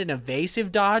 and an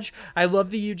evasive dodge. I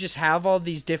love that you just have all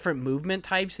these different movement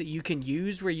types that you can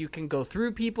use, where you can go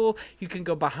through people, you can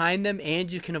go behind them,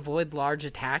 and you can avoid large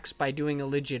attacks by doing a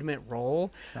legitimate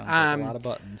roll. Sounds like a lot of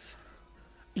buttons.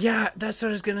 Yeah, that's what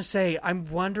I was going to say. I'm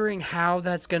wondering how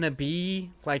that's going to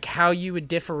be, like how you would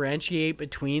differentiate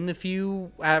between the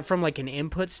few from like an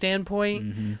input standpoint.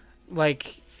 Mm-hmm.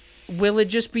 Like, will it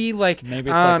just be like maybe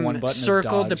it's like one button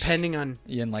circle is dodge, depending on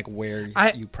like where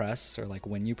you press or like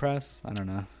when you press? I don't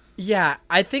know. Yeah,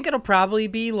 I think it'll probably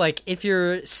be like if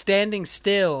you're standing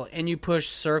still and you push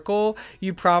circle,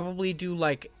 you probably do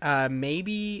like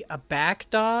maybe a back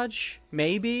dodge,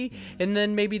 maybe, and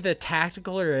then maybe the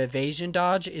tactical or evasion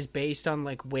dodge is based on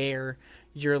like where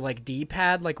your like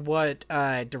D-pad, like what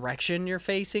direction you're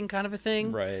facing, kind of a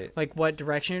thing. Right. Like what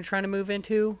direction you're trying to move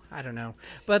into. I don't know.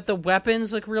 But the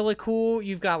weapons look really cool.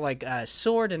 You've got like a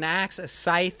sword, an axe, a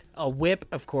scythe, a whip,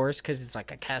 of course, because it's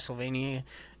like a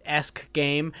Castlevania-esque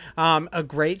game. A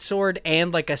great sword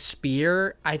and like a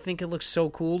spear. I think it looks so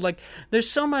cool. Like there's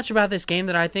so much about this game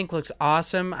that I think looks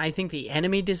awesome. I think the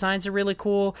enemy designs are really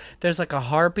cool. There's like a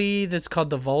harpy that's called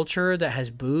the Vulture that has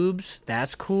boobs.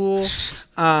 That's cool.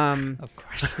 Of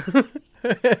course.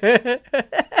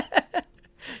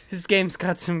 This game's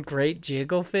got some great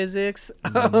jiggle physics.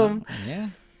 Yeah.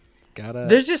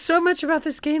 There's just so much about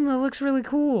this game that looks really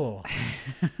cool.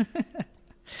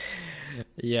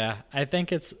 Yeah, I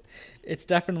think it's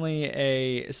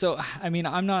definitely so I mean,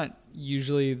 I'm not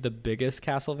usually the biggest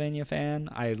Castlevania fan.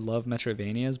 I love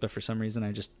Metroidvanias, but for some reason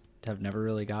I just have never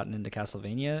really gotten into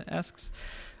Castlevania-esques.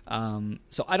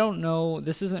 So I don't know,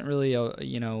 this isn't really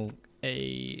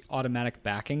a automatic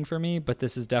backing for me, but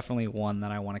this is definitely one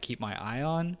that I want to keep my eye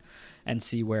on and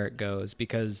see where it goes,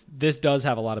 because this does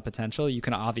have a lot of potential. You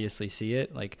can obviously see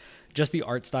it. Like, just the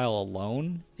art style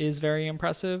alone is very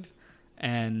impressive.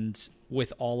 And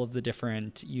with all of the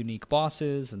different unique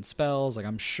bosses and spells, like,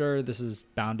 I'm sure this is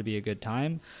bound to be a good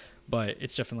time, but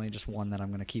it's definitely just one that I'm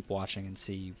going to keep watching and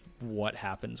see what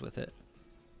happens with it.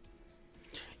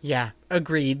 Yeah,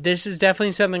 agreed. This is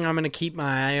definitely something I'm going to keep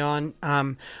my eye on.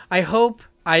 I hope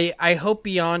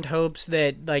beyond hopes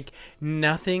that like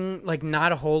nothing, like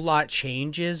not a whole lot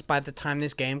changes by the time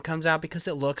this game comes out, because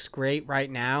it looks great right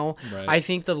now. Right. I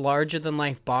think the larger than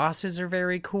life bosses are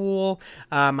very cool.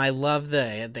 I love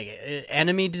the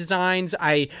enemy designs.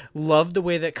 I love the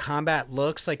way that combat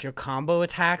looks, like your combo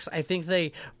attacks. I think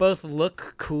they both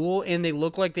look cool and they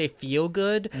look like they feel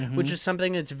good, which is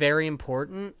something that's very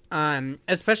important.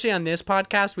 Especially on this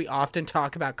podcast, we often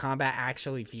talk about combat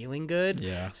actually feeling good.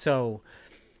 Yeah. So,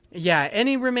 yeah,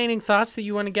 any remaining thoughts that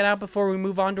you want to get out before we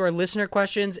move on to our listener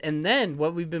questions and then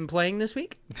what we've been playing this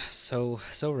week? So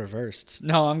reversed.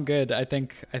 No, I'm good. I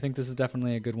think this is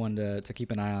definitely a good one to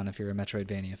keep an eye on if you're a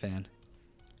Metroidvania fan.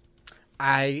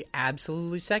 I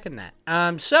absolutely second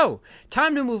that. So,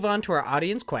 time to move on to our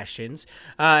audience questions.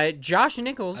 Josh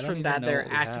Nichols from That There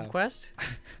Active Quest.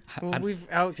 Well,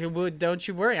 don't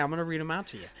you worry, I'm going to read them out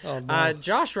to you. Oh, no.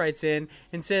 Josh writes in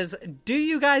and says, do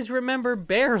you guys remember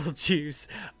Barrel Juice?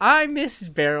 I miss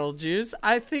Barrel Juice.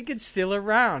 I think it's still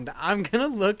around. I'm going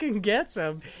to look and get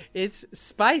some. It's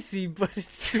spicy, but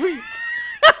it's sweet.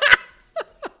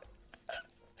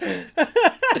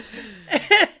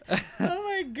 Oh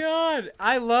my god,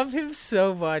 I love him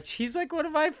so much. He's like one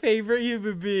of my favorite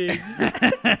human beings.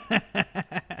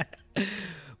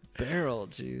 Barrel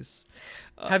juice.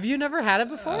 Have you never had it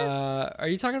before? Are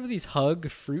you talking about these Hug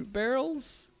fruit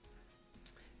barrels?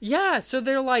 Yeah, so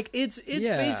they're like it's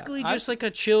basically just like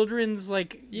a children's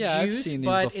like juice, I've seen these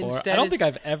but before. instead I don't think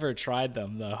I've ever tried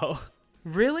them though.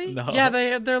 Really? No.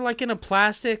 Yeah, they're like in a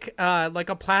plastic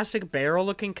barrel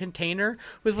looking container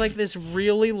with like this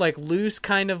really like loose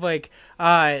kind of like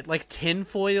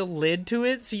tinfoil lid to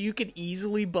it, so you could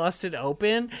easily bust it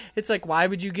open. It's like, why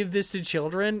would you give this to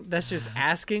children? That's just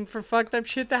asking for fucked up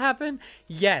shit to happen.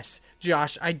 Yes,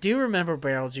 Josh, I do remember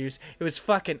barrel juice. It was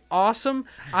fucking awesome.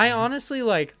 I honestly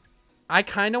I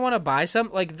kind of want to buy some.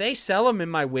 Like, they sell them in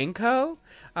my Winco.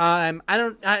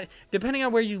 Depending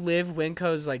on where you live,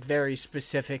 Winco is like very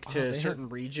specific to certain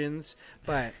regions,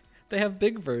 but they have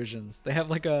big versions. They have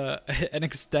like an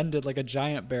extended, like a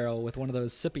giant barrel with one of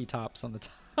those sippy tops on the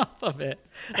top of it,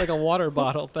 like a water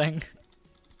bottle thing.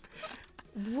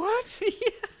 What? Yeah.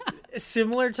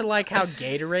 Similar to like how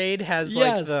Gatorade has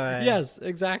yes,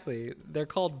 exactly. They're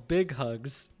called big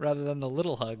hugs rather than the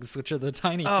little hugs, which are the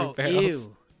tiny fruit barrels.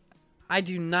 Ew. I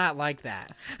do not like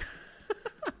that.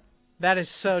 That is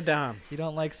so dumb. You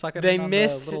don't like sucking they on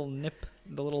missed the little nip,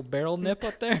 the little barrel nip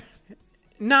up there?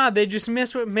 Nah, they just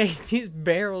missed what made these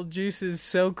barrel juices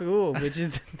so cool, which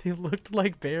is that they looked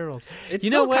like barrels. It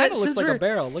still kind of looks like a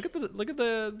barrel. Look at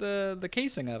the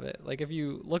casing of it. Like if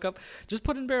you look up, just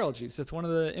put in barrel juice. It's one of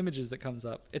the images that comes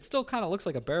up. It still kind of looks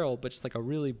like a barrel, but just like a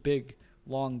really big,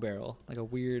 long barrel, like a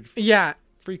weird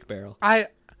freak barrel.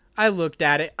 I looked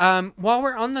at it. While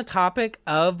we're on the topic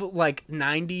of like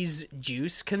 90s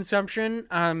juice consumption,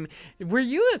 were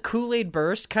you a Kool-Aid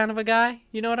Burst kind of a guy?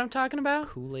 You know what I'm talking about?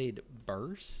 Kool-Aid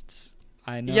Burst?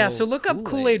 I know. Yeah, so look up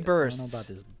Kool-Aid Burst. I don't know about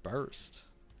this Burst.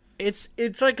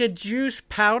 It's like a juice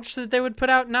pouch that they would put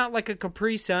out, not like a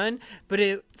Capri Sun, but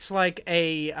it's like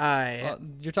a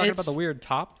you're talking about the weird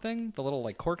top thing? The little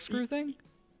like corkscrew thing?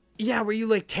 Yeah, where you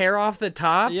like tear off the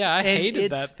top? Yeah, I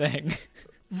hated that thing.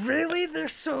 Really? They're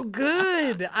so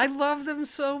good. I love them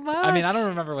so much. I mean, I don't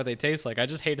remember what they taste like. I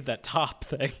just hated that top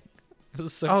thing. It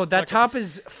was so that top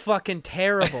is fucking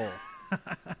terrible.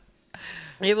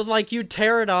 It would like you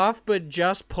tear it off, but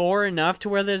just pour enough to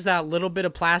where there's that little bit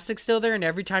of plastic still there, and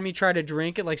every time you try to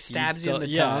drink it, like stabs you in the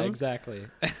tongue. Yeah, exactly.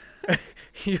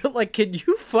 You're like, can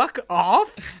you fuck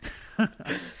off? I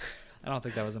don't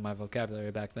think that was in my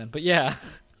vocabulary back then, but yeah,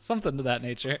 something to that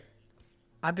nature.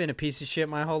 I've been a piece of shit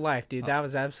my whole life, dude. That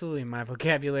was absolutely my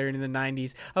vocabulary in the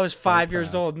 90s. I was 5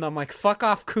 years old, and I'm like, fuck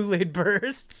off Kool-Aid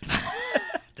Bursts.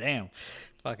 Damn.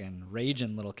 Fucking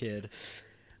raging little kid.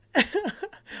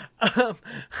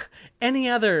 Any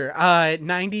other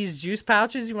 90s juice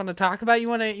pouches you want to talk about? You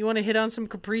want to hit on some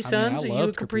Capri Suns? I Are you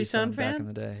a Capri Sun fan? Back in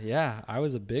the day. Yeah, I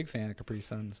was a big fan of Capri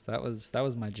Suns. That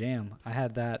was my jam. I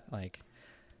had that like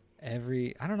I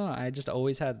don't know, I just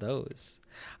always had those.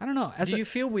 I don't know. Do you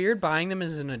feel weird buying them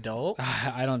as an adult?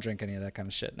 I don't drink any of that kind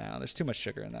of shit now. There's too much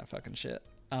sugar in that fucking shit.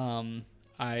 Man,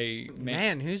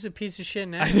 who's a piece of shit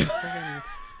now? Shit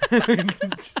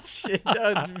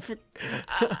on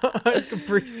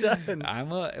Capri Suns.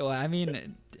 I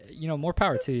mean, more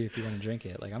power to you if you want to drink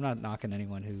it. Like, I'm not knocking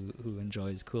anyone who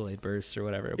enjoys Kool-Aid Bursts or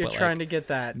whatever. You're but trying to get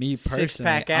that me personally,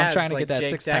 six-pack abs. I'm trying to like get that Jake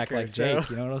six-pack Decker, like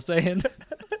Jake. You know what I'm saying?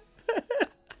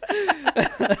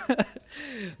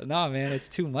 No, man, it's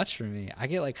too much for me. I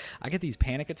get these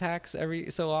panic attacks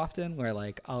every so often where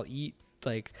like I'll eat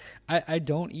like I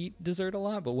don't eat dessert a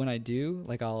lot, but when I do,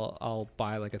 like I'll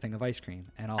buy like a thing of ice cream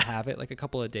and I'll have it like a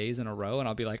couple of days in a row and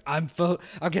I'll be like, I'm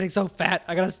getting so fat,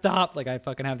 I gotta stop. Like I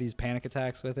fucking have these panic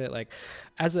attacks with it. Like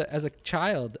as a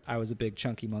child, I was a big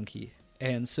chunky monkey,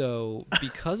 and so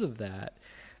because of that,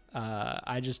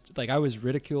 I just like I was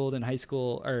ridiculed in high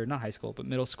school, or not high school, but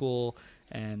middle school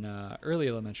and early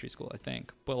elementary school, I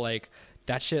think. But like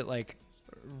that shit like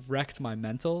wrecked my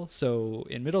mental. So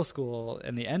in middle school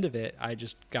and the end of it, I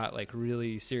just got like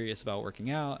really serious about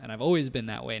working out, and I've always been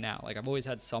that way now. Like I've always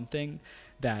had something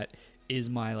that is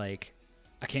my like,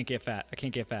 I can't get fat, I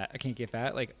can't get fat, I can't get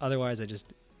fat. Like otherwise I just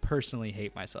personally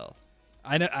hate myself.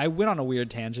 I went on a weird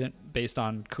tangent based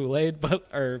on Kool-Aid,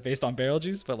 or based on barrel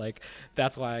juice, but like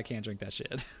that's why I can't drink that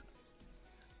shit.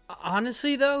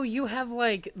 Honestly, though, you have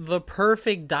like the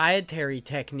perfect dietary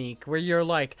technique where you're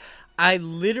like,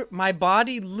 my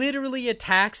body literally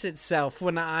attacks itself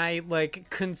when I like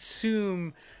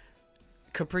consume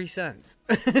Capri Suns.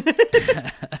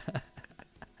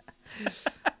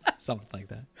 Something like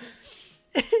that.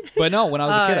 But no, when I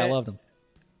was a kid, I loved them.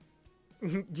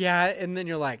 Yeah, and then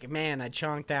you're like, man, I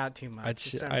chonked out too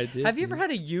much. I did. Have you ever had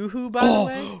a Yoo-Hoo, by the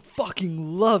way?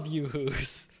 Fucking love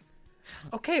Yoo-Hoos.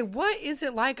 Okay, what is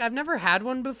it like? I've never had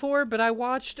one before, but I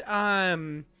watched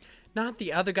not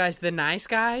the other guys, the Nice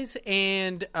Guys,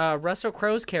 and Russell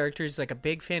Crowe's character is like a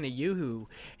big fan of Yoo-Hoo,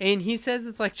 and he says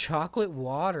it's like chocolate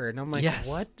water, and I'm like, Yes.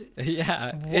 what?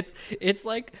 Yeah, it's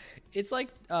like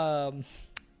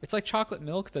chocolate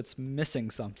milk that's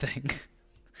missing something.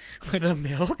 The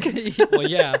milk? Well,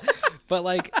 yeah, but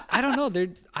like I don't know.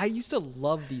 I used to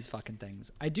love these fucking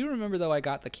things. I do remember though I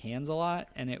got the cans a lot,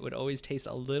 and it would always taste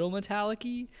a little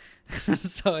metallic-y.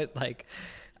 So it like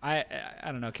I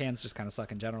don't know. Cans just kind of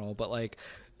suck in general, but like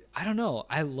I don't know.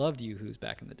 I loved Yoo-Hoos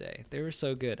back in the day. They were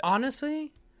so good.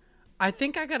 Honestly, I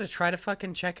think I gotta try to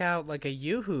fucking check out like a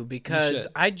Yoo-Hoo because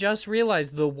I just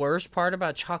realized the worst part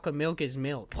about chocolate milk is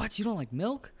milk. What? You don't like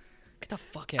milk? Get the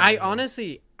fuck out of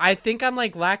here. I think I'm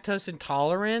like lactose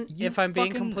intolerant, if I'm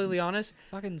being completely honest.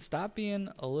 Fucking stop being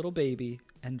a little baby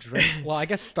and drink. Well, I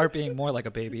guess start being more like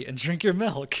a baby and drink your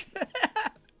milk.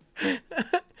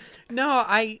 No,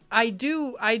 I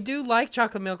do like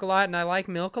chocolate milk a lot, and I like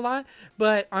milk a lot,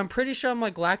 but I'm pretty sure I'm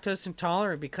like lactose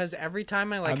intolerant because every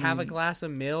time I have a glass of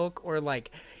milk or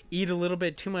like eat a little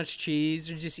bit too much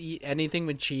cheese or just eat anything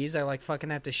with cheese, I like fucking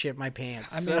have to shit my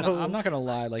pants. I mean, I'm not gonna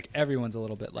lie, like everyone's a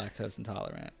little bit lactose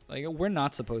intolerant. Like we're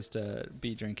not supposed to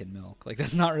be drinking milk. Like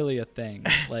that's not really a thing.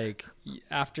 Like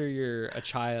after you're a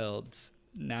child,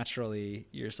 naturally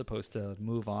you're supposed to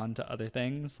move on to other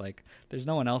things. Like there's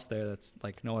no one else there that's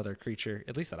like no other creature,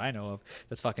 at least that I know of,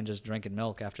 that's fucking just drinking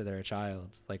milk after they're a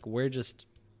child. Like we're just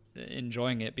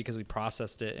enjoying it because we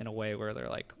processed it in a way where they're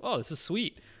like, oh, this is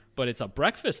sweet, but it's a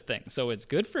breakfast thing, so it's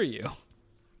good for you.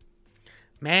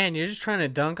 Man, you're just trying to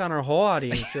dunk on our whole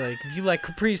audience. You're like, if you like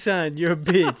Capri Sun, you're a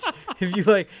bitch.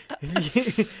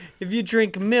 if you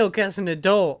drink milk as an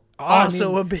adult,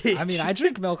 also a bitch. I mean, I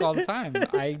drink milk all the time.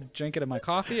 I drink it in my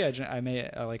coffee. I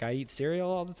eat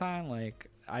cereal all the time. Like,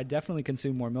 I definitely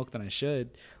consume more milk than I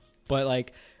should. But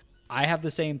like, I have the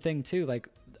same thing too. Like,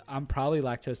 I'm probably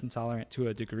lactose intolerant to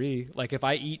a degree. Like, if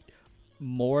I eat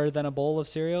more than a bowl of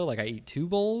cereal, like I eat 2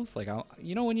 bowls, like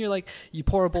when you're like you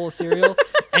pour a bowl of cereal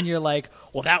and you're like,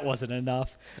 well, that wasn't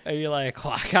enough, and you're like,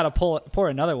 well, I gotta pour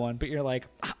another one, but you're like,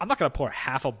 I'm not gonna pour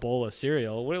half a bowl of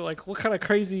cereal. What kind of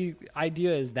crazy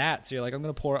idea is that? So you're like, I'm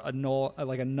gonna pour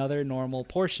another normal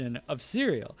portion of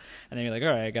cereal, and then you're like, all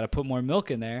right, I gotta put more milk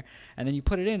in there, and then you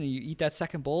put it in and you eat that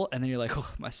second bowl, and then you're like,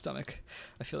 oh, my stomach,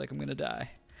 I feel like I'm gonna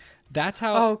die. That's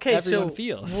how everyone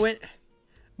feels.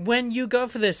 When you go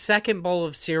for the second bowl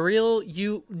of cereal,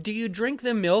 do you drink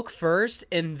the milk first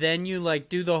and then you like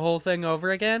do the whole thing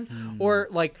over again? Or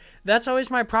like that's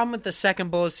always my problem with the second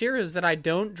bowl of cereal is that I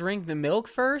don't drink the milk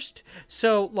first.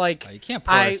 So like you can't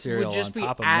pour cereal on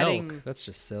top of milk. That's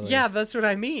just silly. Yeah, that's what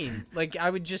I mean. Like I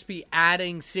would just be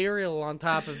adding cereal on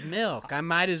top of milk. I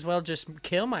might as well just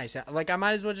kill myself. Like I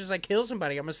might as well just like kill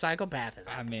somebody. I'm a psychopath at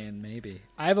that. I mean, maybe.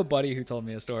 I have a buddy who told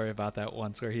me a story about that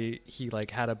once where he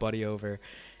like had a buddy over.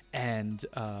 And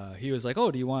he was like,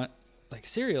 oh, do you want like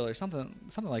cereal or something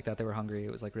like that? They were hungry. It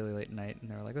was like really late at night,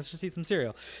 and they were like, let's just eat some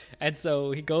cereal. And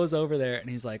so he goes over there and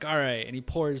he's like, all right, and he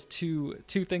pours two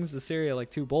things of cereal,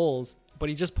 like 2 bowls, but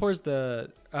he just pours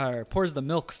the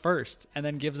milk first and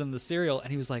then gives him the cereal.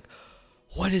 And he was like,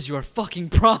 what is your fucking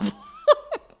problem?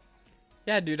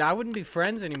 Yeah, dude, I wouldn't be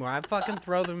friends anymore. I'd fucking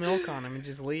throw the milk on him and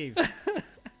just leave.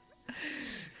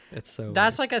 It's so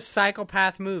that's weird. like a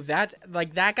psychopath move. That's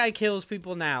like that guy kills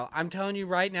people now. I'm telling you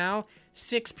right now,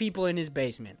 6 people in his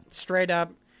basement, straight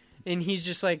up, and he's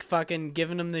just like fucking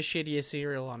giving them the shittiest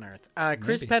cereal on earth.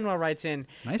 Chris Penwell writes in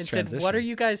and said, "What are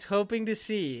you guys hoping to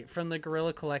see from the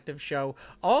Gorilla Collective show?"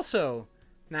 Also,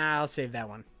 I'll save that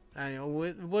one.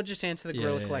 We'll just answer the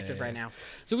Gorilla Collective right now.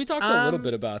 So we talked a little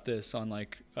bit about this on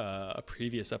like a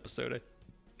previous episode.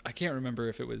 I can't remember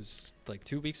if it was like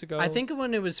 2 weeks ago. I think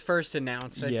when it was first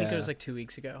announced, I think it was like 2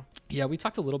 weeks ago. Yeah, we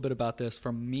talked a little bit about this.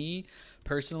 For me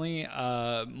personally,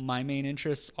 my main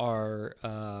interests are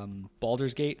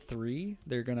Baldur's Gate 3.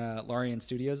 Larian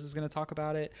Studios is gonna talk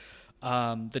about it.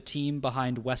 The team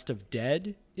behind West of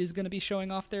Dead is going to be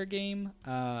showing off their game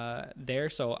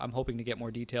there, so I'm hoping to get more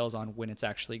details on when it's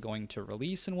actually going to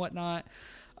release and whatnot.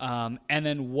 And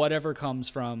then whatever comes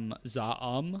from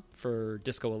Zaum for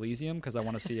Disco Elysium, because I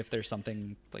want to see if there's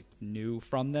something like new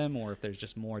from them or if there's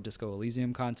just more Disco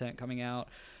Elysium content coming out.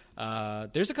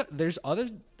 There's other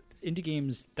indie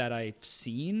games that I've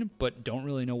seen but don't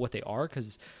really know what they are,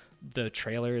 because the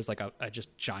trailer is like a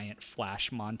just giant flash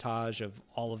montage of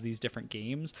all of these different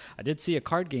games. I did see a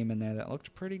card game in there that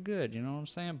looked pretty good, you know what I'm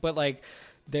saying? But like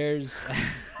there's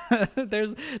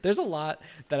there's a lot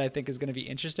that I think is going to be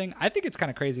interesting. I think it's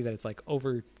kind of crazy that it's like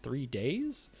over 3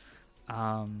 days.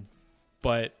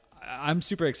 But I'm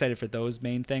super excited for those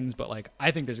main things, but like I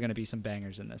think there's going to be some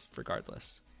bangers in this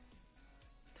regardless.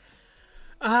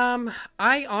 I'm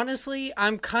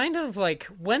kind of like,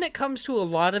 when it comes to a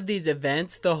lot of these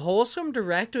events, the Wholesome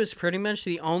Direct was pretty much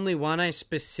the only one I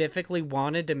specifically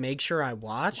wanted to make sure I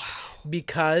watched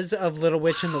because of Little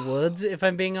Witch in the Woods, if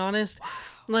I'm being honest.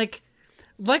 Like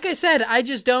I said, I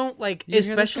just don't like,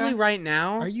 especially right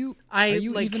now. Are you like,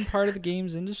 even part of the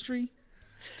games industry?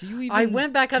 Do you even? I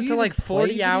went back up to like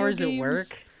 40 hours at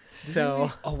work.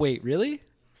 So. Oh wait, really?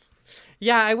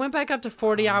 Yeah, I went back up to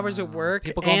 40 hours at work.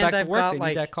 People going back to work, got, they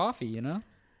need that coffee, you know?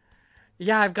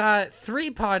 Yeah, I've got 3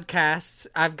 podcasts.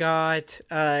 I've got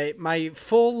my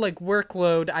full like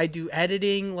workload. I do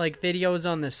editing, like videos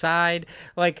on the side.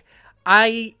 Like,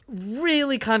 I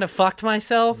really kind of fucked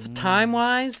myself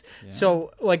time-wise. Yeah.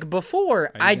 So, like,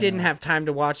 before, I didn't have time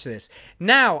to watch this.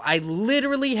 Now, I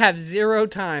literally have 0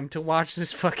 time to watch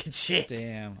this fucking shit.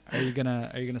 Damn. Are you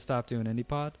gonna stop doing Indie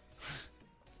Pod?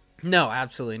 No,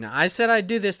 absolutely not. I said I'd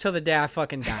do this till the day I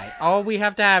fucking die. All we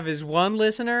have to have is 1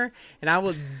 listener, and I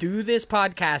will do this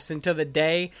podcast until the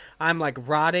day I'm, like,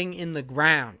 rotting in the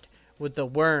ground with the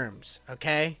worms,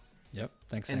 okay? Yep,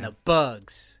 thanks, and Sam. the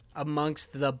bugs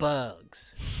amongst the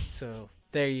bugs. So,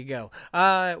 there you go.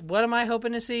 What am I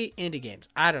hoping to see? Indie games.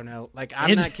 I don't know. Like,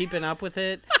 I'm not keeping up with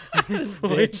it at this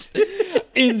point.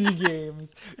 Indie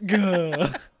games.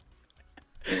 Gah.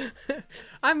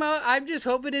 I'm just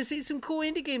hoping to see some cool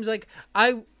indie games. Like,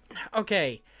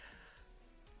 okay.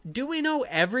 Do we know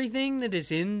everything that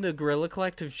is in the Guerrilla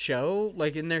Collective show,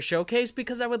 like in their showcase?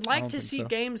 Because I would like to see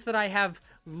games that I have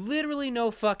literally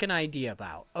no fucking idea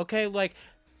about. Okay, like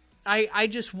I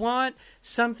just want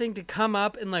something to come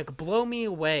up and like blow me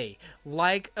away.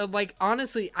 Like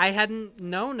honestly, I hadn't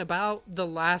known about The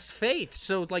Last Faith,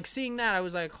 so like seeing that, I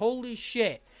was like, holy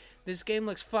shit. This game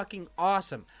looks fucking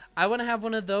awesome. I want to have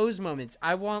one of those moments.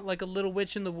 I want like a Little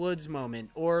Witch in the Woods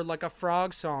moment, or like a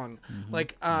Frog Song,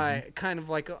 kind of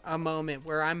like a moment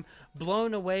where I'm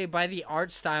blown away by the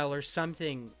art style or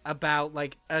something about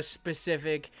like a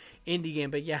specific indie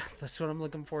game. But yeah, that's what I'm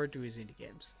looking forward to is indie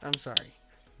games. I'm sorry.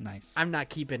 Nice. I'm not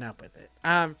keeping up with it.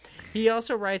 He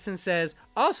also writes and says,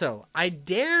 also, I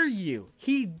dare you.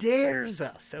 He dares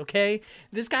us, okay?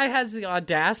 This guy has the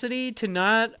audacity to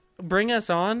not bring us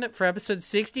on for episode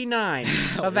 69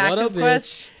 of Active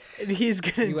Quest. He's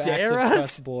gonna dare us,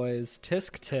 Quest boys.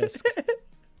 Tisk tisk.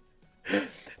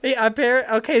 Hey,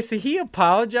 okay, so he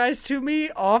apologized to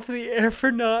me off the air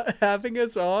for not having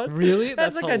us on. Really?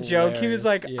 That's like hilarious. A joke. He was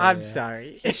like, "I'm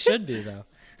sorry." He should be though.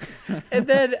 And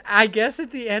then I guess at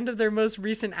the end of their most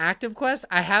recent Active Quest,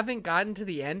 I haven't gotten to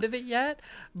the end of it yet,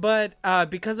 but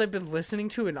because I've been listening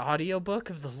to an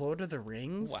audiobook of The Lord of the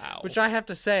Rings, which I have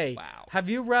to say, have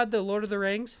you read The Lord of the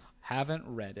Rings? Haven't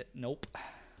read it. Nope.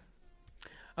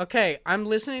 Okay, I'm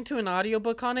listening to an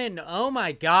audiobook on it, and oh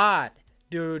my god,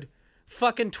 dude,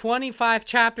 fucking 25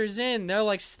 chapters in, they're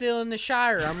like still in the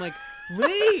Shire. I'm like,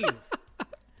 leave!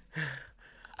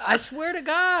 I swear to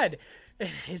God.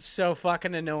 It's so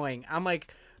fucking annoying. I'm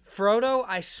like, Frodo,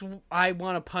 I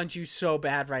want to punch you so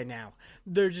bad right now.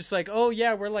 They're just like, oh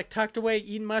yeah, we're like tucked away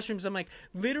eating mushrooms. I'm like,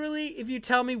 literally, if you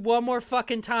tell me one more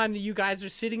fucking time that you guys are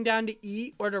sitting down to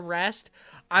eat or to rest,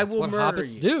 I will murder you.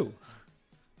 That's what hobbits do.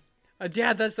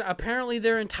 Yeah, that's apparently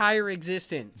their entire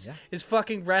existence is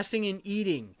fucking resting and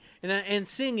eating and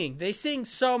singing. They sing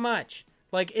so much.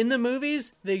 Like in the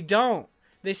movies, they don't.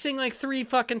 They sing like 3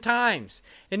 fucking times.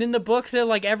 And in the book, they're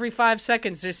like every 5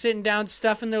 seconds, they're sitting down,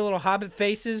 stuffing their little hobbit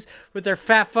faces with their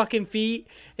fat fucking feet.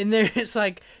 And they're just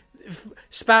like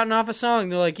spouting off a song.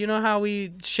 They're like, you know how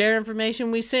we share information,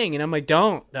 we sing. And I'm like,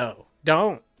 don't, though.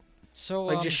 Don't. So,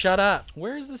 like, just shut up.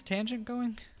 Where is this tangent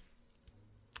going?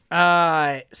 So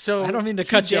I don't mean to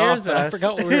cut you off, but I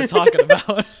forgot what we were talking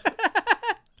about.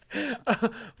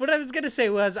 What I was going to say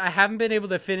was I haven't been able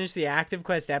to finish the Active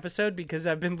Quest episode because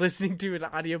I've been listening to an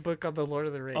audiobook on The Lord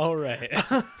of the Rings. All right.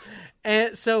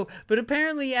 And so, but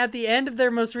apparently at the end of their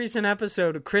most recent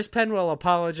episode, Chris Penwell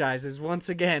apologizes once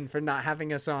again for not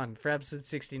having us on for episode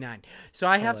 69. So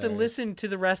I have to listen to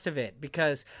the rest of it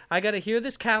because I got to hear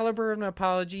this caliber of an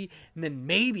apology, and then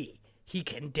maybe he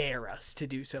can dare us to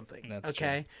do something. That's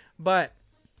okay. True. But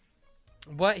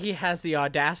what he has the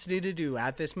audacity to do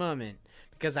at this moment,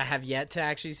 because I have yet to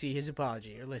actually see his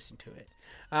apology or listen to it.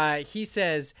 He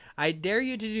says, I dare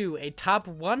you to do a top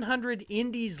 100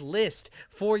 indies list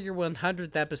for your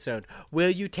 100th episode. Will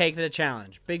you take the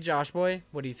challenge? Big Josh Boy,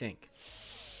 what do you think?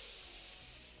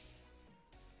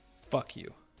 Fuck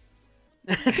you.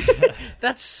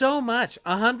 That's so much.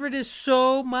 100 is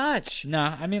so much.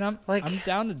 Nah, I mean, I'm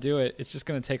down to do it. It's just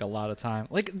gonna take a lot of time.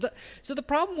 So the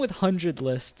problem with 100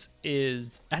 lists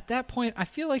is at that point, I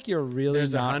feel like you're really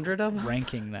There's not 100 of them?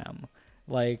 ranking them.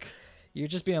 Like you're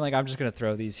just being like, I'm just gonna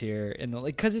throw these here, and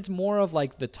because it's more of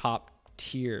like the top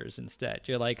tiers instead.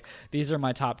 You're like, these are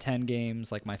my top 10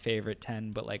 games, like my favorite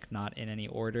 10, but like not in any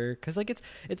order. Because like it's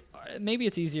maybe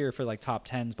it's easier for like top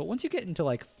 10s, but once you get into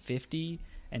like 50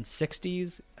 and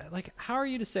 60s, like how are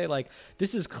you to say like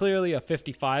this is clearly a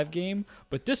 55 game,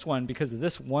 but this one, because of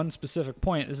this one specific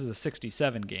point, this is a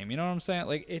 67 game? You know what I'm saying?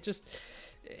 Like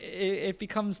it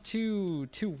becomes too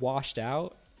washed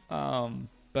out.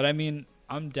 But I mean,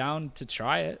 I'm down to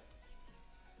try it.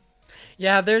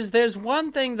 Yeah, there's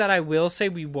one thing that I will say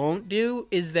we won't do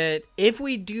is that if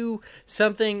we do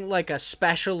something like a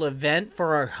special event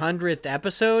for our 100th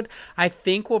episode, I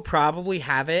think we'll probably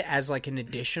have it as like an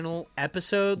additional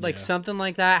episode, like something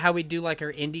like that. How we do like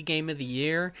our indie game of the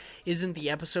year isn't the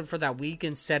episode for that week.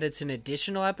 Instead, it's an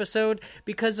additional episode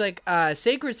because like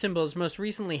Sacred Symbols most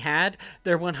recently had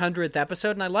their 100th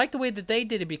episode, and I like the way that they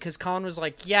did it because Colin was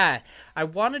like, yeah, I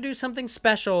want to do something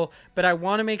special, but I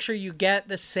want to make sure you get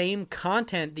the same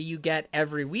content that you get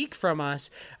every week from us,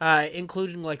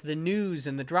 including like the news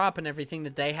and the drop and everything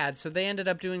that they had. So they ended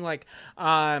up doing like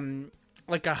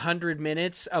 100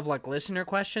 minutes of like listener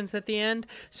questions at the end.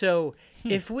 So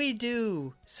if we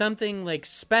do something like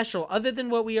special other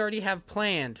than what we already have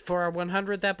planned for our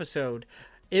 100th episode,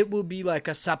 it will be like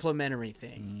a supplementary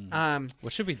thing.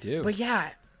 What should we do? But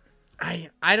yeah,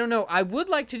 I don't know. I would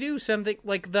like to do something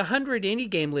like the 100 indie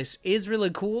game list is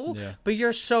really cool, but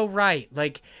you're so right.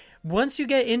 Like once you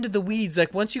get into the weeds,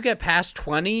 like once you get past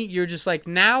 20, you're just like,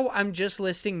 now I'm just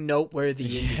listing noteworthy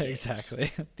indie games.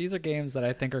 Exactly. These are games that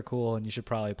I think are cool and you should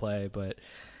probably play, but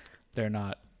they're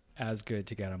not as good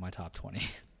to get on my top 20.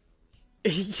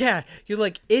 Yeah, you're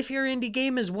like, if your indie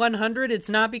game is 100, it's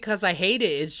not because I hate it.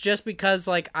 It's just because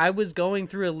like I was going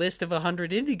through a list of 100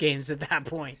 indie games at that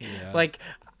point. Yeah. Like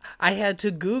I had to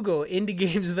Google indie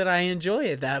games that I enjoy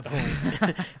at that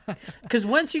point. Because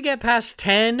once you get past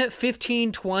 10,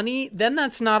 15, 20, then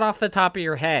that's not off the top of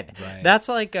your head. Right. That's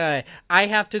like I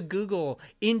have to Google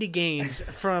indie games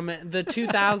from the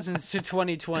 2000s to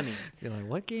 2020. You're like,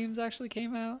 what games actually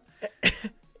came out?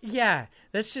 Yeah,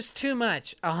 that's just too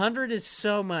much. 100 is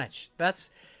so much. That's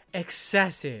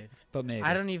excessive. But maybe.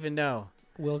 I don't even know.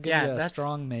 We'll give you a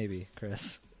strong maybe,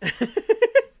 Chris.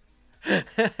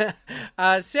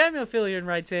 Samuel Fillion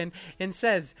writes in and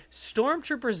says,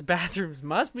 Stormtroopers' bathrooms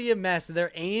must be a mess.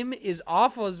 Their aim is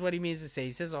awful is what he means to say.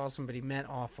 He says awesome, but he meant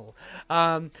awful.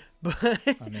 But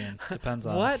I mean, depends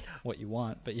on what you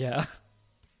want, but yeah.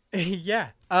 Yeah.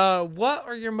 What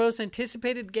are your most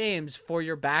anticipated games for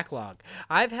your backlog?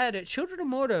 I've had Children of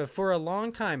Morta for a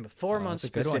long time, 4 months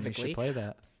specifically. You should play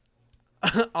that.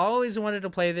 Always wanted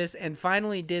to play this and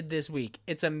finally did this week.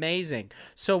 It's amazing.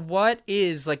 So what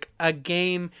is like a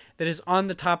game that is on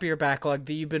the top of your backlog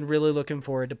that you've been really looking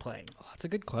forward to playing? Oh, that's a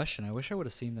good question. I wish I would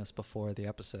have seen this before the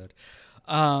episode.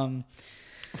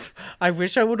 I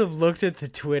wish I would have looked at the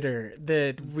Twitter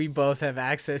that we both have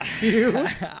access to.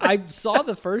 I saw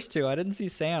the first two. I didn't see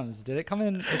Sam's. Did it come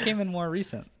in? It came in more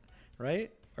recent, right?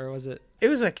 Or was it? It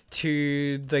was like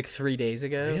 3 days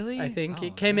ago. Really? I think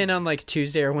it came in on like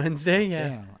Tuesday or Wednesday. Yeah.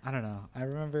 Damn. I don't know. I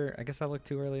remember. I guess I looked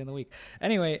too early in the week.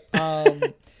 Anyway,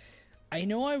 I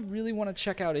know I really want to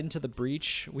check out Into the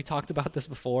Breach. We talked about this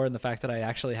before, and the fact that I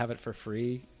actually have it for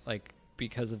free, like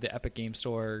because of the Epic Game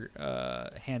Store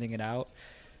handing it out.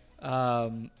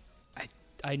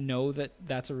 I know that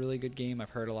that's a really good game.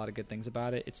 I've heard a lot of good things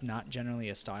about it. It's not generally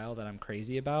a style that I'm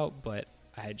crazy about, but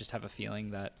I just have a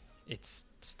feeling that it's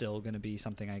still going to be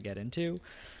something I get into.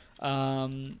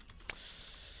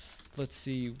 Let's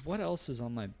see. What else is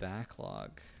on my backlog?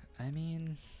 I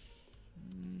mean,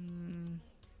 I'm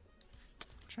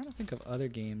trying to think of other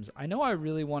games. I know I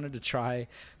really wanted to try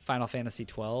Final Fantasy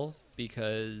 12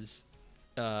 because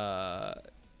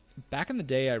back in the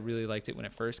day, I really liked it when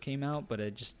it first came out, but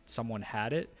someone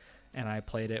had it, and I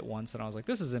played it once, and I was like,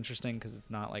 this is interesting because it's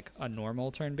not like a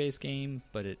normal turn-based game,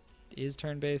 but it is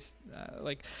turn-based.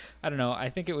 I don't know. I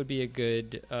think it would be a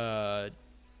good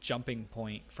jumping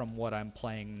point from what I'm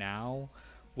playing now,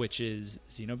 which is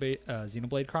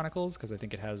Xenoblade Chronicles, because I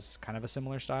think it has kind of a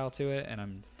similar style to it, and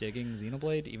I'm digging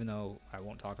Xenoblade, even though I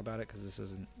won't talk about it because this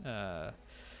isn't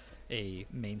a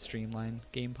mainstream line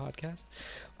game podcast.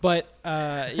 But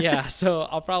yeah, so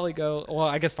I'll probably go. Well,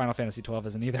 I guess Final Fantasy 12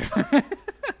 isn't either.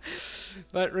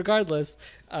 But regardless,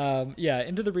 yeah,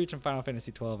 Into the Breach and Final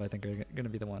Fantasy 12 I think are going to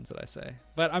be the ones that I say.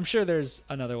 But I'm sure there's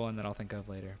another one that I'll think of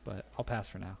later. But I'll pass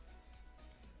for now.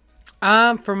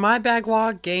 For my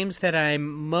backlog, games that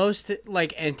I'm most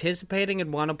like anticipating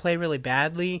and want to play really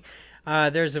badly,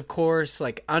 there's of course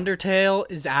like Undertale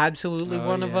is absolutely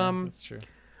one of them. That's true.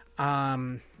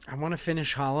 I want to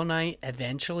finish Hollow Knight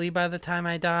eventually by the time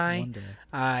I die. One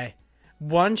day.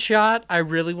 One Shot I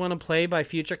really want to play by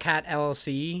Future Cat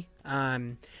LLC.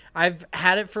 I've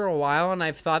had it for a while and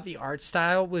I've thought the art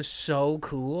style was so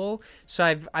cool, so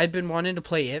I've been wanting to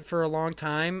play it for a long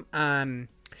time.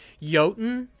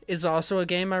 Jotun is also a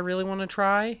game I really want to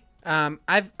try.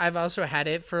 I've also had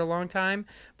it for a long time,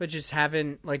 but just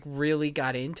haven't like really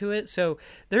got into it. So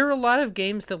there are a lot of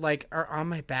games that like are on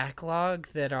my backlog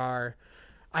that are,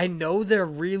 I know they're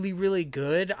really, really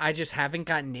good. I just haven't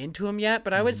gotten into them yet.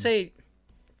 But I would say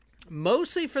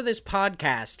mostly for this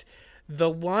podcast, the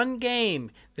one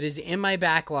game that is in my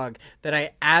backlog that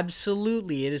I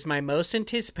absolutely, it is my most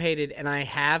anticipated and I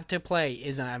have to play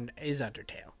is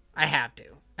Undertale. I have to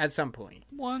at some point.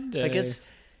 One day. Like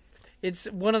it's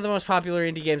one of the most popular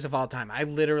indie games of all time. I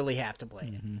literally have to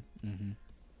play it.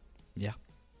 Yeah.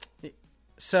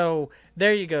 So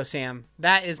there you go, Sam.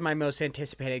 That is my most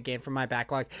anticipated game from my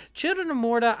backlog. Children of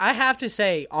Morta, I have to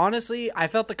say, honestly, I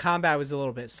felt the combat was a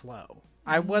little bit slow.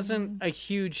 I wasn't a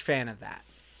huge fan of that.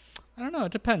 I don't know.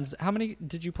 It depends. How many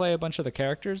did you play? A bunch of the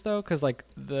characters though, because like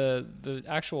the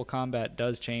actual combat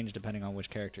does change depending on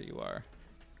which character you are.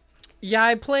 Yeah,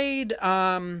 I played.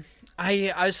 I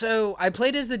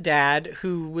played as the dad,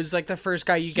 who was like the first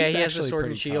guy you get. He has a sword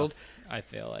and shield. Tough. I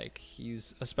feel like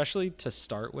he's, especially to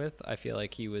start with, I feel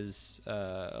like he was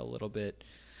a little bit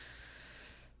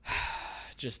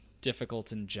just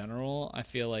difficult in general. I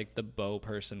feel like the bow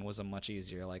person was a much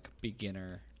easier like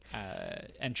beginner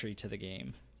entry to the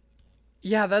game.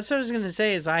 Yeah, that's what I was going to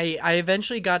say, is I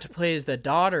eventually got to play as the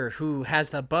daughter who has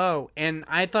the bow, and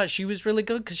I thought she was really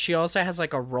good because she also has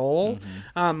like a roll,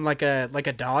 like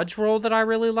a dodge roll that I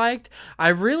really liked. I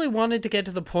really wanted to get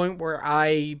to the point where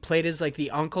I played as like the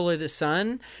uncle or the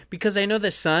son, because I know the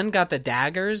son got the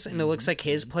daggers, and it looks like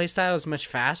his playstyle is much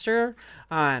faster,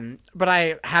 but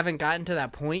I haven't gotten to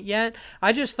that point yet.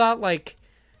 I just thought like,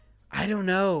 I don't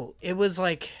know, it was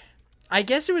like, I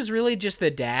guess it was really just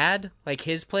the dad. Like,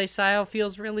 his play style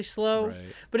feels really slow. Right.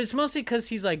 But it's mostly because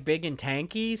he's, like, big and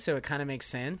tanky, so it kind of makes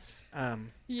sense.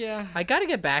 Yeah. I got to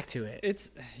get back to it.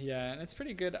 And it's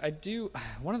pretty good.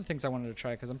 One of the things I wanted to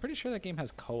try, because I'm pretty sure that game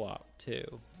has co-op, too,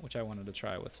 which I wanted to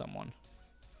try with someone.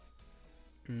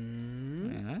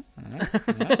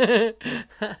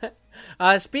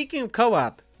 Speaking of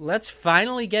co-op, let's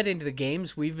finally get into the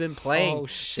games we've been playing. Oh,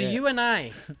 shit. So you and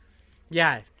I...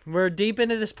 Yeah, we're deep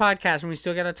into this podcast, and we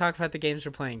still got to talk about the games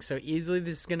we're playing. So easily,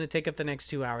 this is going to take up the next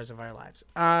 2 hours of our lives.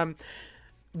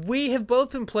 We have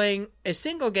both been playing a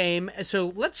single game,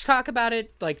 so let's talk about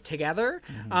it like together.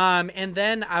 And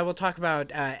then I will talk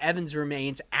about Evan's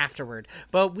Remains afterward.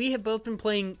 But we have both been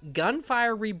playing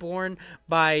Gunfire Reborn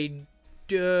by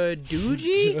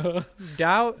Douji?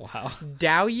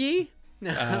 Douyi?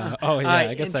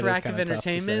 I guess that is Interactive kinda tough to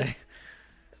Entertainment say.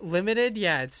 Limited.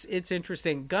 Yeah, it's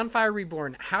interesting. Gunfire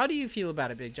Reborn. How do you feel about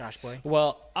it, Big Josh Boy?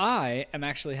 Well, I am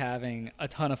actually having a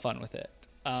ton of fun with it.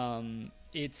 I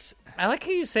like how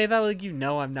you say that like you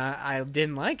know I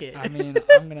didn't like it. I mean,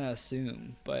 I'm gonna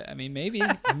assume, but I mean, maybe.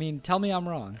 I mean, tell me I'm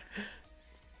wrong.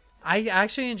 I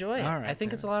actually enjoy it. All right, I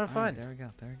think it's a lot of fun. Right, there we go.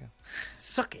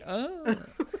 Suck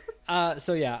it.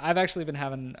 So yeah, I've actually been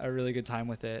having a really good time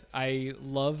with it. I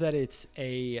love that it's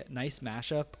a nice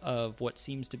mashup of what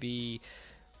seems to be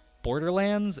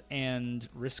Borderlands and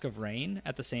Risk of Rain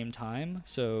at the same time.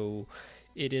 So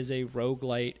it is a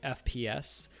roguelite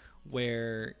FPS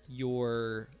where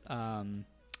you're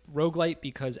roguelite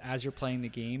because as you're playing the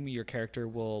game, your character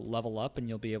will level up and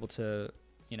you'll be able to,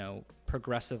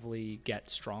 progressively get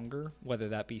stronger, whether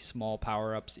that be small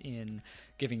power-ups in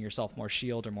giving yourself more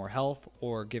shield or more health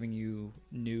or giving you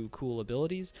new cool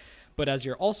abilities. But as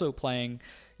you're also playing,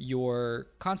 you're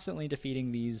constantly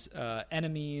defeating these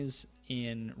enemies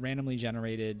in randomly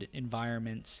generated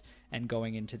environments and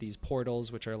going into these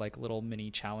portals, which are like little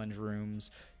mini challenge rooms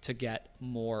to get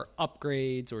more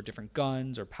upgrades or different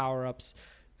guns or power-ups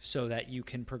so that you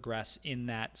can progress in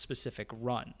that specific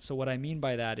run. So what I mean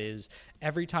by that is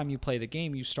every time you play the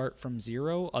game, you start from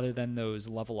zero other than those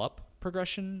level up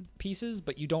progression pieces,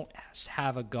 but you don't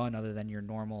have a gun other than your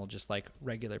normal, just like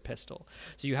regular pistol.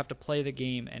 So you have to play the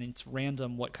game, and it's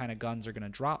random what kind of guns are going to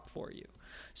drop for you.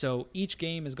 So each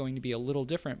game is going to be a little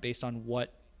different based on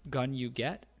what gun you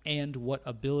get and what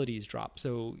abilities drop.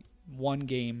 So one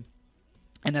game,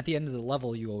 and at the end of the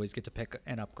level, you always get to pick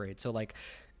an upgrade. So like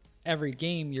every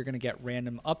game, you're going to get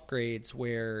random upgrades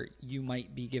where you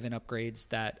might be given upgrades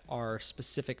that are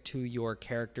specific to your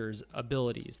character's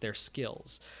abilities, their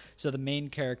skills. So the main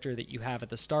character that you have at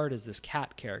the start is this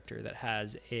cat character that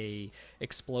has a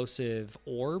explosive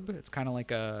orb. It's kind of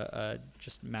like a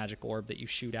just magic orb that you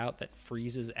shoot out that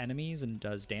freezes enemies and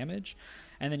does damage.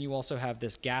 And then you also have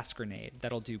this gas grenade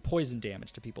that'll do poison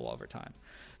damage to people over time.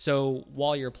 So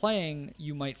while you're playing,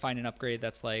 you might find an upgrade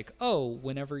that's like, oh,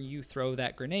 whenever you throw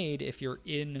that grenade, if you're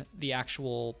in the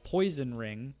actual poison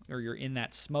ring or you're in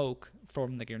that smoke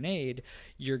from the grenade,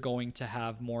 you're going to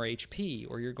have more HP,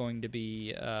 or you're going to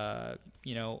be, able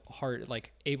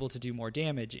to do more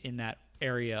damage in that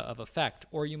area of effect,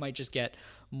 or you might just get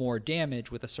more damage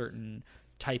with a certain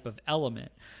type of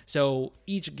element. So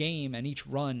each game and each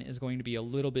run is going to be a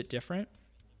little bit different.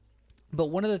 But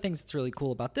one of the things that's really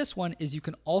cool about this one is you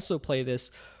can also play this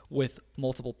with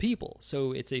multiple people.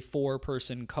 So it's a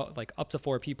 4-person, up to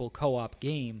 4 people co-op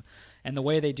game. And the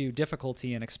way they do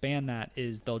difficulty and expand that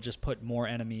is they'll just put more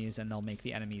enemies, and they'll make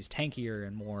the enemies tankier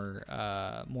and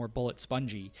more bullet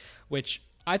spongy, which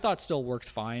I thought still worked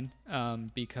fine,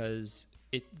 because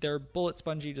they're bullet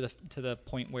spongy to the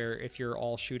point where if you're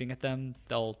all shooting at them,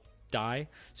 they'll die.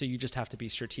 So you just have to be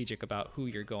strategic about who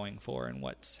you're going for and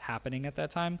what's happening at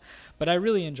that time. But I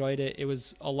really enjoyed it. It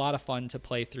was a lot of fun to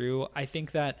play through. I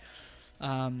think that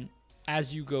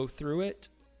as you go through it,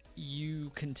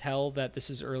 you can tell that this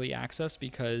is early access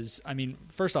because, I mean,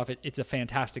 first off, it's a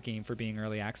fantastic game for being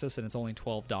early access, and it's only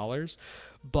 $12,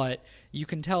 but you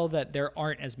can tell that there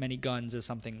aren't as many guns as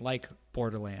something like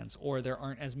Borderlands, or there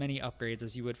aren't as many upgrades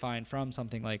as you would find from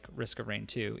something like Risk of Rain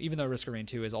 2, even though Risk of Rain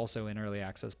 2 is also in early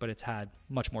access, but it's had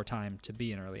much more time to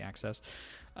be in early access.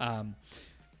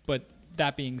 But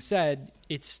that being said,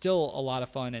 it's still a lot of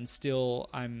fun, and still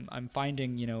I'm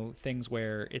finding, things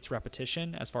where it's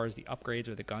repetition as far as the upgrades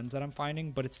or the guns that I'm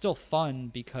finding, but it's still fun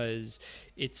because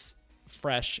it's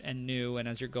fresh and new, and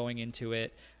as you're going into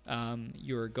it,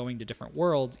 you're going to different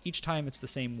worlds. Each time it's the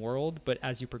same world, but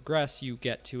as you progress, you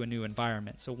get to a new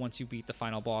environment. So once you beat the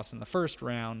final boss in the first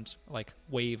round, like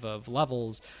wave of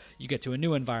levels, you get to a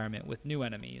new environment with new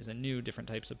enemies and new different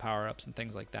types of power-ups and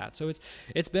things like that. So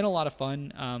it's been a lot of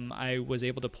fun. I was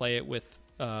able to play it with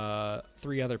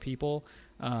 3 other people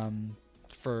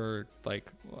for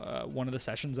one of the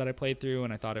sessions that I played through,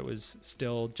 and I thought it was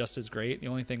still just as great. The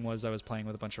only thing was I was playing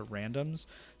with a bunch of randoms,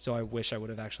 so I wish I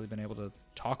would have actually been able to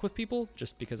talk with people,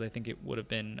 just because I think it would have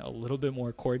been a little bit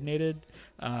more coordinated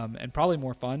and probably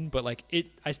more fun. But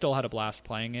I still had a blast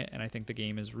playing it, and I think the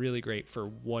game is really great for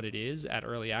what it is at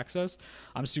early access.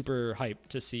 I'm super hyped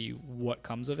to see what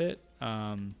comes of it.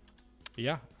 I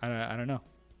don't know.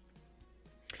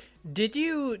 Did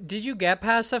you get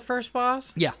past the first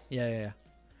boss? Yeah.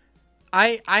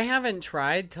 I haven't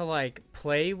tried to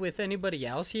play with anybody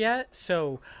else yet,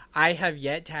 so I have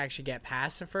yet to actually get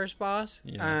past the first boss.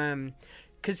 Yeah.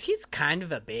 Cause he's kind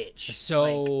of a bitch.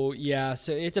 So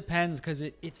so it depends, because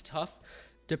it's tough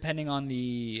depending on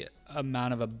the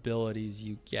amount of abilities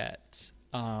you get.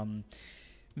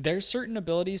 There's certain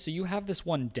abilities. So you have this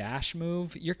one dash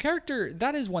move. Your character,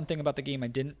 that is one thing about the game I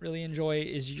didn't really enjoy,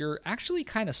 is you're actually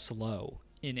kind of slow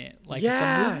in it.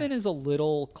 The movement is a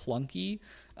little clunky.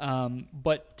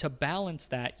 But to balance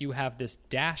that, you have this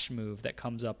dash move that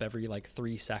comes up every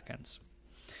 3 seconds.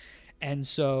 And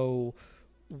so...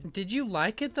 Did you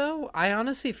like it, though? I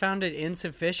honestly found it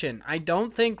insufficient. I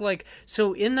don't think,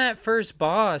 so in that first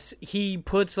boss, he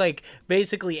puts,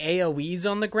 basically AoEs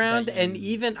on the ground, and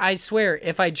even, I swear,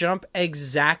 if I jump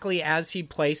exactly as he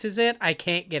places it, I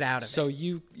can't get out of it. So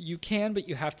you can, but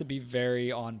you have to be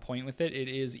very on point with it. It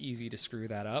is easy to screw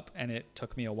that up, and it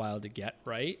took me a while to get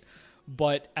right.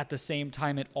 But at the same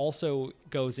time, it also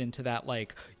goes into that,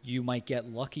 you might get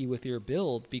lucky with your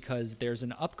build, because there's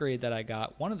an upgrade that I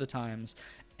got one of the times,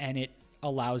 and it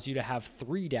allows you to have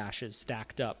 3 dashes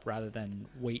stacked up rather than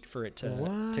wait for it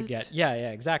to get... Yeah,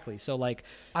 exactly. So,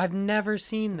 I've never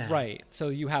seen that. Right. So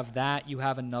you have that. You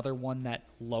have another one that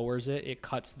lowers it. It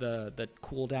cuts the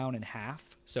cooldown in half.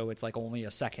 So it's only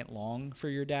a second long for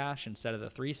your dash instead of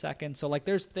the 3 seconds. So,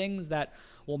 there's things that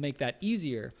will make that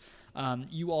easier.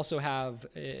 You also have,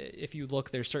 if you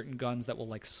look, there's certain guns that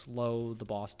will slow the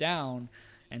boss down,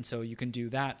 and so you can do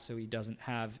that so he doesn't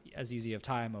have as easy of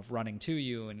time of running to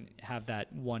you and have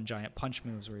that one giant punch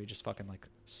moves where he just fucking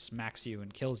smacks you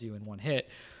and kills you in one hit.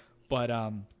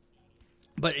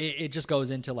 But it just goes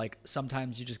into like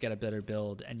sometimes you just get a better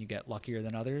build and you get luckier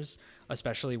than others,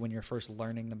 especially when you're first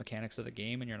learning the mechanics of the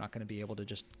game and you're not going to be able to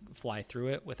just fly through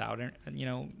it without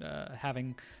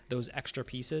having those extra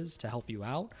pieces to help you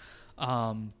out.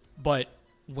 But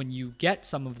when you get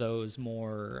some of those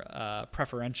more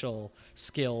preferential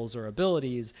skills or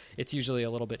abilities, it's usually a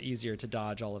little bit easier to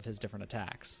dodge all of his different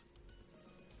attacks.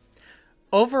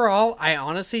 Overall, I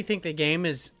honestly think the game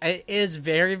is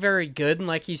very, very good. And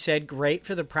like you said, great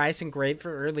for the price and great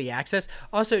for early access.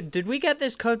 Also, did we get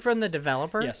this code from the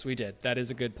developer? Yes, we did. That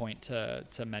is a good point to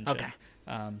mention. Okay.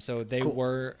 So they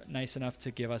were nice enough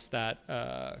to give us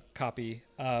that copy,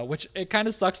 which it kind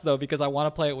of sucks, though, because I want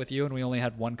to play it with you and we only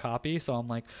had one copy. So I'm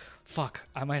like, fuck,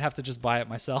 I might have to just buy it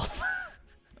myself.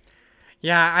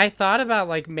 Yeah, I thought about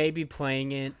like maybe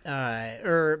playing it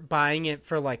or buying it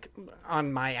for like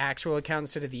on my actual account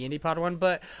instead of the IndiePod one.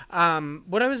 But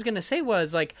what I was going to say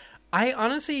was like, I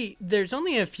honestly, there's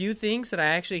only a few things that I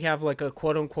actually have like a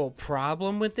quote unquote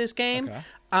problem with this game.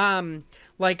 Okay.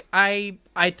 Like I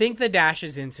think the dash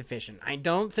is insufficient. I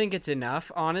don't think it's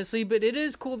enough, honestly, but it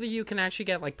is cool that you can actually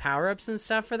get like power-ups and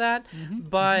stuff for that. Mm-hmm.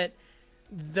 But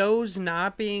those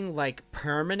not being like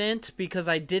permanent, because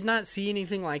I did not see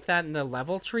anything like that in the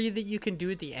level tree that you can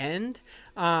do at the end,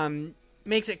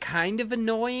 makes it kind of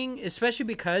annoying, especially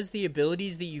because the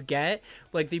abilities that you get,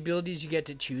 like the abilities you get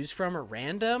to choose from, are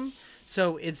random.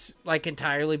 So it's like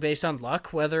entirely based on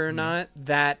luck whether or not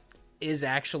that is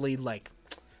actually like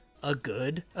a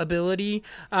good ability.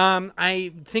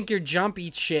 I think your jump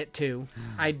eats shit too.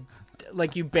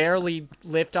 Like you barely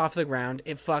lift off the ground.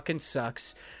 It fucking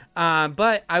sucks.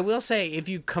 But I will say, if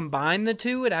you combine the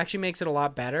two, it actually makes it a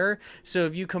lot better. So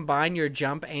if you combine your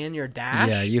jump and your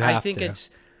dash,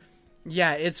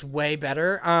 it's way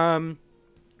better.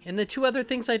 And the two other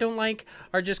things I don't like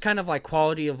are just kind of like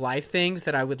quality of life things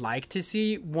that I would like to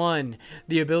see. One,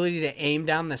 the ability to aim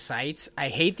down the sights. I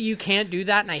hate that you can't do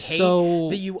that, and I hate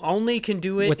that you only can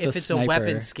do it if it's a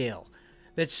weapon skill.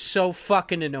 That's so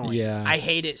fucking annoying. Yeah. I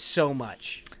hate it so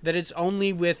much. That it's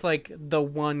only with like the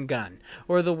one gun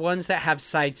or the ones that have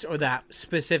sights or that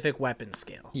specific weapon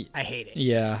skill. I hate it.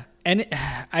 Yeah. And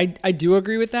I do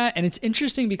agree with that. And it's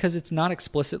interesting because it's not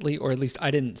explicitly, or at least I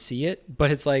didn't see it,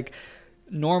 but it's like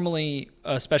normally,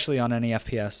 especially on any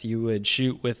FPS, you would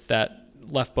shoot with that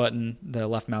left button, the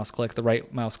left mouse click, the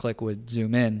right mouse click would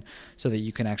zoom in so that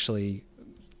you can actually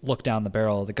look down the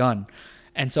barrel of the gun.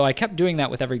 And so I kept doing that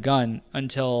with every gun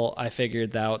until I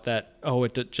figured out that,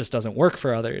 it just doesn't work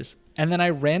for others. And then I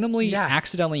randomly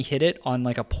accidentally hit it on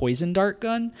like a poison dart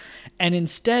gun. And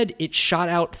instead it shot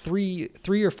out three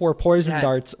or four poison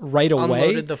darts right away.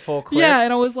 Unloaded the full clip. Yeah,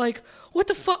 and I was like, what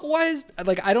the fuck? Why is...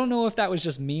 Like, I don't know if that was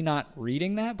just me not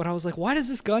reading that, but I was like, why does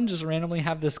this gun just randomly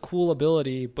have this cool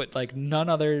ability, but like none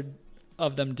other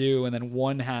of them do, and then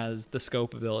one has the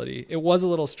scope ability? It was a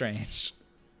little strange.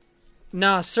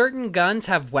 No, certain guns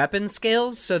have weapon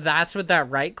skills, so that's what that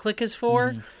right click is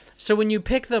for. So when you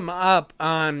pick them up,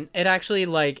 it actually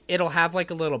like it'll have like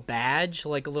a little badge,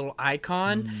 like a little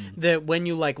icon that when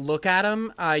you like look at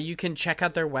them, you can check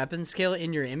out their weapon skill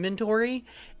in your inventory.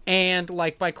 And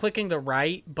like by clicking the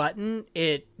right button,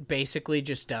 it basically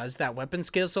just does that weapon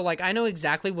skill. So like I know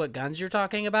exactly what guns you're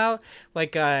talking about.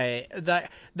 Like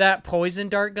that poison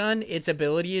dart gun, its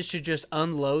ability is to just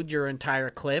unload your entire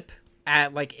clip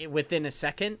at like within a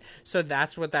second. So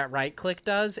that's what that right click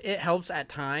does. It helps at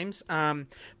times,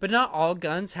 but not all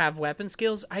guns have weapon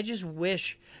skills. I just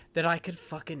wish that I could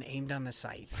fucking aim down the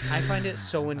sights. I find it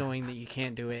so annoying that you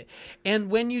can't do it. And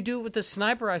when you do it with the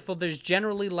sniper rifle, there's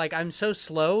generally like I'm so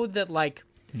slow that like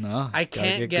I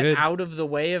can't get out of the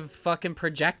way of fucking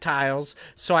projectiles,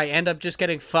 so I end up just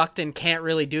getting fucked and can't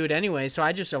really do it anyway. So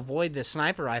I just avoid the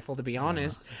sniper rifle, to be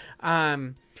honest.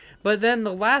 But then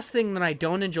the last thing that I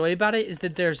don't enjoy about it is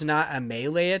that there's not a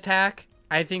melee attack.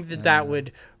 I think that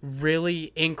would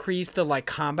really increase the like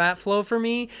combat flow for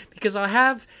me, because I'll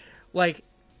have like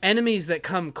enemies that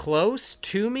come close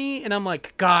to me and I'm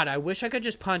like, God, I wish I could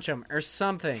just punch them or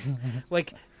something.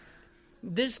 Like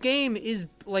this game is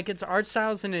like its art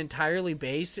style is entirely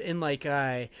based in like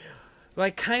kind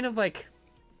of like,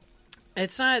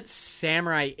 it's not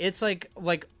samurai. It's like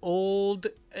old.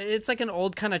 It's like an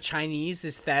old kind of Chinese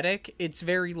aesthetic. It's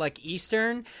very like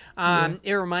Eastern.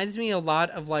 It reminds me a lot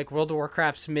of like World of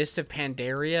Warcraft's Mist of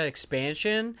Pandaria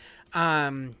expansion.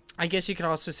 I guess you could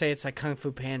also say it's like Kung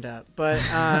Fu Panda, but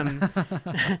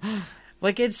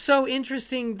like it's so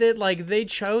interesting that like they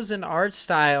chose an art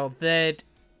style that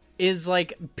is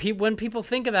like when people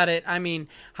think about it. I mean,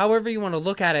 however you want to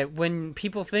look at it, when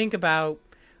people think about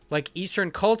like Eastern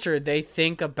culture, they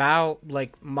think about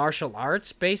like martial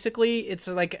arts. Basically, it's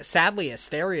like sadly a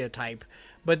stereotype.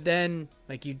 But then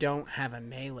like you don't have a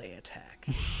melee attack,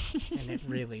 and it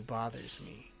really bothers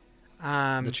me.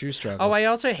 The true struggle. Oh, I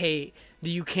also hate that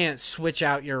you can't switch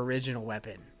out your original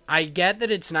weapon. I get that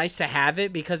it's nice to have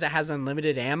it because it has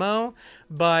unlimited ammo,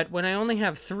 but when I only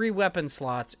have 3 weapon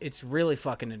slots, it's really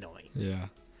fucking annoying. Yeah.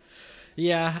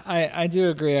 Yeah, I do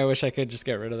agree. I wish I could just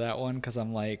get rid of that one because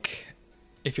I'm like,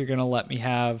 if you're going to let me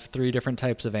have 3 different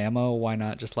types of ammo, why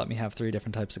not just let me have 3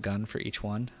 different types of gun for each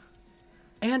one?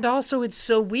 And also, it's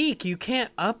so weak. You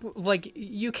can't upgrade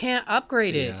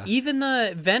it. Yeah. Even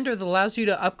the vendor that allows you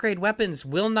to upgrade weapons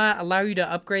will not allow you to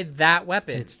upgrade that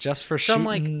weapon. It's just for So I'm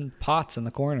shooting pots in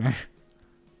the corner.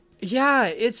 Yeah,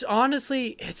 it's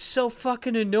so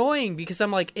fucking annoying because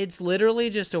I'm like, it's literally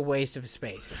just a waste of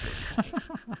space at this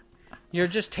point. You're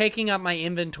just taking up my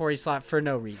inventory slot for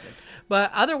no reason.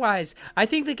 But otherwise, I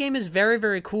think the game is very,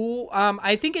 very cool.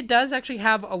 I think it does actually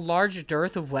have a large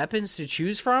dearth of weapons to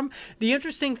choose from. The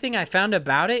interesting thing I found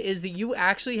about it is that you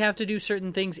actually have to do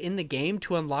certain things in the game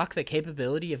to unlock the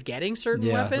capability of getting certain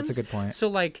weapons. That's a good point. So,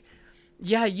 like,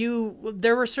 yeah,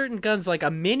 there were certain guns, like a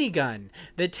minigun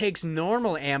that takes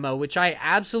normal ammo, which I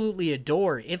absolutely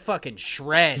adore. It fucking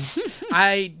shreds.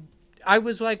 I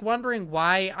was, like, wondering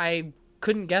why I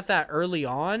couldn't get that early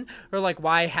on, or like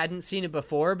why I hadn't seen it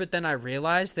before, but then I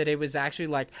realized that it was actually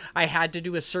like I had to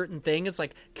do a certain thing. It's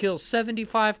like kill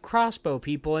 75 crossbow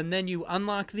people and then you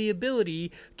unlock the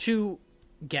ability to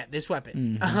get this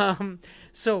weapon.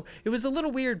 So it was a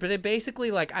little weird, but it basically,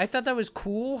 like, I thought that was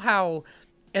cool how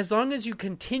as long as you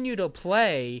continue to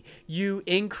play, you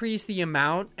increase the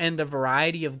amount and the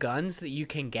variety of guns that you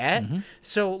can get.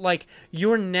 So, like,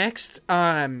 your next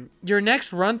run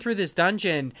through this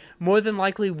dungeon more than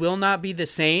likely will not be the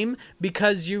same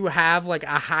because you have, like,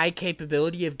 a high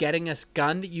capability of getting a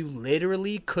gun that you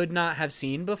literally could not have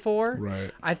seen before.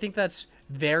 Right. I think that's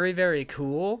very, very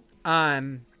cool.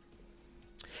 And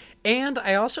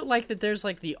I also like that there's,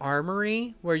 like, the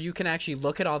armory where you can actually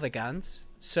look at all the guns.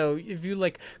 So if you,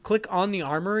 like, click on the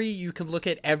armory, you can look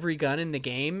at every gun in the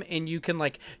game, and you can,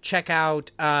 like, check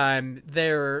out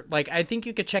their, like, I think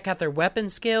you could check out their weapon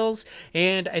skills,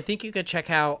 and I think you could check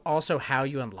out also how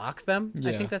you unlock them.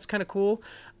 I think that's kind of cool.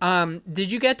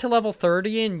 Did you get to level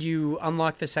 30 and you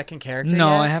unlock the second character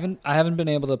No, yet? I haven't been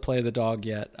able to play the dog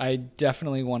yet. I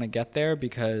definitely want to get there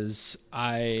because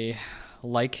I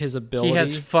like his ability. He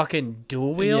has fucking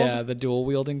dual wield? Yeah, the dual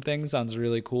wielding thing sounds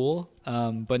really cool.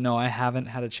 But no, I haven't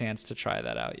had a chance to try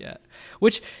that out yet.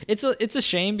 Which it's a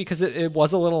shame because it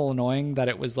was a little annoying that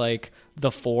it was like the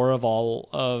 4 of all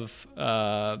of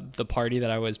the party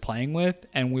that I was playing with,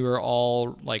 and we were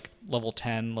all like level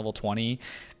 10, level 20.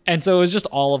 And so it was just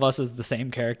all of us as the same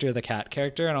character, the cat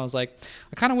character. And I was like,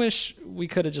 I kind of wish we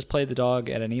could have just played the dog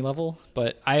at any level.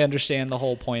 But I understand the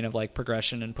whole point of like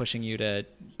progression and pushing you to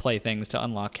play things to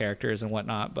unlock characters and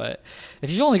whatnot. But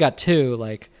if you've only got 2,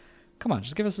 like, come on,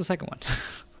 just give us the second one.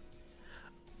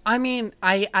 I mean,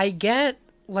 I get,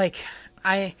 like,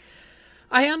 I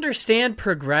understand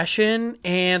progression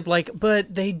and, like,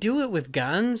 but they do it with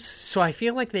guns, so I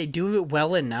feel like they do it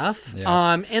well enough.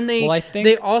 Yeah. And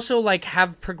they also, like,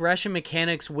 have progression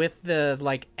mechanics with the,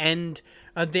 like, end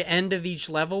at the end of each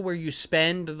level where you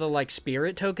spend the, like,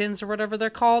 spirit tokens or whatever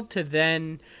they're called to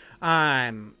then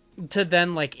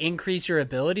like increase your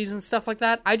abilities and stuff like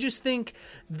that. I just think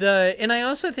and I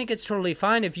also think it's totally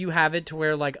fine if you have it to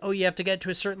where, like, oh, you have to get to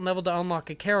a certain level to unlock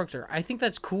a character. I think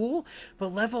that's cool,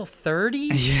 but level 30?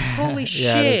 Holy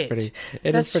shit.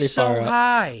 That's pretty so far up.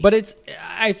 high. But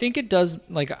I think it does,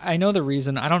 like, I know the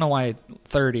reason, I don't know why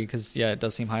 30, because yeah, it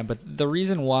does seem high, but the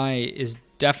reason why is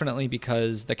definitely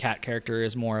because the cat character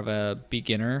is more of a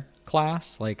beginner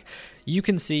class. Like, you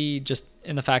can see just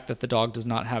in the fact that the dog does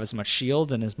not have as much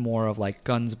shield and is more of like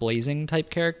guns blazing type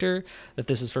character, that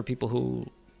this is for people who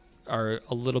are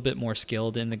a little bit more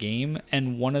skilled in the game.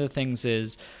 And one of the things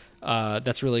is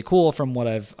that's really cool from what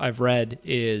I've read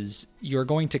is you're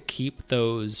going to keep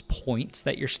those points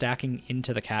that you're stacking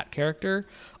into the cat character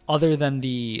other than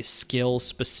the skill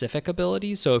specific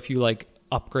abilities. So if you like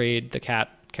upgrade the cat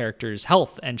character's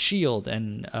health and shield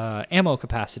and ammo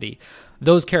capacity,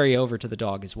 those carry over to the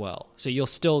dog as well. So you'll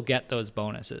still get those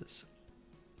bonuses.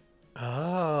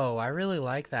 Oh, I really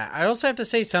like that. I also have to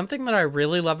say something that I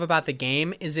really love about the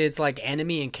game is its like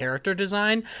enemy and character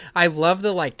design. I love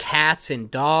the like cats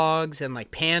and dogs and like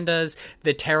pandas.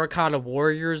 The terracotta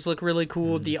warriors look really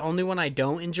cool. The only one I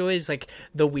don't enjoy is like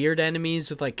the weird enemies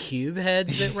with like cube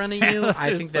heads that run at you.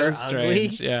 I think they're ugly.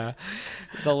 Yeah.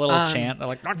 The little chant, they're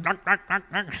like knock, knock, knock, knock,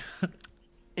 knock.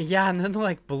 Yeah, and then they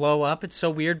like blow up. It's so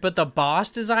weird. But the boss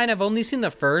design, I've only seen the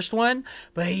first one,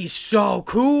 but he's so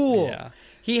cool. Yeah.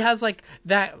 He has like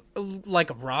that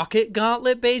like rocket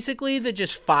gauntlet basically that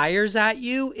just fires at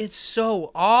you. It's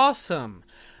so awesome.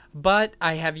 But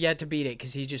I have yet to beat it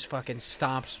because he just fucking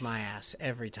stomps my ass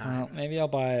every time. Well, maybe I'll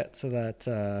buy it so that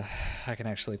I can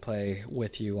actually play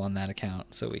with you on that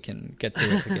account so we can get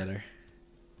through it together.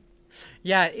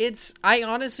 Yeah,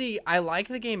 I like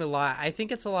the game a lot. I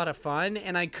think it's a lot of fun,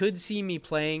 and I could see me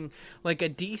playing like a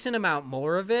decent amount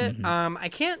more of it. I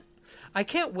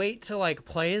can't wait to like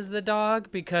play as the dog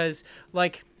because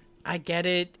like I get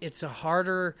it. It's a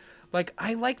harder, like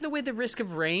I like the way the Risk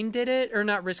of Rain did it, or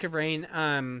not Risk of Rain.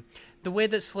 The way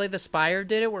that Slay the Spire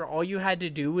did it, where all you had to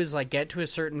do was like get to a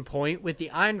certain point with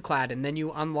the Ironclad, and then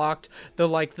you unlocked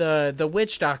the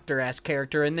Witch Doctor-esque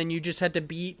character, and then you just had to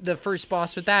beat the first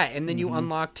boss with that, and then you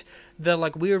unlocked the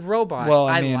like weird robot. Well,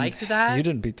 I mean, liked that. You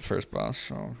didn't beat the first boss,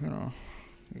 so I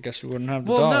guess you wouldn't have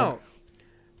the Well, dog. no.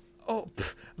 Oh,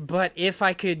 but if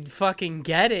I could fucking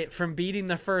get it from beating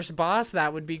the first boss,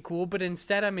 that would be cool. But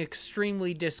instead, I'm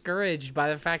extremely discouraged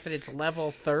by the fact that it's level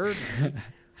 30.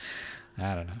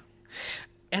 I don't know.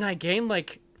 And I gain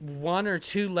like 1 or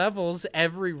 2 levels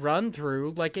every run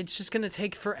through. Like, it's just going to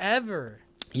take forever.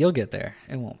 You'll get there.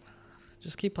 It won't.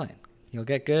 Just keep playing. You'll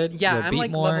get good. Yeah, you'll I'm beat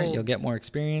like more. level... You'll get more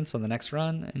experience on the next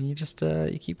run, and you just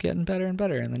you keep getting better and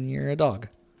better, and then you're a dog.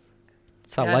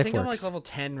 That's how life I think works. I'm like level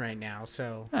 10 right now,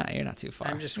 so... You're not too far.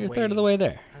 I'm just You're a waiting. third of the way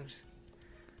there.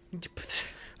 I'm just...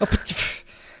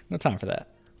 No time for that.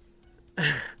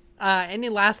 Any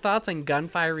last thoughts on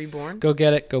Gunfire Reborn? Go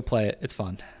get it. Go play it. It's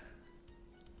fun.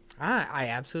 I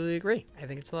absolutely agree. I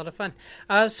think it's a lot of fun.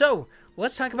 So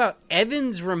let's talk about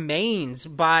Evan's Remains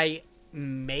by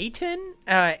Maitan,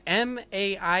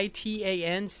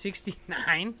 Maitan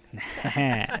 69.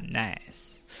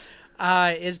 Nice.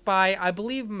 Is by, I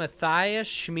believe, Matthias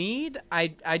Schmid.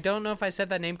 I don't know if I said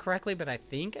that name correctly, but I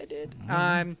think I did.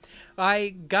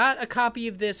 I got a copy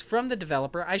of this from the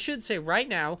developer. I should say right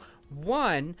now,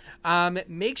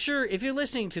 make sure, if you're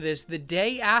listening to this, the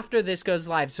day after this goes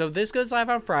live, so this goes live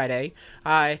on Friday,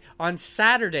 on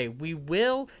Saturday, we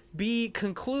will be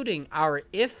concluding our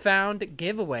If Found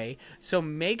giveaway, so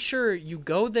make sure you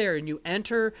go there and you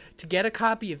enter to get a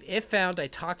copy of If Found. I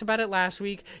talked about it last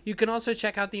week. You can also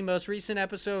check out the most recent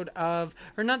episode of,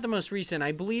 or not the most recent,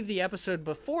 I believe the episode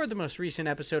before the most recent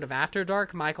episode of After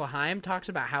Dark. Michael Haim talks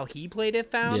about how he played If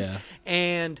Found,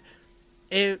 and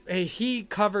he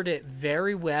covered it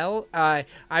very well. I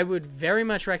would very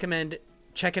much recommend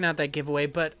checking out that giveaway.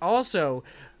 But also,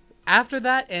 after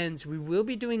that ends, we will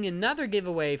be doing another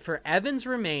giveaway for Evan's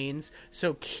Remains.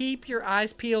 So keep your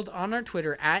eyes peeled on our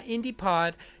Twitter at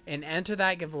IndiePod and enter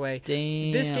that giveaway.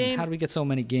 Damn, this game, how do we get so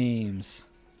many games?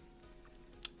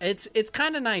 It's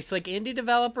kind of nice. Like, indie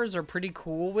developers are pretty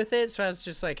cool with it. So I was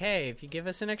just like, hey, if you give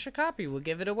us an extra copy, we'll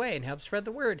give it away and help spread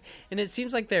the word. And it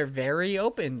seems like they're very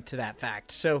open to that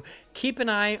fact. So keep an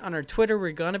eye on our Twitter.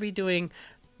 We're going to be doing,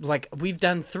 like, we've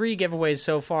done 3 giveaways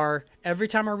so far. Every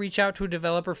time I reach out to a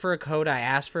developer for a code, I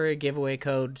ask for a giveaway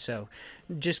code. So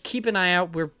just keep an eye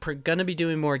out. We're going to be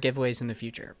doing more giveaways in the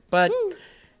future. But Woo!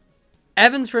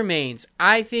 Evan's Remains,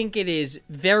 I think it is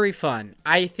very fun.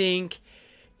 I think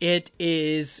it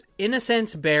is, in a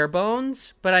sense, bare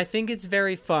bones, but I think it's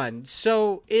very fun.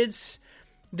 So the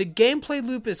gameplay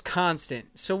loop is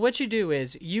constant. So what you do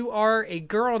is, you are a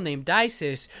girl named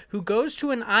Dices who goes to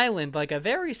an island, like a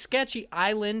very sketchy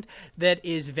island that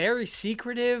is very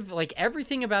secretive. Like,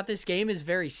 everything about this game is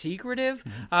very secretive.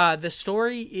 The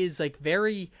story is like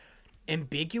very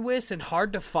ambiguous and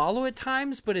hard to follow at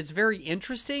times, but it's very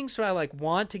interesting, so I like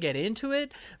want to get into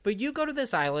it. But you go to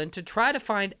this island to try to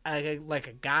find a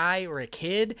guy or a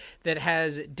kid that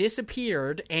has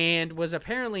disappeared and was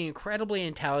apparently incredibly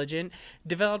intelligent,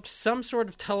 developed some sort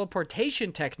of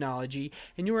teleportation technology,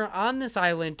 and you are on this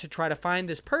island to try to find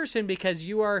this person because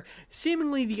you are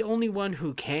seemingly the only one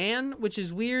who can, which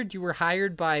is weird. You were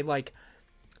hired by like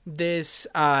this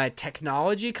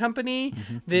technology company,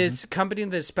 company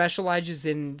that specializes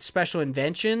in special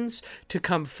inventions, to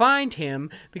come find him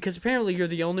because apparently you're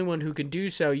the only one who can do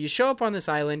so. You show up on this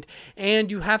island and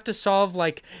you have to solve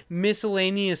like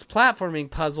miscellaneous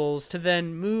platforming puzzles to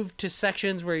then move to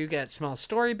sections where you get small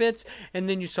story bits, and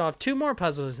then you solve 2 more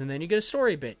puzzles and then you get a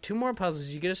story bit, 2 more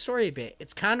puzzles, you get a story bit.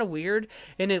 It's kind of weird,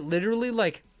 and it literally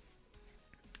like,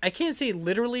 I can't say it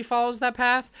literally follows that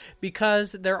path,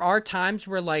 because there are times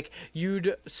where like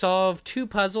you'd solve 2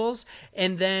 puzzles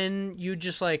and then you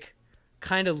just like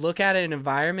kind of look at an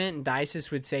environment and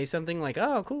Dices would say something like,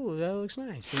 oh cool, that looks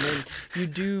nice, and then you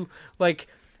do like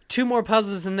 2 more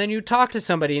puzzles, and then you talk to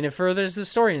somebody, and it furthers the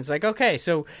story. And it's like, okay,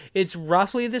 so it's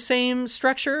roughly the same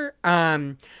structure.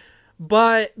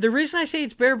 But the reason I say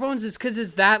it's bare bones is because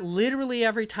it's that literally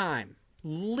every time.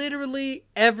 Literally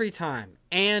every time.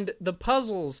 And the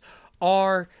puzzles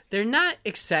they're not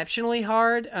exceptionally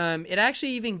hard. It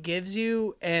actually even gives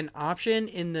you an option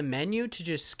in the menu to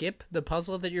just skip the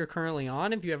puzzle that you're currently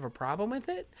on if you have a problem with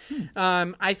it.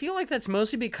 I feel like that's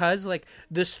mostly because like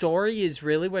the story is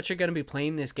really what you're going to be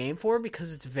playing this game for,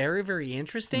 because it's very, very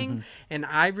interesting, and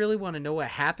I really want to know what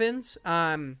happens.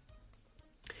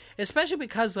 Especially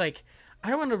because like I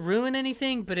don't want to ruin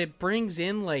anything, but it brings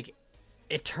in like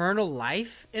eternal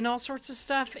life and all sorts of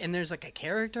stuff, and there's like a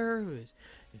character who's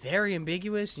very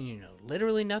ambiguous, and you know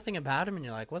literally nothing about him, and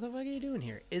you're like, what the fuck are you doing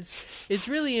here? It's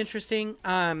really interesting.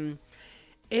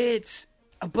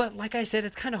 But like I said,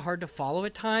 it's kind of hard to follow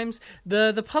at times.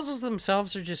 The puzzles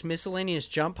themselves are just miscellaneous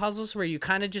jump puzzles where you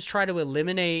kind of just try to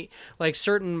eliminate like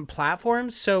certain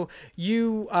platforms. So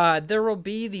there will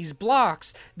be these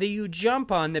blocks that you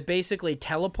jump on that basically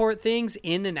teleport things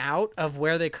in and out of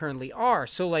where they currently are.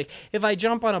 So like if I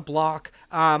jump on a block,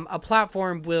 a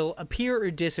platform will appear or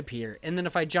disappear. And then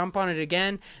if I jump on it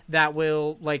again, that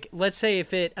will, like, let's say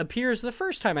if it appears the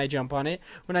first time I jump on it,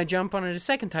 when I jump on it a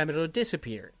second time, it'll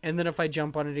disappear. And then if I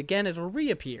jump on it again, it'll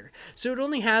reappear. So it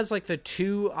only has like the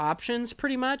 2 options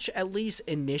pretty much, at least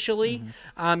initially.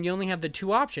 You only have the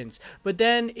 2 options. But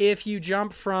then if you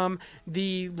jump from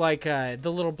the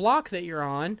little block that you're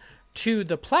on to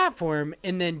the platform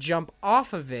and then jump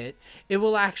off of it, it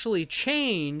will actually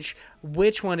change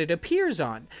which one it appears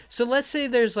on. So let's say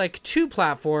there's like 2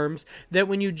 platforms that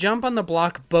when you jump on the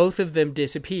block, both of them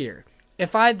disappear.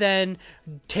 If I then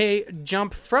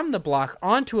jump from the block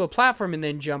onto a platform and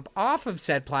then jump off of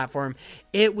said platform,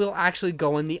 it will actually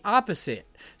go in the opposite.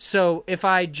 So if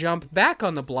I jump back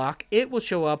on the block, it will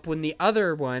show up when the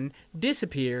other one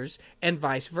disappears, and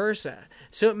vice versa.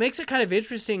 So it makes it kind of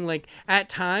interesting. Like at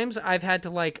times I've had to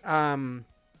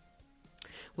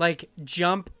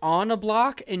jump on a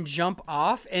block and jump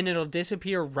off, and it'll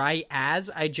disappear right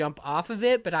as I jump off of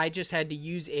it, but I just had to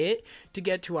use it to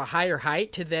get to a higher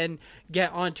height to then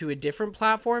get onto a different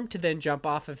platform to then jump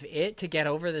off of it to get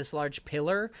over this large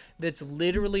pillar that's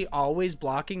literally always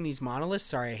blocking these monoliths.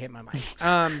 Sorry, I hit my mic.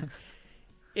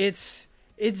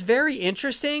 It's very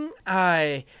interesting,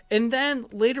 and then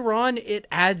later on it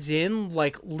adds in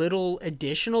like little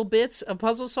additional bits of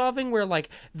puzzle solving where like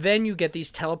then you get these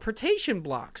teleportation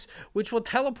blocks which will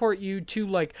teleport you to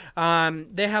like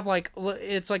they have like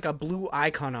it's like a blue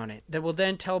icon on it that will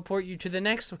then teleport you to the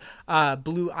next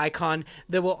blue icon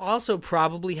that will also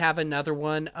probably have another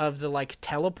one of the like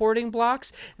teleporting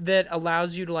blocks that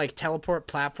allows you to like teleport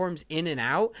platforms in and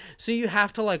out. So you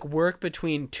have to like work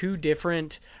between 2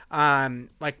 different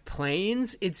like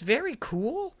planes. It's very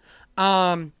cool.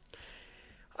 I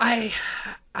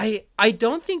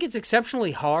don't think it's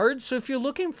exceptionally hard. So if you're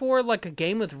looking for like a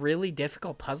game with really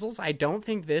difficult puzzles, I don't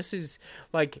think this is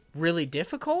like really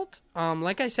difficult.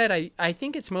 Like I said, I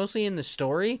think it's mostly in the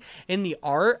story. In the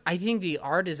art, I think the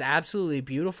art is absolutely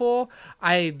beautiful.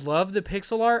 I love the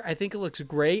pixel art. I think it looks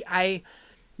great.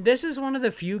 This is one of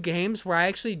the few games where I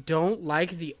actually don't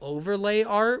like the overlay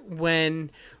art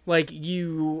when like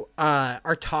you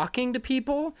are talking to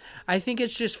people. I think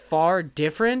it's just far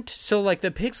different. So like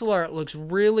the pixel art looks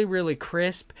really, really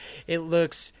crisp. It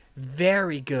looks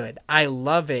very good. I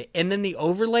love it. And then the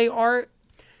overlay art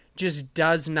just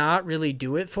does not really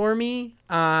do it for me.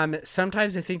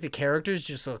 Sometimes I think the characters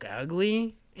just look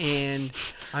ugly and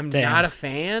I'm not a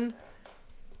fan.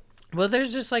 Well,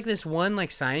 there's just like this one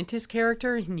like scientist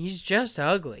character and he's just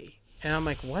ugly. And I'm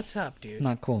like, what's up, dude?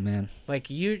 Not cool, man. Like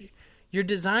your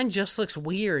design just looks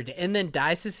weird. And then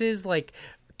Dysis's like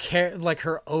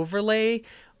her overlay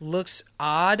looks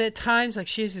odd at times. Like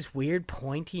she has this weird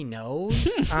pointy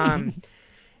nose.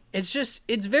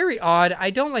 It's very odd. I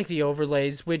don't like the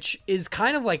overlays, which is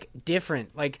kind of like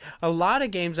different. Like a lot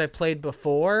of games I've played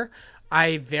before,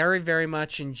 I very, very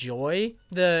much enjoy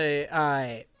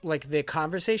the the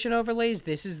conversation overlays.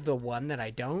 This is the one that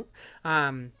I don't.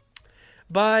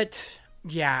 But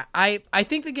yeah, I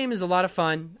think the game is a lot of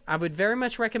fun. I would very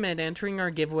much recommend entering our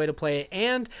giveaway to play it,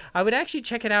 and I would actually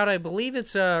check it out. I believe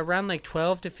it's around like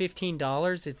 $12 to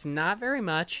 $15. It's not very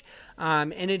much,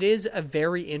 and it is a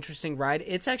very interesting ride.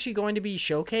 It's actually going to be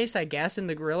showcased, I guess, in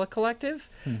the Guerrilla Collective.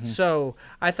 So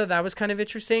I thought that was kind of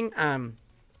interesting.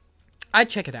 I'd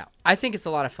check it out. I think it's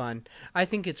a lot of fun. I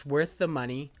think it's worth the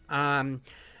money.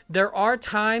 There are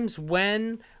times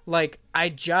when like I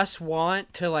just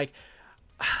want to like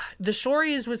the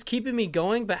story is what's keeping me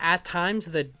going, but at times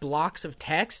the blocks of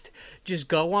text just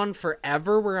go on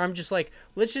forever where I'm just like,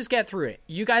 let's just get through it.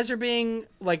 You guys are being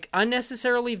like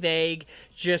unnecessarily vague.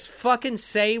 Just fucking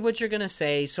say what you're going to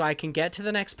say so I can get to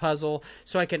the next puzzle,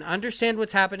 so I can understand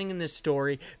what's happening in this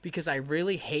story, because I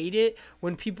really hate it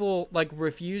when people like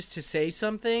refuse to say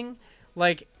something.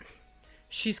 Like,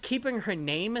 she's keeping her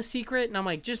name a secret, and I'm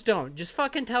like, just don't. Just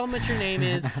fucking tell them what your name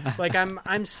is. Like,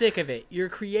 I'm sick of it. You're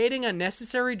creating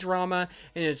unnecessary drama,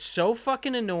 and it's so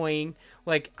fucking annoying.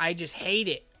 Like, I just hate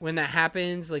it when that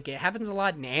happens. Like, it happens a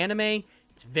lot in anime.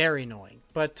 It's very annoying.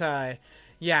 But,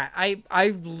 yeah,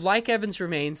 I like Evans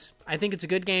Remains. I think it's a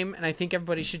good game, and I think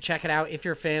everybody should check it out if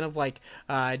you're a fan of, like,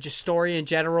 just story in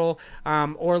general,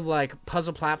 or, like,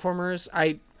 puzzle platformers.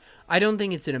 I don't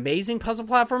think it's an amazing puzzle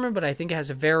platformer, but I think it has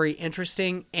a very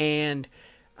interesting and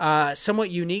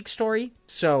somewhat unique story.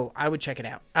 So I would check it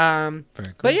out. Very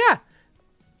cool. But yeah,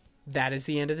 that is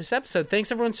the end of this episode.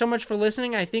 Thanks everyone so much for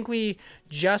listening. I think we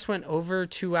just went over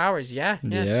 2 hours. Yeah,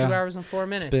 2 hours and 4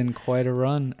 minutes. It's been quite a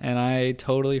run, and I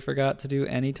totally forgot to do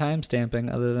any time stamping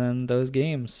other than those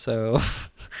games. So,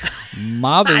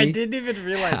 Mobby, I didn't even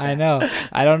realize that. I know.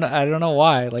 I don't know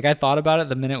why. Like, I thought about it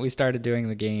the minute we started doing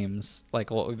the games,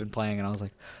 like what we've been playing, and I was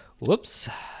like, "Whoops,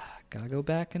 gotta go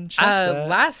back and check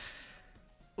that."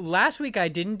 Last week I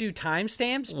didn't do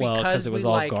timestamps because it was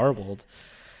all garbled.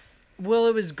 Well,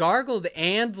 it was gargled,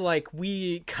 and like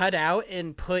we cut out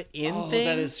and put in things.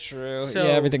 That is true. So,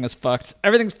 yeah, everything was fucked.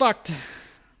 Everything's fucked.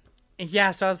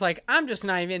 Yeah, so I was like, I'm just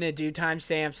not even gonna do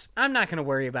timestamps. I'm not gonna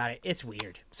worry about it. It's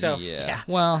weird. So yeah.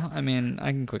 Well, I mean,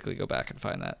 I can quickly go back and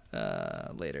find that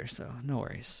later, so no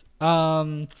worries.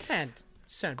 And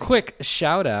quick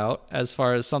shout out as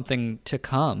far as something to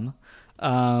come.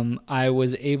 I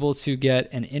was able to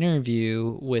get an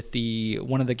interview with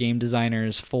one of the game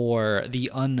designers for The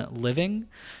Unliving.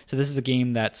 So this is a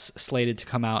game that's slated to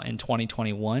come out in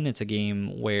 2021. It's a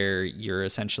game where you're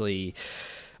essentially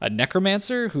a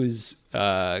necromancer who's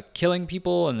killing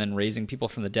people and then raising people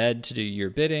from the dead to do your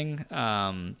bidding.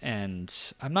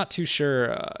 And I'm not too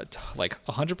sure, like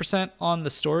 100% on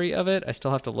the story of it. I still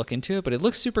have to look into it, but it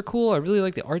looks super cool. I really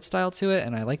like the art style to it,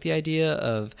 and I like the idea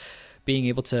of being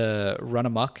able to run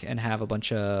amok and have a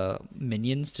bunch of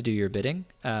minions to do your bidding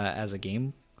as a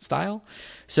game style.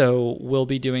 So we'll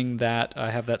be doing that.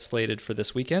 I have that slated for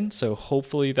this weekend. So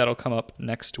hopefully that'll come up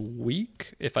next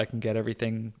week if I can get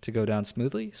everything to go down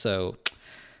smoothly. So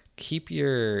keep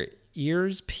your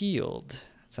ears peeled.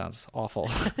 It sounds awful.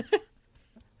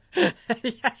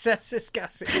 Yes, that's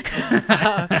disgusting.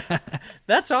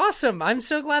 That's awesome. I'm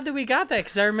so glad that we got that,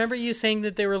 because I remember you saying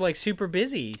that they were like super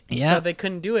busy, so they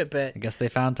couldn't do it. But I guess they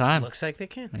found time. Looks like they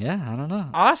can. Yeah, I don't know.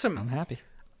 Awesome. I'm happy.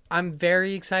 I'm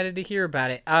very excited to hear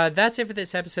about it. That's it for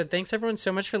this episode. Thanks everyone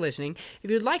so much for listening. If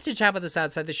you'd like to chat with us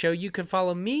outside the show, you can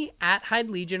follow me at Hyde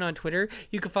Legion on Twitter.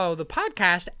 You can follow the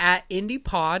podcast at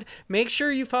IndiePod. Make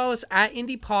sure you follow us at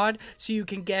IndiePod so you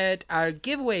can get our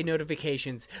giveaway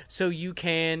notifications, so you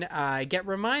can get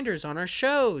reminders on our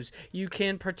shows. You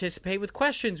can participate with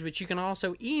questions, which you can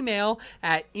also email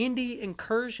at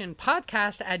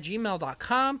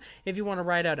indieincursionpodcast@gmail.com. If you want to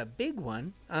write out a big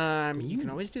one, you can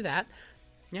always do that.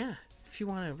 Yeah, if you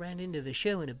want to run into the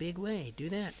show in a big way, do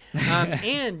that.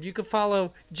 And you can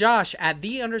follow Josh at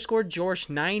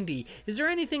 _Jorsh90. Is there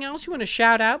anything else you want to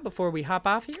shout out before we hop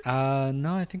off here?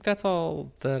 No, I think that's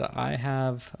all that I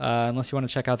have, unless you want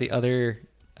to check out the other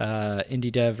indie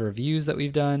dev reviews that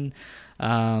we've done.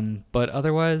 But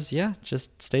otherwise, yeah,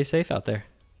 just stay safe out there.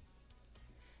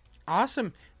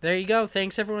 Awesome. There you go.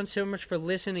 Thanks everyone so much for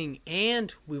listening,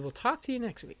 and we will talk to you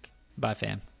next week. Bye,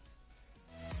 fam.